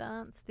style of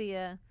dance.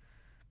 They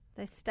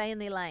stay in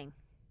their lane.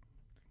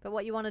 But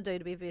what you want to do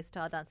to be a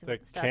versatile dancer, The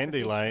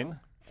candy lane,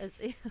 is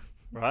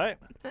right?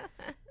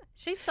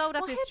 she sold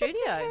up What her happened to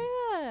studio.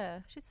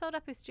 her? She sold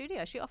up her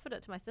studio. She offered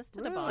it to my sister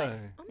to Really? buy.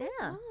 Oh my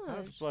Yeah.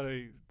 That's gosh.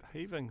 bloody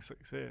heaving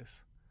success.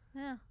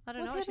 Yeah, I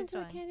don't What's know what happened she's to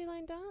the doing. Candy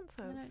Lane dance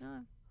I house?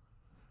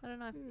 don't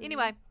know.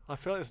 Anyway, I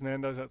feel like there's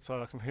Nando's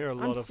outside. I can hear a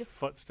lot of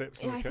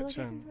footsteps in Yeah, the I feel like I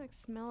kitchen. can like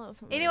smell it or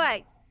something.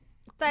 anyway,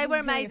 they were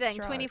I'm having a amazing.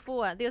 stroke.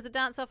 24. There was a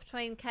dance off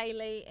between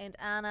Kaylee and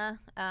Anna,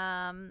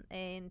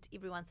 and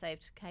everyone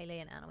saved Kaylee,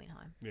 and Anna went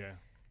home. Yeah.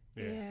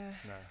 Yeah.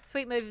 No.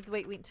 Sweet move of the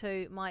week went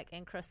to Mike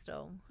and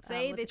Crystal.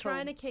 See, with they're the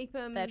trying cool- to keep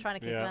him. They're trying to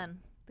keep Yeah. him in.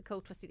 The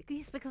cool twisted.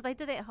 Yes, because they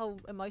did that whole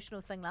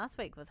emotional thing last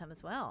week with him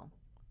as well.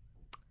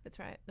 That's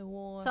right. The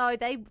war. So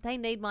they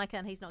need Micah,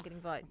 and he's not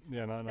getting votes.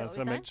 Yeah, no, Is no. that As what I we're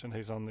saying? mentioned,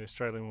 he's on the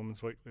Australian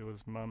Women's Weekly with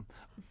his mum.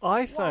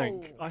 I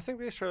think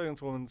the Australian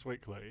Women's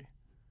Weekly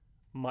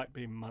might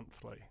be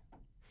monthly.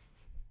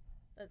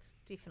 It's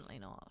definitely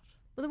not.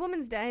 Well, the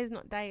Women's Day is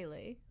not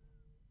daily.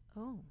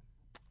 Oh.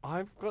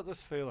 I've got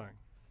this feeling.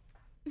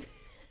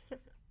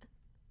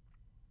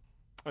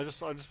 I'm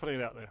just putting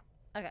it out there.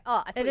 Okay.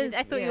 Oh, I thought, is-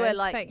 I thought yeah, you were it's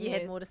like fake you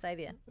had news. more to say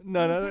there.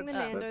 No, Do you no, think the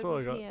that's Nando's all I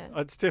is got. here?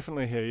 It's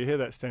definitely here. You hear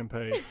that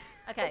stampede?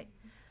 Okay.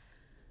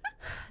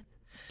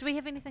 Do we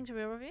have anything to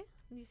real review?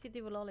 You said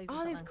there were lollies. or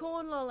Oh, there's something.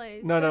 corn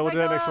lollies. No, no, What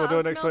we'll if do I it next go week, we'll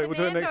do it out, next smell week, the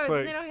we'll do it next Nando's, week.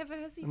 And then I'll have a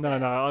hissy No, fit?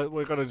 no,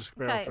 we've got to just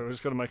bear Okay. through. We've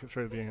just got to make it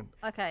through to the end.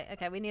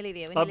 Okay, we're nearly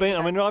there.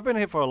 I've been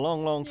here for a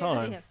long, long Yeah,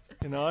 time. you have.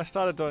 You know, I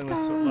started doing this.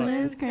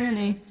 Colin's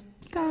Granny,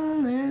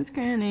 Colin's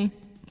Granny,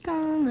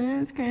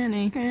 Colin's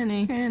Granny,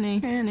 Granny, Granny,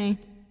 Granny.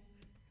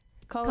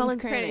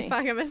 Colin's Cranny.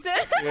 Fuck, I missed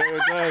it.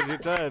 Yeah, you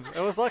did.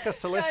 It was like a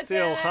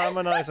celestial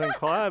harmonising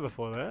choir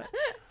before that.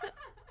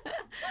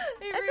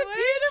 Every a week.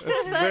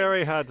 It's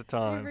very hard to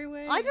time. Every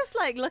week. I just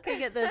like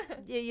looking at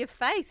your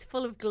face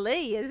full of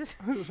glee as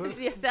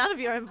the sound of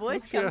your own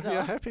voice It's comes your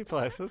on. happy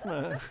place, isn't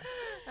it?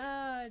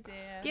 Oh,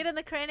 dear. Get in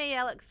the cranny,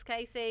 Alex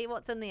Casey.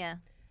 What's in there?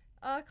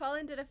 Oh,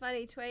 Colin did a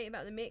funny tweet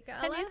about the Met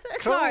Gala. Can you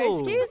say- Sorry, Cool.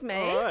 excuse me.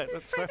 All right,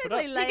 let's wrap it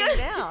Practically up. laying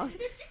down.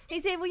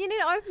 He said, well, you need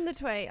to open the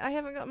tweet. I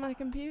haven't got my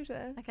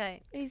computer.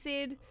 Okay. He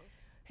said,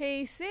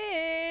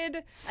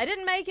 I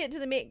didn't make it to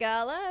the Met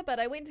Gala, but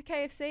I went to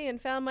KFC and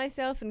found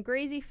myself in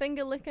greasy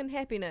finger-licking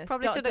happiness.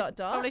 Probably Dot, should dot, have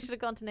dot. probably should have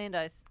gone to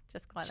Nando's.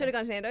 Just quietly. Should have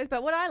gone to Nando's.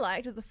 But what I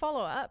liked is the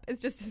follow-up is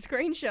just a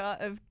screenshot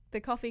of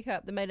the coffee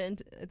cup that made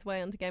its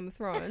way onto Game of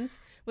Thrones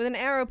with an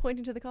arrow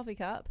pointing to the coffee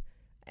cup.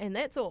 And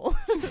that's all.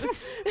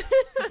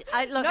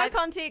 No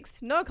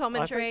context, no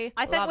commentary.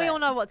 I think Love we it. all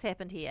know what's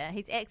happened here.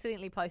 He's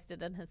accidentally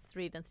posted in his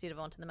thread instead of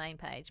onto the main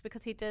page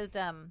because he did.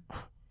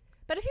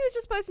 But if he was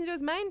just posting to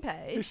his main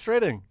page, He's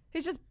threading.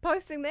 he's just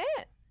posting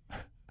that.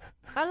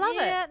 I love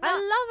Yeah, it.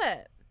 I love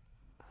it.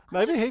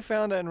 Maybe he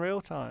found it in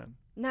real time.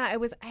 No, it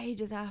was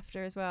ages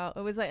after as well.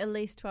 It was like at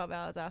least 12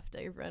 hours after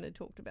everyone had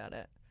talked about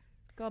it.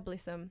 God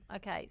bless him.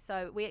 Okay,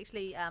 so we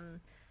actually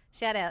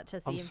shout out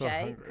to I'm so CMJ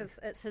hungry. because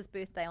it's his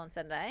birthday on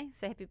Sunday.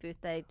 So happy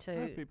birthday to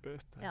Happy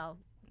birthday. our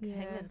King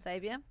Yeah. and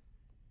Saviour.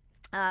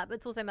 But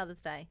it's also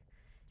Mother's Day.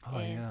 Oh,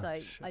 and yeah, so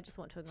shit. I just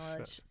want to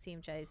acknowledge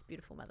CMJ's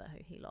beautiful mother who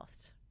he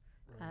lost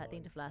at the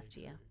end of last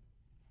year.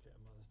 Get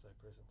a Mother's Day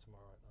present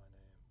tomorrow at 9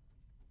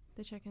 a.m.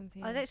 The chickens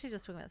here. I was actually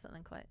just talking about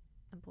something quite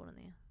important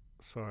there.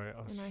 Sorry,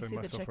 I was And I setting see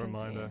the myself a chickens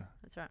reminder. here.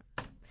 That's right.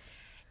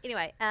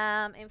 Anyway,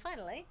 and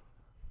finally.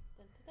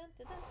 Dun, dun,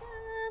 dun, dun,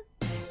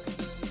 dun,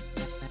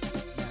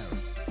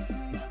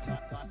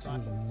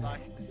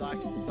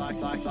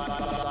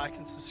 Like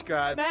and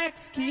subscribe.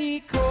 Max Key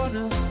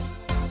Corner.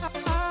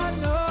 I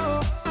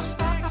know.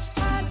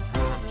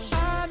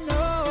 I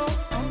know.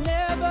 I'll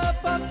never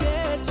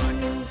forget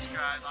you.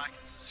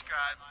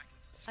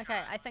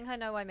 Okay, I think I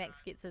know why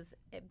Max gets his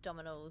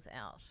abdominals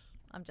out.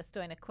 I'm just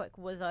doing a quick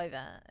whiz over,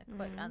 a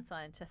quick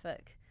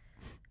unscientific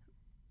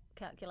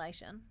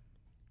calculation.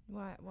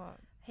 What?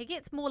 He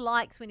gets more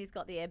likes when he's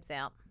got the abs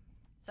out.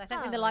 So I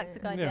think when the Oh. likes are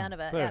going Yeah, down a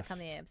bit, out yes. come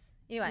the abs.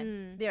 Anyway,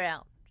 Mm. they're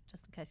out,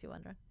 just in case you're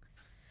wondering.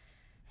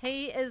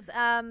 He is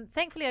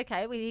thankfully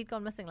okay. He'd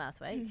gone missing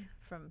last week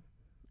from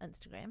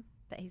Instagram,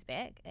 but he's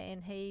back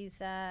and he's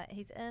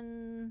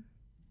in.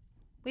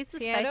 Where's the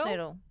Seattle? Space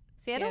Needle?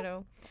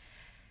 Seattle.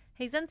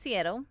 He's in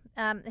Seattle.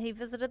 He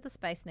visited the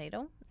Space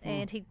Needle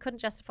and he couldn't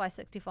justify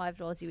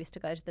 $65 US to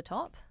go to the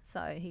top,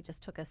 so he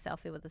just took a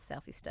selfie with a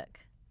selfie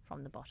stick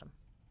from the bottom.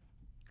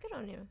 Good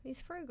on you. He's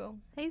frugal.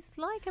 He's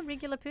like a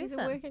regular He's person.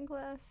 a working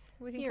class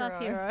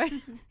hero.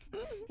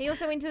 He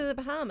also went to the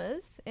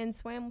Bahamas and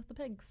swam with the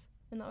pigs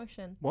in the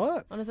ocean.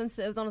 What? On his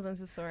Insta, it was on his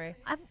Insta story.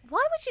 Why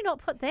would you not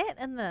put that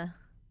in the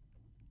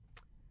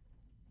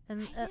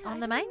on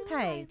the main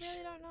page? I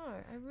really don't know.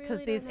 I really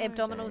Because there's don't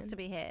know, abdominals Jane. to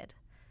be had.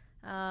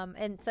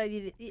 And so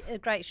a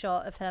great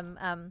shot of him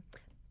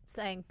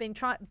saying, been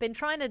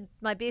trying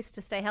my best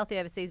to stay healthy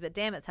overseas, but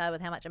damn, it's hard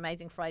with how much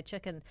amazing fried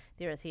chicken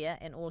there is here.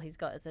 And all he's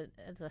got is a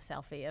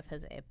selfie of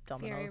his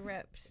abdominals. Very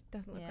ripped.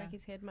 Doesn't look like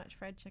he's had much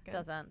fried chicken.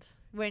 Doesn't.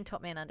 Wearing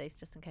Top Man undies,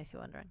 just in case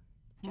you're wondering.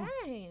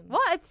 James.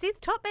 What? It says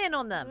Top Man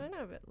on them. I don't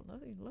know, but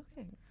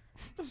looking.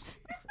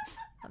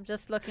 I'm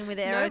just looking where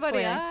the arrow's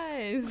pointing.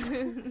 Eyes.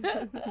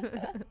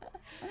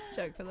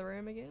 Joke for the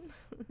room again.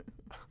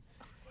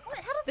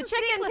 How does the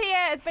chicken's here.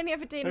 It's been here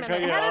for 10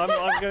 minutes. Yeah,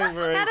 I'm getting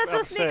very How does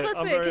this upset. necklace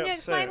I'm work? very Can you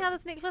explain upset. how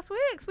this necklace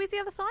works? Where's the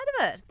other side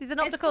of it? There's an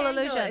optical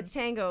illusion. It's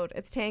tangled.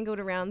 It's tangled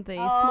around the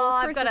small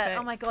I've crucifix. got it.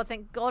 Oh my God,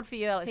 thank God for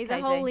you, Alex. He's Casey.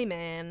 a holy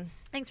man.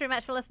 Thanks very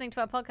much for listening to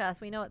our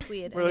podcast. We know it's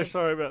weird. Really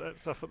sorry about that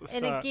stuff at the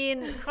start. And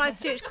again,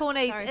 Christchurch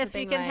Cornies, Sorry for if you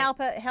being can late.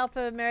 help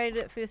a Married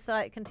at First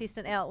Sight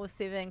contestant out with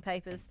serving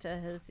papers to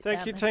his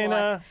Thank you, his Tina.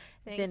 wife,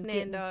 Thanks, then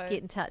Nando's.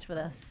 get in touch with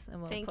us and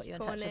we'll Thank put you you,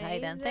 in touch with Cornies.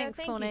 Hayden. Thanks,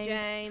 Thank Cornies. you,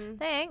 Jane.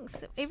 Thanks.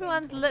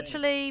 Everyone's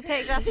literally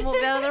packed up and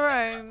walked out of the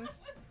room.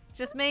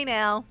 Just me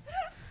now.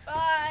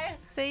 Bye.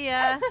 See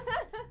ya.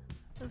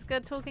 It was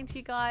good talking to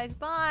you guys.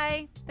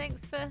 Bye.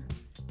 Thanks for...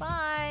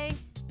 Bye.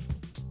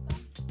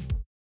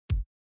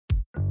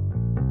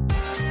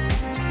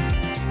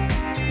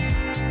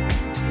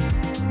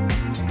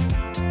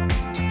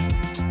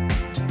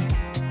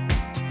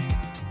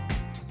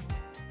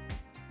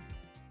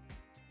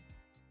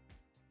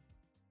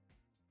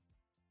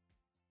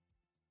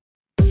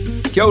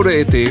 Kia ora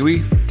e te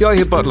iwi, Te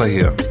Aihe Butler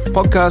here,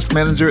 podcast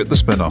manager at The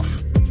Spinoff.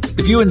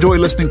 If you enjoy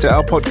listening to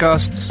our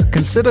podcasts,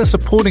 consider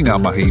supporting our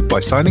mahi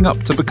by signing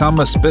up to become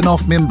a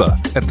Spinoff member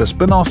at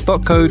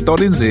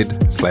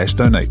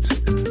thespinoff.co.nz/donate.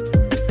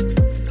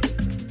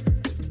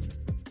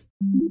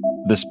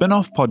 The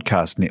Spinoff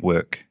Podcast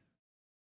Network.